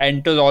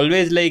 and it was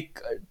always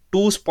like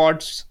 2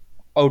 spots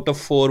out of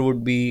 4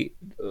 would be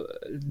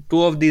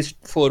 2 of these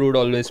 4 would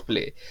always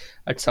play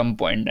at some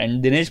point.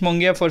 And Dinesh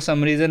Mongia for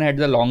some reason had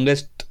the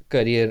longest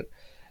career.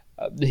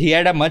 He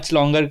had a much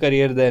longer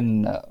career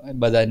than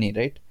Badani,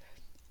 right?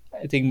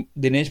 I think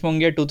Dinesh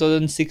Mongia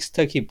 2006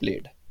 tak he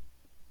played.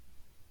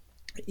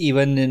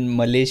 Even in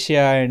Malaysia,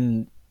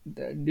 and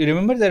do you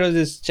remember there was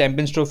this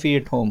Champions Trophy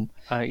at home?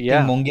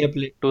 Yeah. Mongia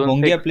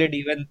played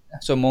even.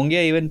 So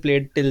Mongia even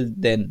played till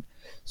then.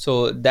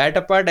 So that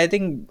apart, I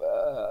think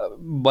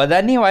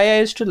Badani, why I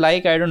used to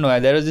like, I don't know.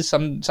 There was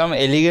some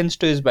elegance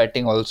to his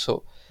batting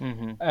also,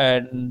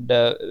 and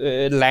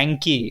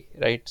lanky,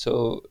 right?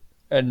 So,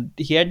 and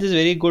he had this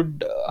very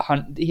good.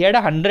 He had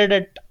 100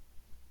 at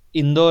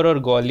Indore or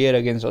Gwalior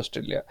against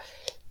Australia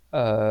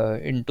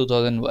in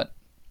 2001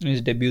 in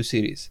his debut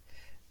series,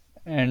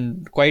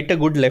 and quite a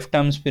good left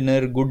arm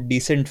spinner, good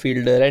decent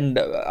fielder. And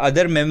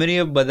other memory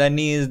of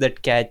Badani is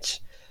that catch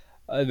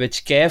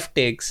which Kaif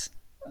takes,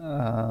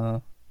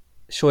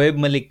 Shoaib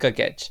Malik ka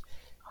catch.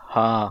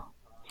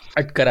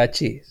 At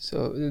Karachi.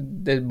 So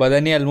the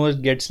Badani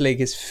almost gets like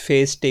his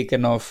face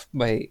taken off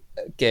by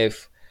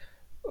Kaif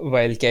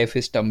while Kaif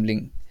is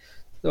tumbling.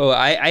 So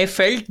I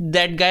felt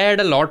that guy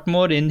had a lot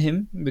more in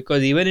him,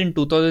 because even in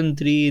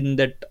 2003 in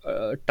that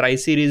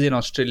tri-series in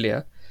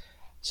Australia,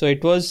 so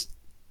it was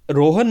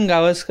Rohan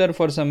Gavaskar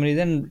for some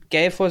reason.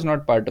 Kaif was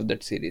not part of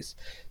that series.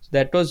 So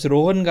that was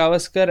Rohan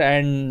Gavaskar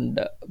and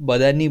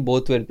Badani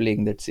both were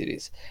playing that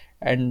series.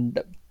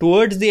 And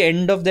towards the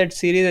end of that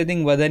series, I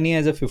think Badani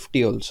has a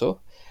 50 also.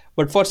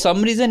 But for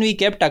some reason we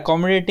kept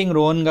accommodating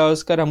Rohan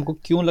Gavaskar. हमको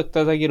क्यों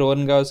लगता था कि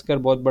रोहन गावस्कर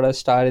बहुत बड़ा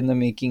star in the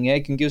making है,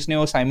 क्योंकि उसने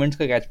वो साइमंड्स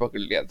का कैच पकड़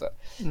लिया था.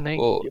 नहीं,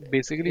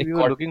 basically we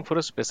were looking for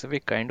a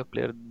specific kind of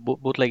player,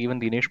 both like even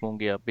Dinesh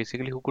Mongia,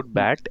 basically who could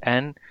bat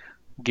and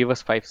give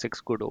us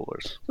 5-6 good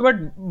overs.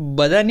 But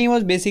Badani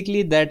was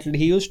basically that.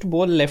 He used to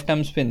bowl left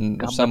arm spin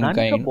of some kind.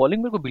 Badani का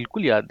bowling मेरे को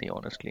बिल्कुल याद नहीं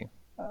honestly.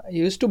 He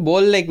used to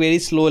bowl like very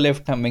slow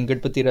left arm,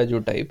 Venkatpati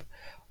Raju type.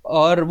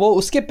 और वो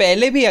उसके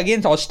पहले भी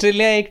अगेंस्ट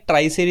ऑस्ट्रेलिया एक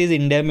ट्राई सीरीज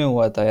इंडिया में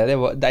हुआ था यार.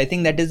 I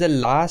think that is the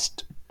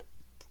last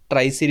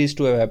tri series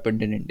to have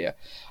happened in India.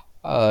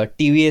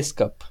 TVS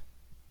Cup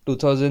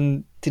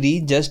 2003,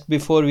 just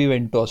before we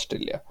went to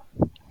Australia.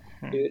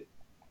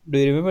 Do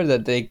you remember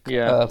that? एक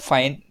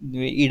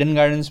ईडन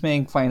गार्डन्स में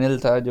एक final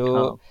था जो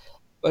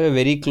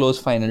very close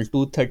final,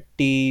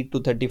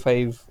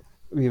 230-235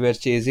 we were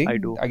chasing. I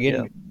do.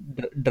 Again,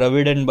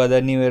 Dravid and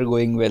Badani were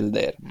going well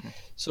there.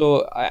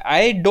 So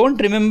I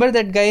don't remember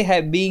that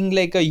guy being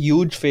like a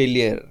huge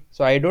failure.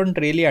 So I don't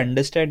really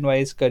understand why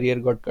his career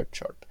got cut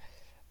short.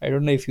 I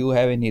don't know if you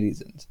have any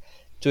reasons.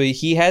 So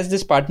he has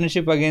this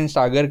partnership against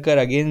Agarkar,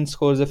 again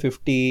scores a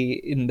 50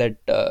 in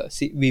that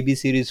VB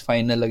series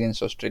final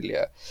against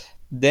Australia.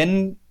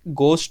 Then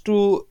goes to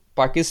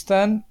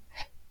Pakistan,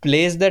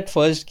 plays that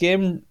first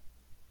game,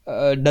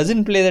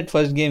 doesn't play that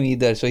first game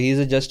either. So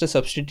he's just a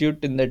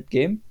substitute in that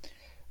game.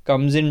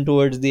 Comes in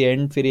towards the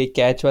end, फिर ये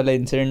catch वाला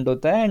incident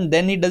होता है, and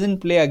then he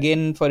doesn't play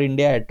again for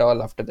India at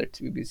all after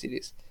that VB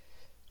series.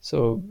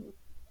 So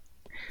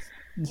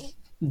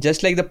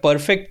just like the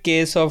perfect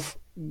case of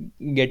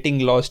getting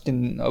lost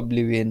in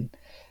oblivion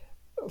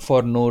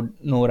for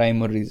no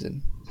rhyme or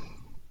reason.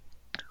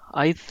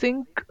 I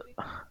think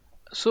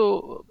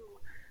so.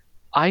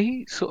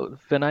 So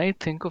when I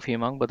think of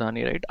Hemang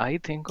Badani, right, I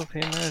think of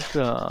him as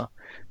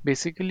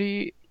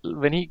basically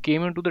when he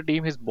came into the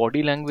team, his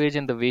body language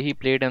and the way he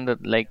played, and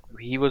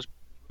he was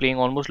playing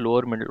almost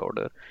lower middle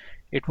order.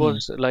 It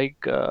was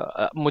like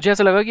मुझे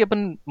ऐसा लगा कि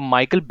अपन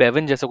Michael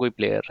Bevan जैसा कोई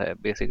player है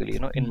basically,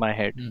 in my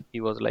head.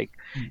 He was like,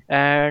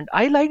 and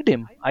I liked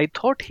him. I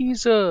thought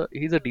he's a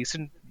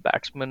decent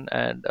batsman,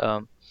 and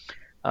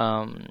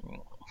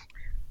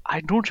I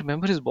don't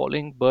remember his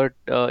bowling, but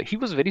he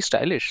was very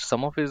stylish.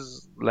 Some of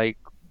his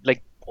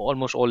like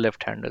almost all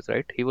left-handers,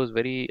 right? He was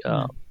very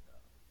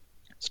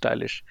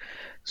stylish.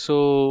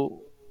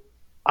 So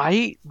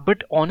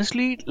but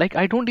honestly,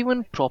 I don't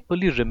even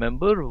properly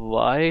remember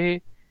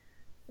why.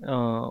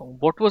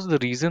 What was the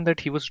reason that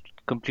he was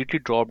completely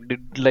dropped?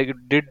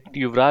 Did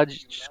Yuvraj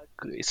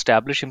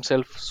establish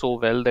himself so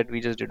well that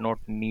we just did not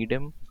need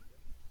him?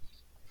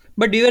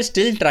 But you were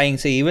still trying.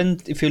 Say, even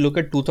if you look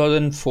at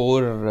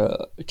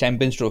 2004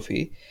 Champions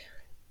Trophy,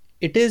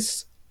 it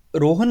is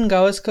Rohan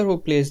Gavaskar who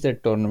plays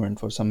that tournament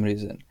for some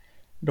reason.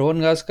 Rohan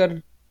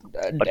Gavaskar,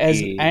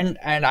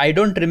 and I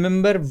don't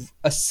remember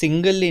a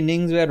single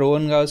innings where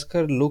Rohan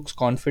Gavaskar looks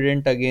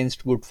confident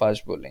against good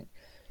fast bowling.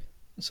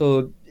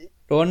 So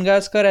Rohan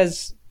Gavaskar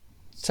has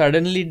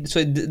suddenly.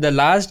 So the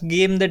last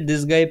game that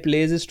this guy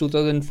plays is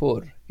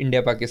 2004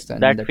 India-Pakistan.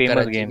 That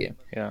famous game.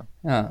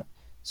 Yeah.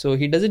 So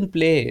he doesn't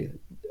play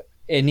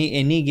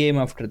any game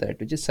after that,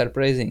 which is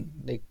surprising.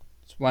 Like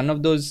it's one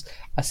of those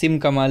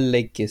Asim Kamal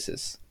like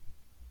cases.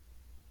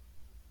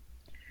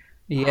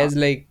 He has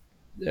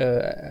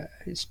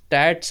his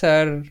stats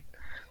are,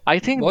 I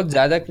think, बहुत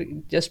ज़्यादा,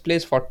 just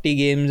plays 40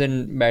 games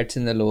and bats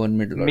in the lower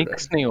middle order.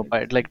 Mix नहीं हो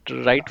पाया,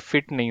 right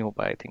fit नहीं हो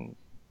पाया, I think.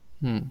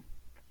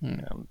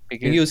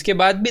 क्योंकि उसके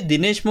बाद भी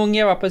दिनेश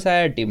मोंगिया वापस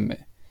आया टीम में,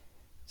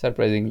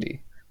 सरप्राइजिंगली.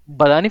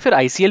 बदानी फिर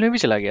ICL में भी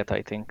चला गया था,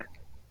 I think.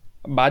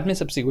 बाद में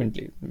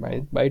subsequently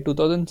by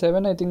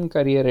 2007 I think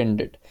career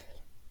ended.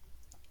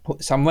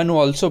 Someone who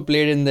also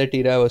played in that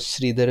era was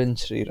Sridharan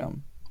Sriram.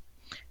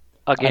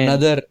 Again,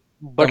 another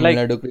Tamil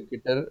Nadu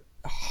cricketer,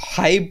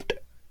 hyped.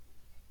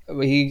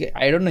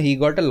 I don't know, he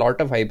got a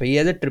lot of hype. He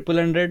has a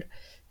 100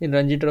 in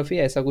Ranji Trophy,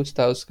 ऐसा कुछ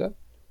था उसका,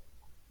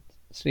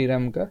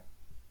 Sriram का,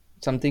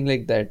 something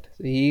like that.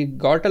 He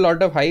got a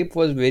lot of hype,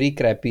 was very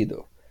crappy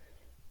though.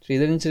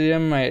 Sridharan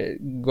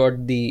Sriram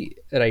got the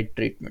right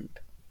treatment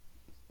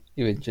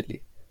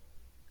eventually.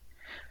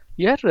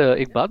 यार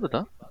एक बात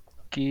बता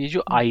कि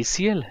जो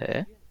ICL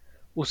है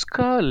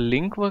उसका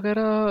लिंक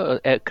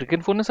वगैरह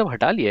क्रिकेट ने सब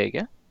हटा लिया है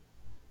क्या?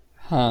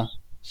 हाँ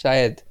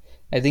शायद.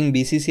 I think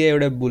BCCI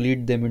would have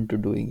bullied them into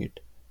doing it.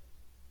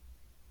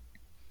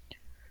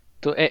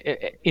 तो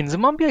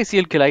इंजमाम भी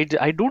ICL खेला है?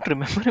 I don't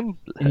remember him.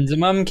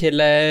 Inzamam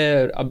खेला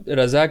है, अब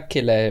रजाक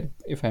खेला है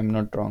if I'm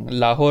not wrong.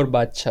 Lahore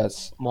बादशाहs.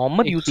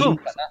 Mohammad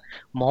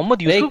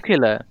Yusuf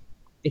खेला है.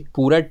 एक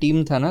पूरा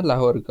टीम था ना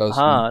लाहौर का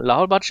उसमें. हाँ,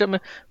 लाहौर बादशाह में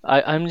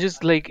I am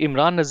just like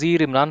Imran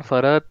Nazir, Imran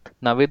Farhat,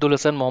 Navedul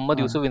Hasan, Mohammad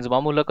Yousuf,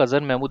 Inzamamul Haq,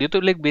 Azhar Mahmood, ये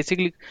तो like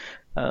basically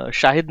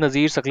Shahid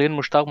Nazir, Saqlain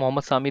Mushtaq,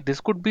 Mohammad Sami, this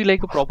could be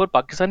like a proper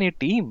Pakistani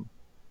team.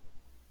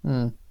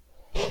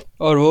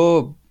 और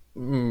वो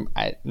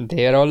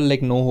they are all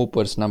like no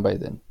hopers ना by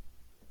then.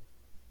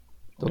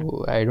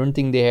 So I don't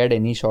think they had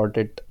any shot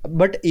at.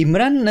 But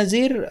Imran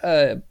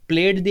Nazir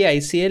played the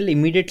ICL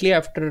immediately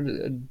after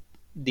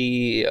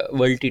the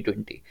World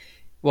T20.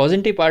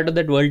 Wasn't he part of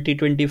that World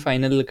T20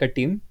 final का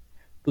team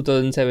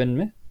 2007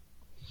 में?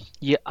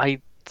 Yeah, I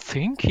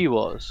think he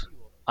was.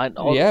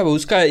 Yeah,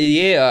 उसका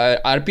ये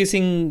RP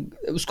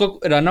Singh उसको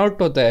run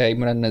out होता है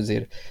Imran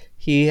Nazir.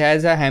 He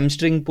has a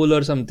hamstring pull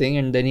or something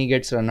and then he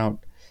gets run out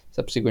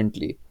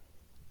subsequently.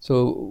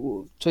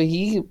 So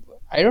he,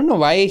 I don't know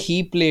why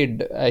he played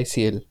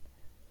ICL.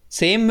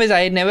 Same as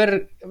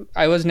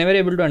I was never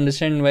able to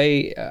understand why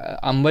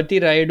Ambati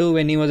Rayudu,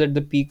 when he was at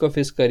the peak of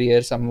his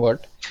career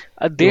somewhat,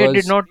 They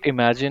did not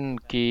imagine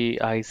कि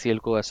ICL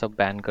को ऐसा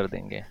ban कर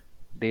देंगे.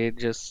 They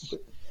just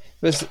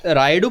because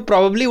Rayudu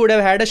probably would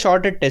have had a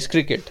shot at Test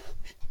cricket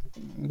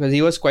because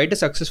he was quite a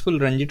successful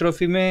Ranji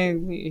Trophy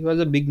में. He was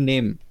a big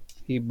name.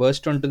 He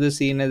burst onto the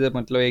scene as a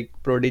मतलब एक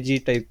prodigy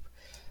type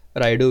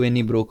Rayudu when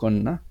he broke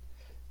on na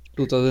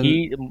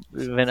 2000.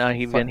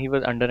 When he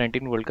was under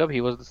 19 World Cup,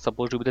 he was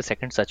supposed to be the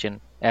second Sachin,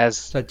 as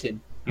Sachin.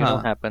 you know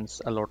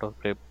happens. A lot of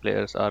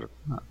players are.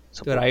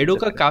 So Rayudu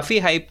का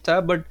काफी hype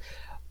था, but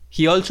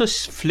he also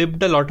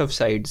flipped a lot of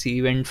sides.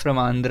 He went from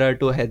Andhra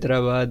to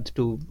Hyderabad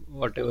to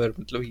whatever.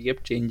 मतलब he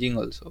kept changing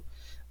also.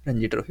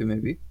 Ranji Trophy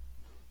maybe.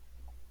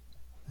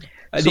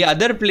 The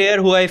other player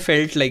who I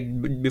felt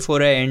like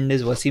before I end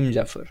is Wasim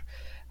Jafar.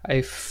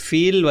 I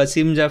feel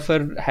Wasim Jafar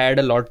had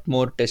a lot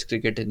more Test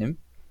cricket in him.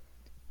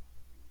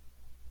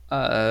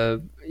 I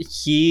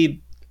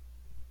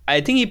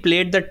think he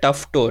played the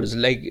tough tours.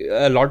 Like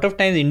a lot of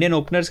times Indian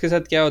openers के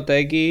साथ क्या होता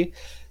है कि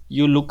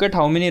you look at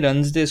how many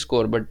runs they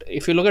score, but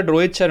if you look at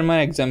Rohit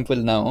Sharma example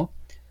now,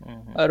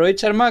 Rohit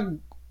Sharma,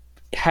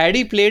 had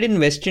he played in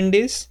West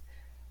Indies,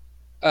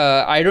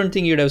 I don't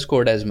think he would have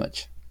scored as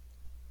much.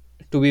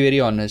 To be very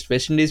honest,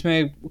 West Indies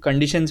में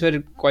conditions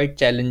were quite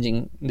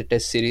challenging in the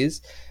Test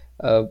series.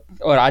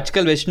 और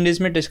आजकल West Indies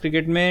में test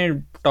cricket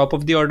में top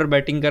of the order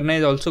batting करना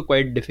is also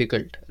quite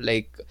difficult.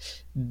 Like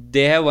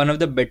they have one of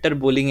the better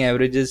bowling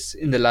averages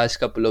in the last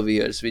couple of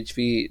years, which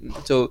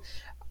so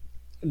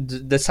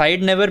the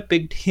side never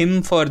picked him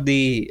for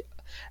the,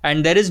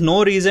 and there is no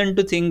reason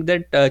to think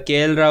that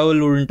KL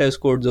Rahul wouldn't have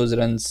scored those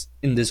runs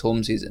in this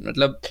home season.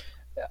 मतलब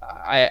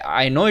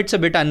I know it's a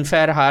bit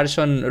unfair, harsh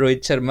on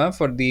Rohit Sharma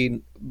for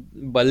the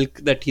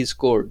bulk that he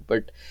scored,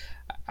 but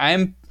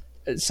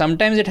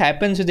sometimes it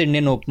happens with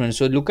Indian openers.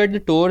 So look at the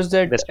tours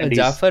that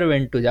Jafar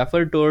went to.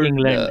 Jafar toured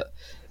England.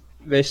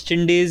 West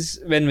Indies,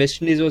 when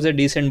West Indies was a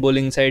decent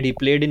bowling side, he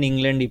played in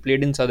England, he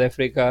played in South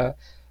Africa.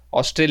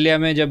 Australia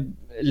में जब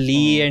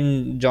Lee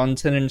and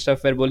Johnson and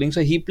stuff were bowling,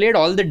 so he played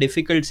all the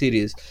difficult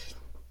series.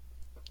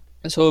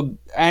 So,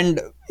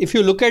 and if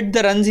you look at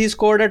the runs he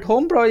scored at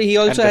home, probably he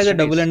also has a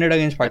double-handed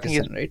against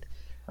Pakistan, right?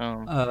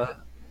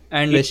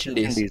 And West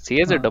Indies. He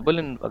has a double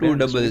in two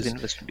doubles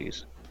in West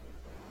Indies.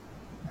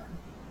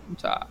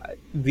 So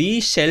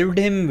we shelved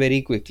him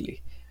very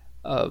quickly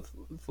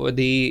for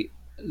the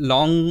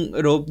long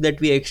rope that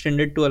we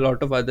extended to a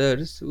lot of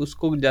others.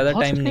 उसको ज़्यादा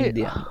time नहीं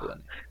दिया हम लोगों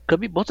ने.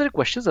 कभी बहुत सारे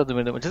questions आते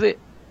मेरे में, जैसे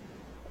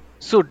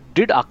so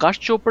did Akash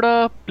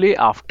Chopra play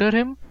after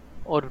him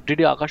or did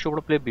Akash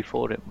Chopra play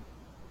before him?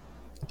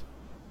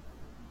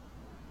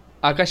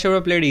 Akash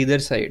Chopra played either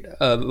side.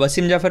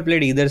 Wasim Jafar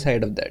played either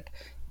side of that.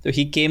 So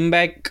he came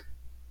back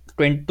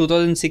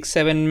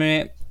 2006-07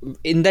 में,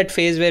 in that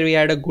phase where we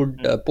had a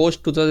good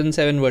post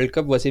 2007 World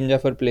Cup, Wasim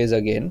Jafar plays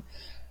again.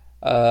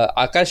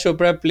 Akash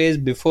Chopra plays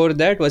before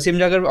that. Wasim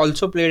Jafar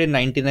also played in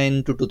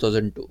 99 to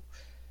 2002.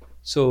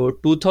 So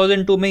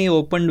 2002 में he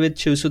opened with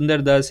Shiv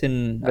Sundar Das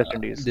in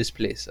this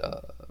place,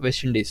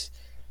 West Indies.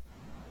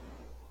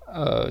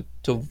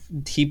 So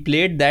he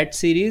played that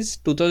series.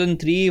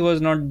 2003 he was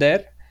not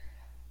there.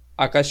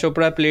 Akash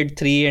Chopra played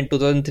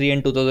 2003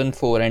 and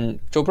 2004, and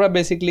Chopra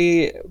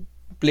basically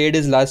played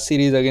his last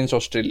series against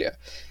Australia,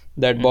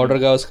 that Border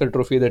Gavaskar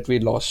Trophy that we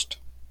lost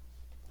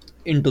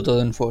in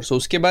 2004. So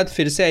उसके बाद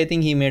फिर से I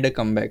think he made a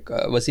comeback.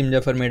 Wasim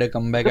Jafar made a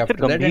comeback after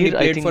that, and he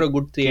played for a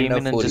good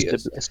 3.5-4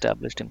 years.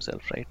 Established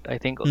himself, right? I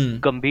think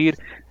Gambhir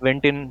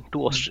went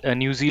into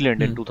New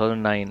Zealand in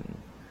 2009,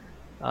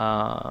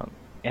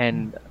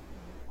 and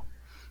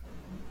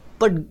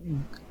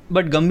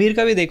but Gambhir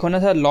का भी देखो ना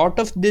था, lot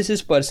of this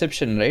is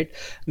perception, right?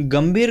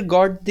 Gambhir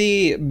got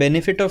the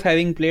benefit of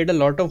having played a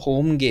lot of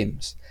home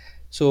games.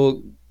 So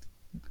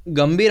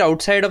Gambhir,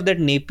 outside of that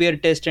Napier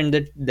test and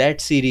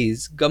that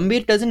series,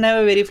 Gambhir doesn't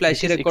have a very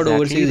flashy record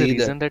overseas the either.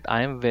 Reason that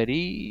I am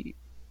very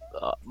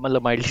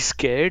mildly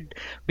scared,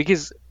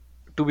 because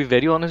to be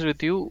very honest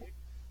with you,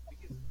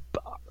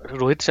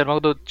 Rohit Sharma को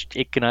तो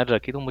एक किनारे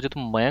रखी, तो मुझे तो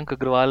मयंक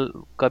अग्रवाल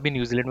का भी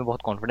न्यूजीलैंड में बहुत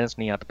कॉन्फिडेंस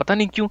नहीं आता. पता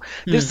नहीं क्यों.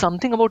 There is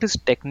something about his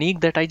technique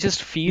that I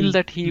just feel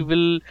that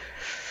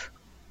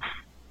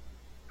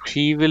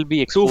he will be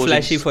exposed too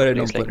flashy for an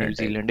opponent like New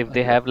Zealand. If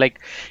they have like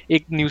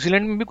एक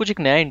न्यूजीलैंड में भी कुछ एक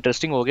नया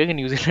इंटरेस्टिंग हो गया कि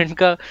न्यूजीलैंड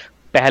का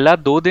पहला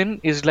 2 दिन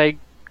is like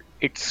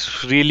it's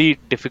really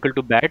difficult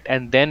to bat,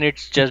 and then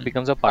it just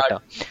becomes a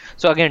pata.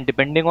 So again,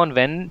 depending on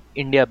when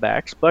India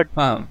bats, but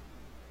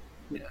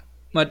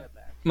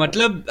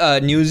मतलब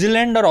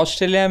न्यूजीलैंड और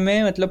ऑस्ट्रेलिया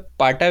में मतलब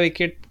पाटा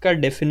विकेट का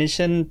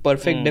डेफिनेशन,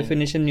 परफेक्ट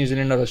डेफिनेशन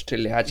न्यूजीलैंड और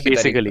ऑस्ट्रेलिया आज की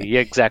बेसिकली.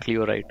 ये एग्जैक्टली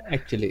यू राइट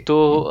एक्चुअली. तो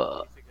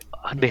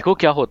देखो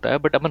क्या होता है,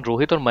 बट अपन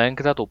रोहित और मयंक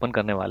के साथ ओपन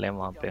करने वाले हैं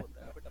वहां पे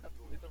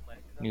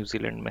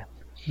न्यूजीलैंड में.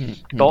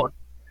 तो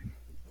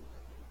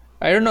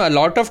I don't know, a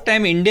lot of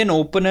time Indian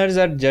openers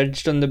are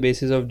judged on the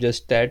basis of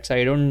just stats.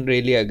 I don't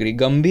really agree.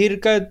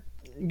 Gambhir ka,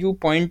 you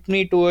point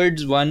me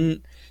towards one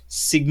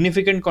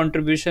significant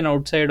contribution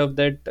outside of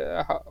that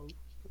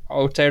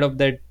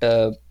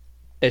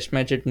test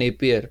match at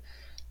Napier.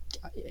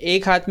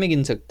 एक हाथ में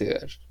गिन सकते हो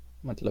यार,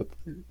 मतलब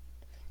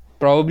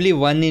probably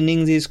one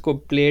innings he's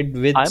played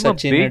with I'm a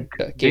Sachin big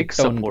at big Cape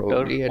Town, supporter,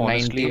 probably at 90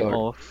 honestly, odd.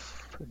 of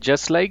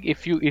just like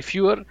if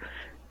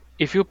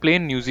you play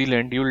in New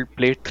Zealand, you'll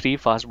play three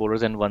fast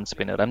bowlers and one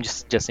spinner. I'm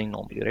just saying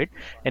normally, right?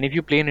 And if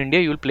you play in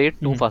India, you'll play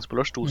two fast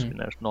bowlers, two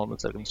spinners, normal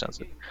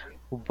circumstances.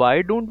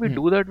 Why don't we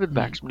do that with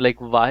batsmen? Like,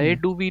 why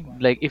do we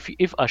like if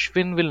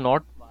Ashwin will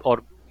not,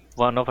 or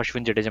one of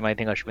Ashwin Jadeja, I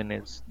think Ashwin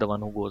is the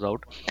one who goes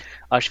out.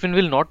 Ashwin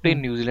will not play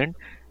in New Zealand,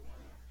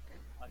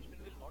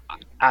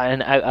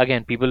 and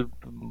again, people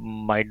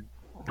might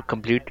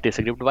completely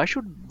disagree. But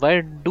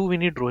why do we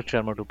need Rohit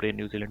Sharma to play in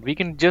New Zealand? We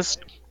can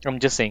just, I'm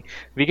just saying,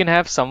 we can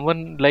have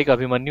someone like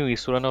Abhimanyu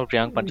Easwaran or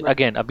Priyank Panchal.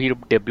 Again, abhi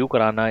debut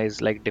karana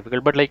is like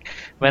difficult, but like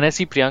when I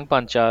see Priyank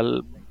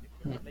Panchal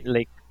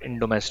like in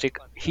domestic,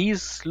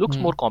 he's looks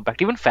more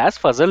compact. Even Faz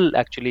Fazal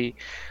actually.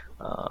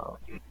 Uh,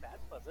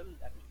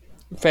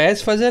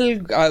 Faiz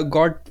Fazal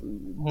got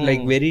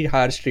like very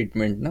harsh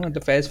treatment. No,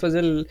 the Faiz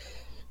Fazal,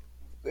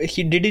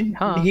 he didn't.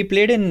 हाँ. He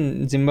played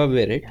in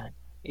Zimbabwe, right?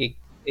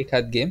 एक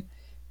हाथ game,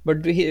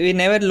 but we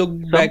never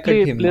looked Some back at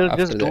him players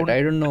after just that. don't.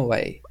 I don't know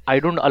why.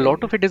 A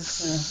lot of it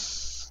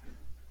is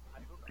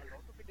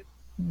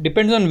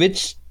Depends on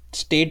which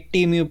state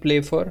team you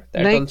play for.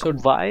 That like also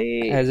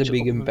why has a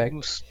big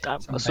impact.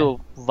 so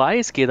why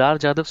is Kedar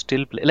Jadhav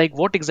still play? Like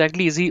what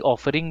exactly is he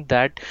offering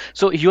that?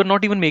 So you're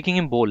not even making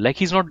him bowl. Like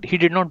he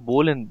did not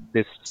bowl in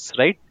this,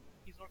 right?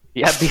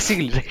 Yeah,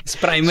 basically, right. It's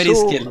primary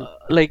So, skill.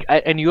 like,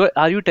 and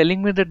are you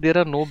telling me that there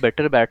are no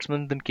better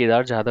batsmen than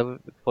Kedar Jadhav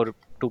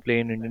to play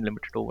in Indian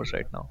limited overs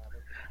right now?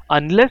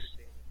 Unless,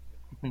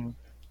 hmm,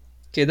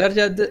 Kedar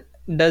Jadhav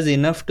does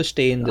enough to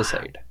stay in the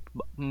side.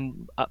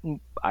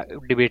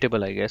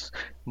 Debatable, I guess.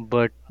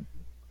 But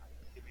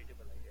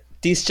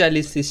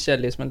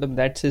 30-40, मतलब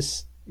that's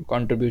his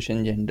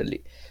contribution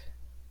generally.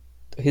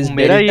 His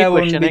मेरा ये delta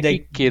won't question be है कि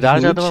that Kedar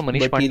huge, Jadhav और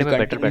Manish but Pandey he'll में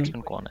better continue.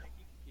 Batsman कौन है?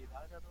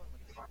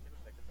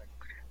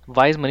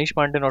 Why is Manish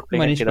Pandey not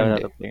playing and Manish Kedar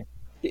Pandey. Jadhav playing?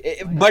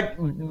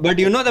 But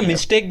you know the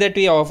mistake that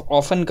we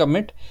often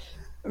commit,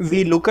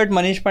 we look at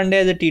Manish Pandey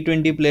as a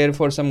T20 player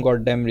for some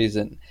goddamn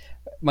reason.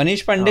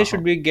 Manish Pandey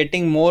should be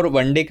getting more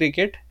one-day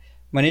cricket.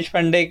 Manish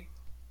Pandey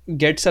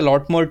gets a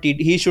lot more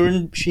he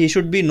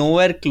should be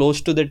nowhere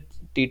close to the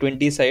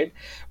T20 side,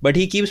 but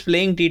he keeps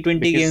playing T20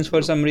 Because games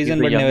for some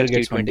reason, he's the but never youngest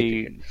gets one-day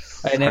T20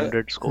 cricket. I never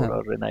 100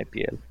 scorer in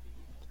IPL.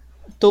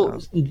 तो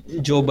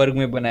Joburg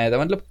में बनाया था,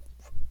 मतलब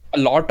a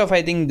lot of,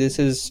 I think this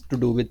is to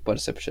do with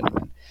perception,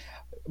 man.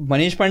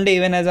 Manish Pandey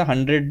even has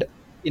 100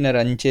 in a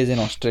run chase in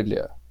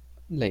Australia,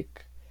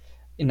 like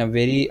in a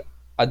very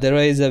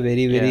otherwise a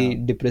very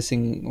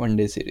depressing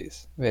one-day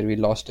series where we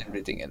lost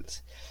everything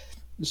else.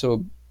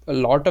 So a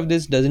lot of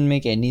this doesn't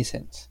make any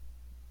sense.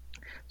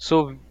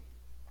 So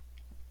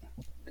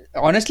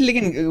Honestly,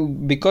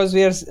 लेकिन because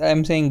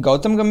I'm saying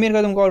Gautam गंभीर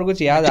का तुमको और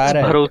कुछ याद आ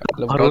रहा है?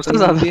 भरोसा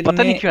ज्यादा,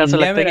 पता नहीं क्यों ऐसा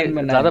लगता है कि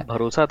ज्यादा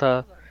भरोसा था.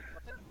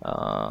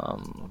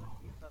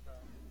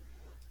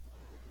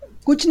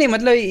 कुछ नहीं,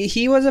 मतलब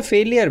he was a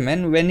failure,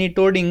 man. When he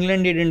toured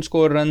England, he didn't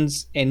score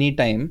runs any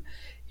time.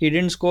 He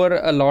didn't score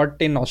a lot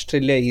in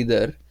Australia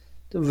either.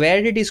 So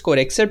where did he score?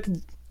 Except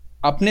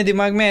अपने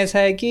दिमाग में ऐसा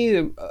है कि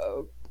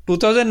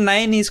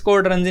 2009 he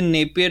scored runs in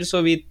Napier,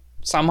 so we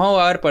somehow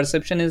our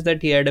perception is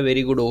that he had a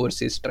very good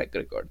overseas track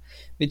record,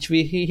 which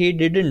he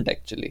didn't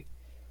actually.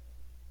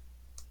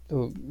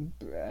 So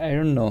I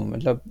don't know.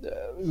 मतलब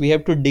we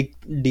have to dig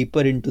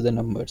deeper into the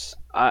numbers.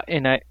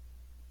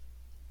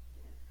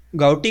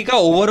 गाउटी का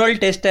overall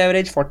test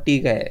average 40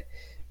 का है,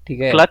 ठीक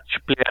है. Clutch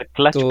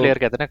player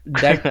कहते हैं ना.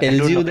 That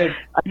tells you that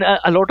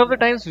a lot of the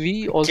times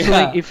we also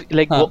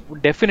like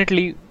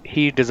definitely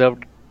he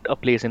deserved a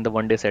place in the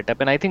one day setup,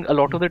 and I think a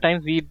lot of the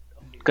times we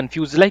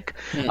confuse like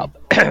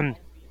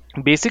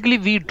basically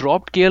we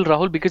dropped KL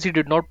Rahul because he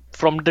did not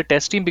from the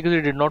test team because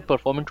he did not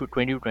perform in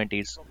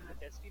 2020s,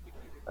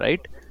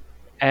 right?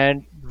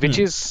 And which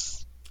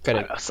is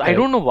correct. I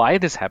don't know why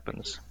this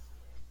happens.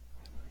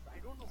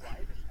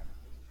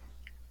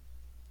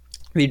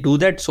 We do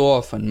that so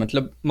often.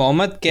 मतलब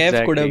Mohammad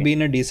Kaif could have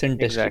been a decent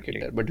test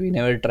cricketer, but we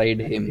never tried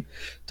him.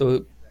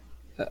 So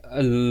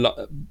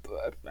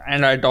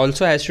and it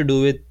also has to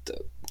do with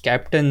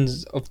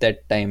captains of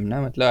that time,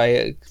 ना.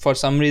 मतलब for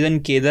some reason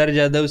Kedar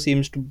Jadhav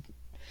seems to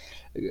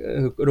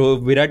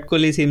Virat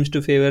Kohli seems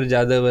to favor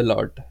Jadhav a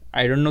lot.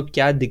 I don't know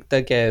क्या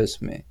दिखता क्या है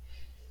उसमें.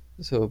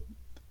 So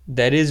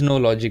there is no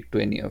logic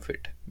to any of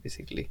it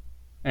basically.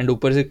 And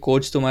ऊपर से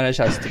coach तुम्हारा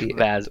शास्त्री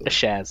है.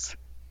 Shaz.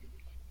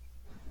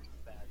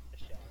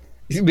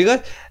 Because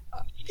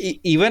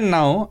even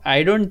now,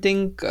 I don't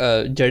think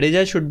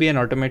Jadeja should be an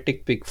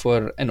automatic pick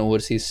for an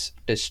overseas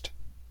test.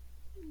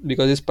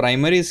 Because his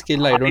primary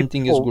skill, I don't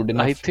think is good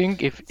enough. I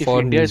think if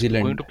India is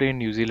going to play in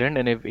New Zealand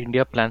and if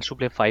India plans to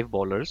play 5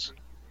 bowlers,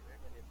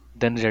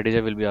 then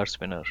Jadeja will be our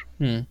spinner.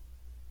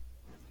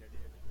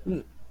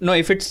 No,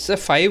 if it's a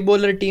 5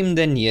 bowler team,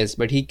 then yes,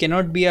 but he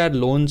cannot be our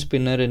lone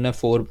spinner in a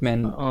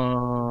 4-man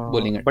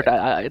bowling attack.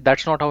 But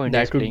that's not how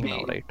India is playing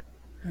now, right?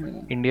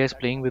 India is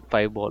playing with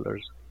 5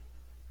 bowlers.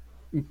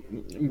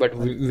 But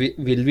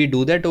will we do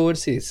that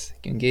overseas?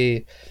 क्योंकि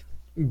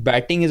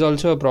batting is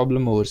also a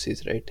problem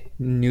overseas, right?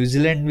 New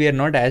Zealand, we are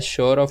not as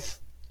sure of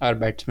our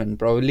batsmen.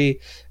 Probably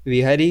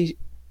Vihari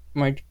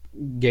might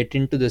get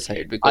into the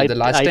side because the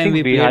last I time think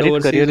we played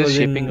Vihari's career overseas is was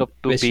shaping in up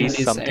to West be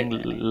Indies. something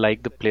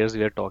like the players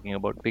we are talking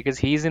about, because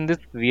he's in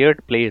this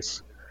weird place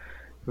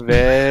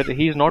where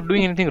he's not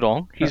doing anything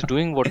wrong. He's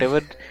doing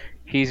whatever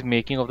he's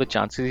making of the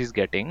chances he's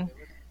getting,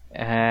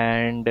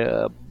 and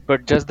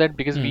but just that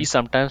because we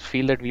sometimes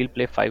feel that we'll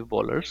play five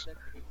bowlers,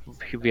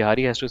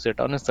 Vihari has to sit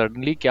down, and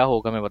suddenly क्या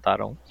होगा मैं बता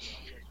रहा हूँ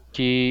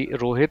कि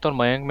रोहित और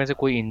मयंक में से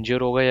कोई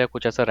इंजर होगा या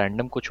कुछ ऐसा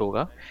रैंडम कुछ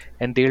होगा,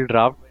 and they'll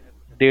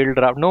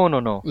draft no no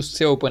no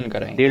उससे ओपन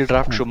कराएंगे. they'll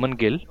draft Shubman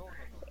Gill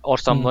or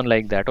someone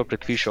like that, or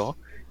Prithvi Shaw,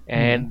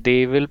 and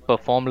they will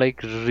perform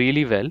like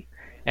really well.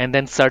 And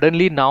then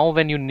suddenly now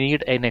when you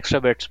need an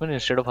extra batsman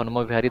instead of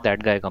Hanuma Vihari,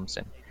 that guy comes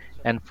in,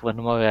 and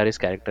Hanuma Vihari's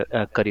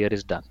career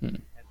is done.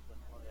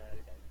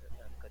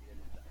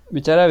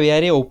 बेचारा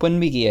Vihari open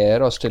भी किया है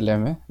यार Australia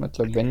में,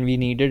 मतलब when we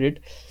needed it.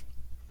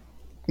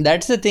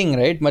 That's the thing,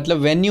 right? मतलब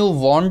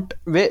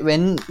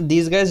when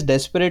these guys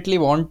desperately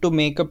want to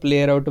make a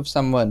player out of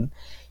someone,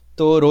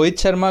 तो Rohit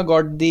Sharma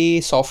got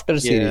the softer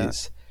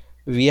series.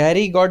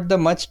 Vihari got the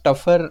much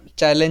tougher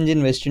challenge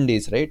in West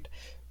Indies, right?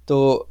 तो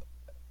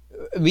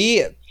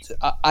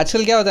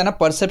आजकल क्या होता है ना,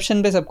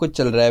 perception पे सब कुछ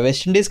चल रहा है.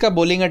 वेस्ट इंडीज का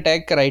bowling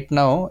attack right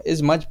now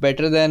is much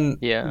better than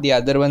the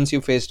other ones you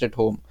faced at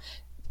home.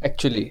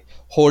 Actually,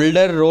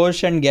 Holder, Roche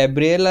and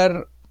Gabriel are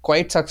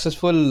quite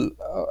successful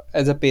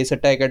as a pace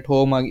attack at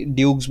home.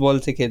 Duke's ball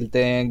से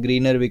खेलते हैं,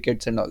 greener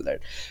wickets and all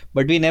that.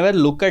 But we never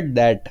look at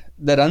that.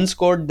 The runs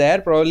scored there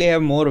probably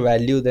have more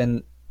value than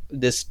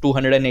this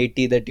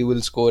 280 that you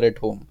will score at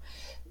home.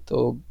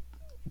 So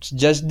it's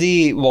just the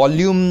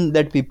volume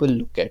that people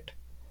look at.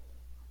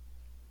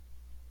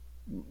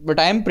 But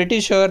I'm pretty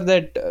sure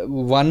that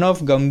one of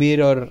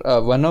Gambhir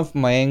or one of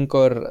Mayank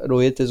or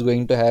Rohit is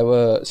going to have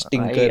a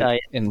stinker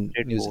in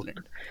New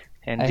Zealand.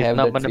 And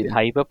जितना अपन ने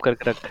hype up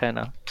करके रखा है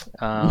ना,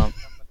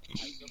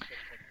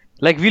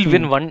 like we'll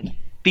win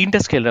 3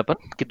 test खेल रहे हैं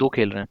अपन कि 2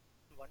 खेल रहे हैं?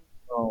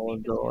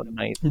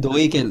 दो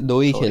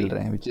ही खेल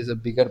रहे हैं, which is a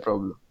bigger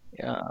problem.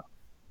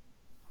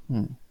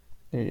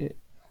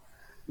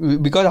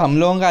 Because हम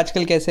लोगों का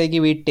आजकल कैसा है कि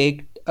we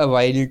take a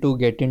while to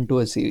get into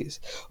a series.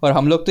 और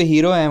हम लोग तो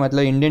हीरो हैं,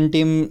 मतलब Indian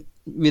team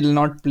will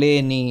not play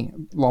any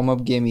warm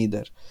up game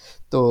either.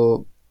 तो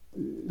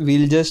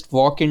we'll just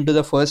walk into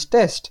the first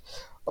test.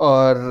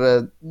 Or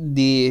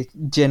the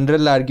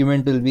general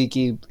argument will be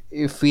कि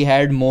if we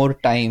had more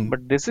time,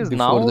 but this is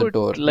before now the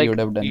tour, like we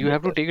would have done you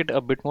have to better. take it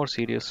a bit more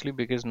seriously,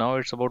 because now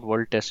it's about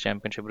World Test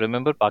Championship.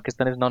 Remember,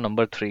 Pakistan is now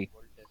number 3.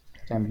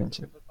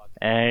 Championship.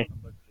 And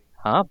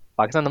हाँ,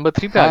 Pakistan number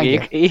 3 पे आ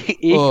गया.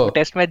 एक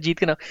test match जीत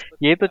के ना,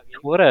 ये तो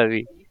छोड़ है अभी.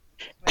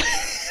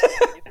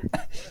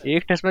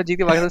 एक टेस्ट मैच जीत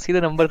के पाकिस्तान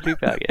सीधे नंबर 3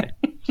 पे आ गया है.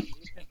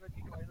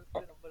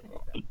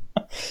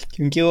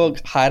 क्योंकि वो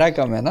हारा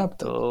कम है ना अब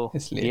तो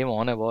इसलिए. गेम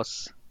ऑन है बॉस,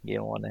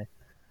 गेम ऑन है.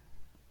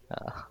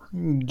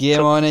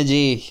 गेम ऑन है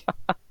जी.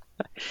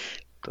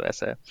 तो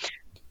ऐसा है.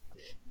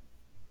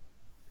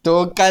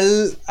 तो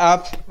कल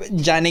आप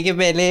जाने के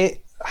पहले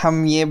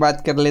हम ये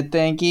बात कर लेते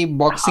हैं कि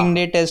बॉक्सिंग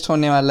डे टेस्ट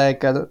होने वाला है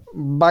कल.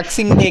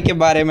 बॉक्सिंग डे के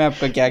बारे में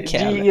आपका क्या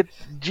ख्याल है?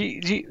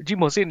 जी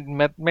मोहसिन,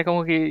 मैं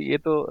कहूँगा कि ये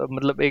तो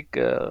मतलब एक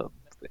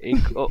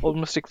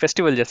ऑलमोस्ट एक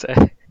फेस्टिवल जैसा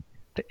है.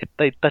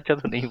 इतना अच्छा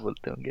तो नहीं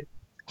बोलते होंगे.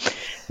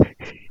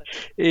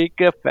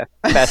 एक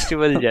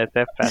फेस्टिवल जैसा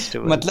है.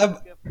 फेस्टिवल मतलब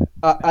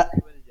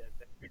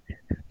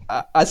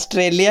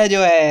ऑस्ट्रेलिया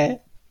जो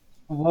है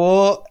वो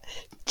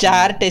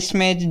 4 टेस्ट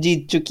मैच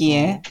जीत चुकी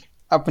हैं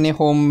अपने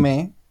होम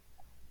में.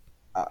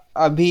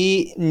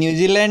 अभी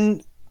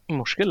न्यूजीलैंड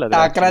मुश्किल लग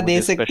रहा है, टाकरा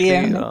दे सकती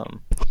है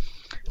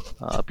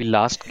अभी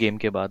लास्ट गेम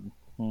के बाद.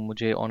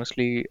 मुझे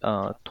ऑनेस्टली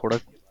थोड़ा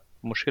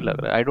मुश्किल लग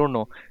रहा है. I don't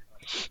know.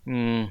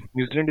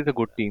 New Zealand is a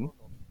good team.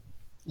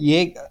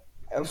 ये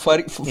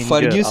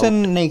फर्ग्यूसन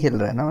नहीं खेल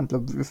रहा है ना,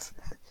 मतलब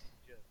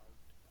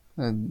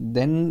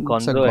देन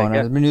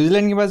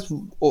न्यूजीलैंड के पास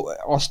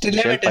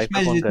ऑस्ट्रेलिया में टेस्ट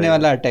मैच जीतने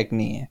वाला अटैक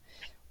नहीं है.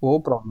 वो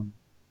प्रॉब्लम.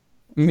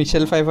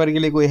 मिशेल फाइफर के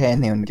लिए कोई है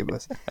नहीं उनके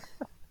पास.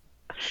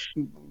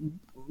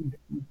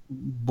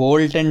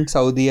 Boult and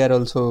Southee are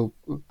also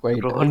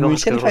quite.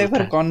 Mitchell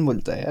fifer कौन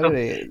बोलता है?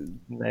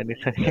 अरे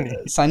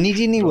सनी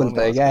जी नहीं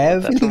बोलता है क्या? I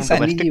have feeling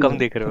Sunny ji कम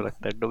देख रहे हो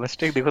लगता है.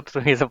 डोमेस्टिक देखो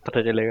तो ये सब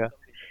पता चलेगा.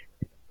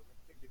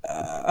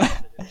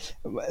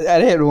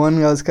 अरे रोहन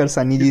गावस्कर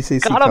सनी जी से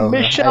सीखा होगा.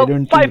 I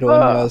don't think Rohan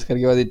Gavaskar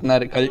के बाद इतना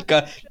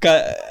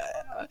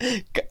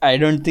I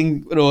don't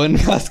think Rohan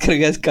Gavaskar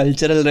के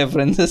कल्चरल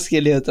रेफरेंसेस के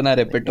लिए उतना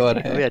रेpertoire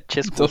है. वे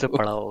अच्छे स्कूल से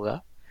पढ़ा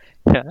होगा.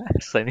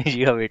 सनी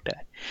जी का बेटा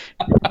है.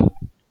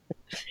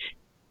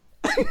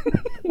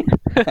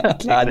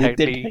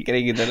 आदित्य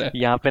ठाकरे की तरह.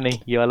 यहाँ पे नहीं,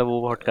 ये वाला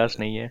वो पॉडकास्ट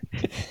नहीं है.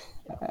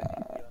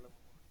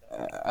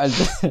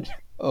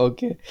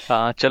 ओके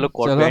हाँ चलो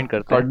कोट बिहाइंड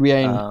करते हैं.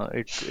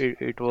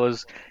 It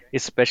was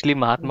specially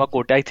Mahatma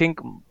quote. I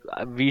think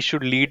we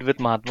should lead with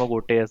Mahatma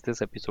quote as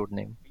this episode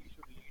name.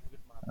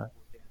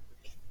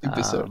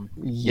 episode.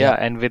 Yeah,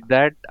 and with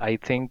that, I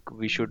think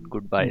we should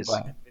goodbyes.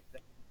 Bye.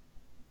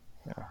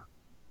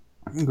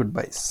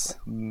 Goodbyes.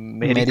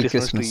 Merry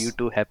Christmas to you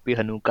too. Happy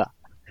Hanukkah.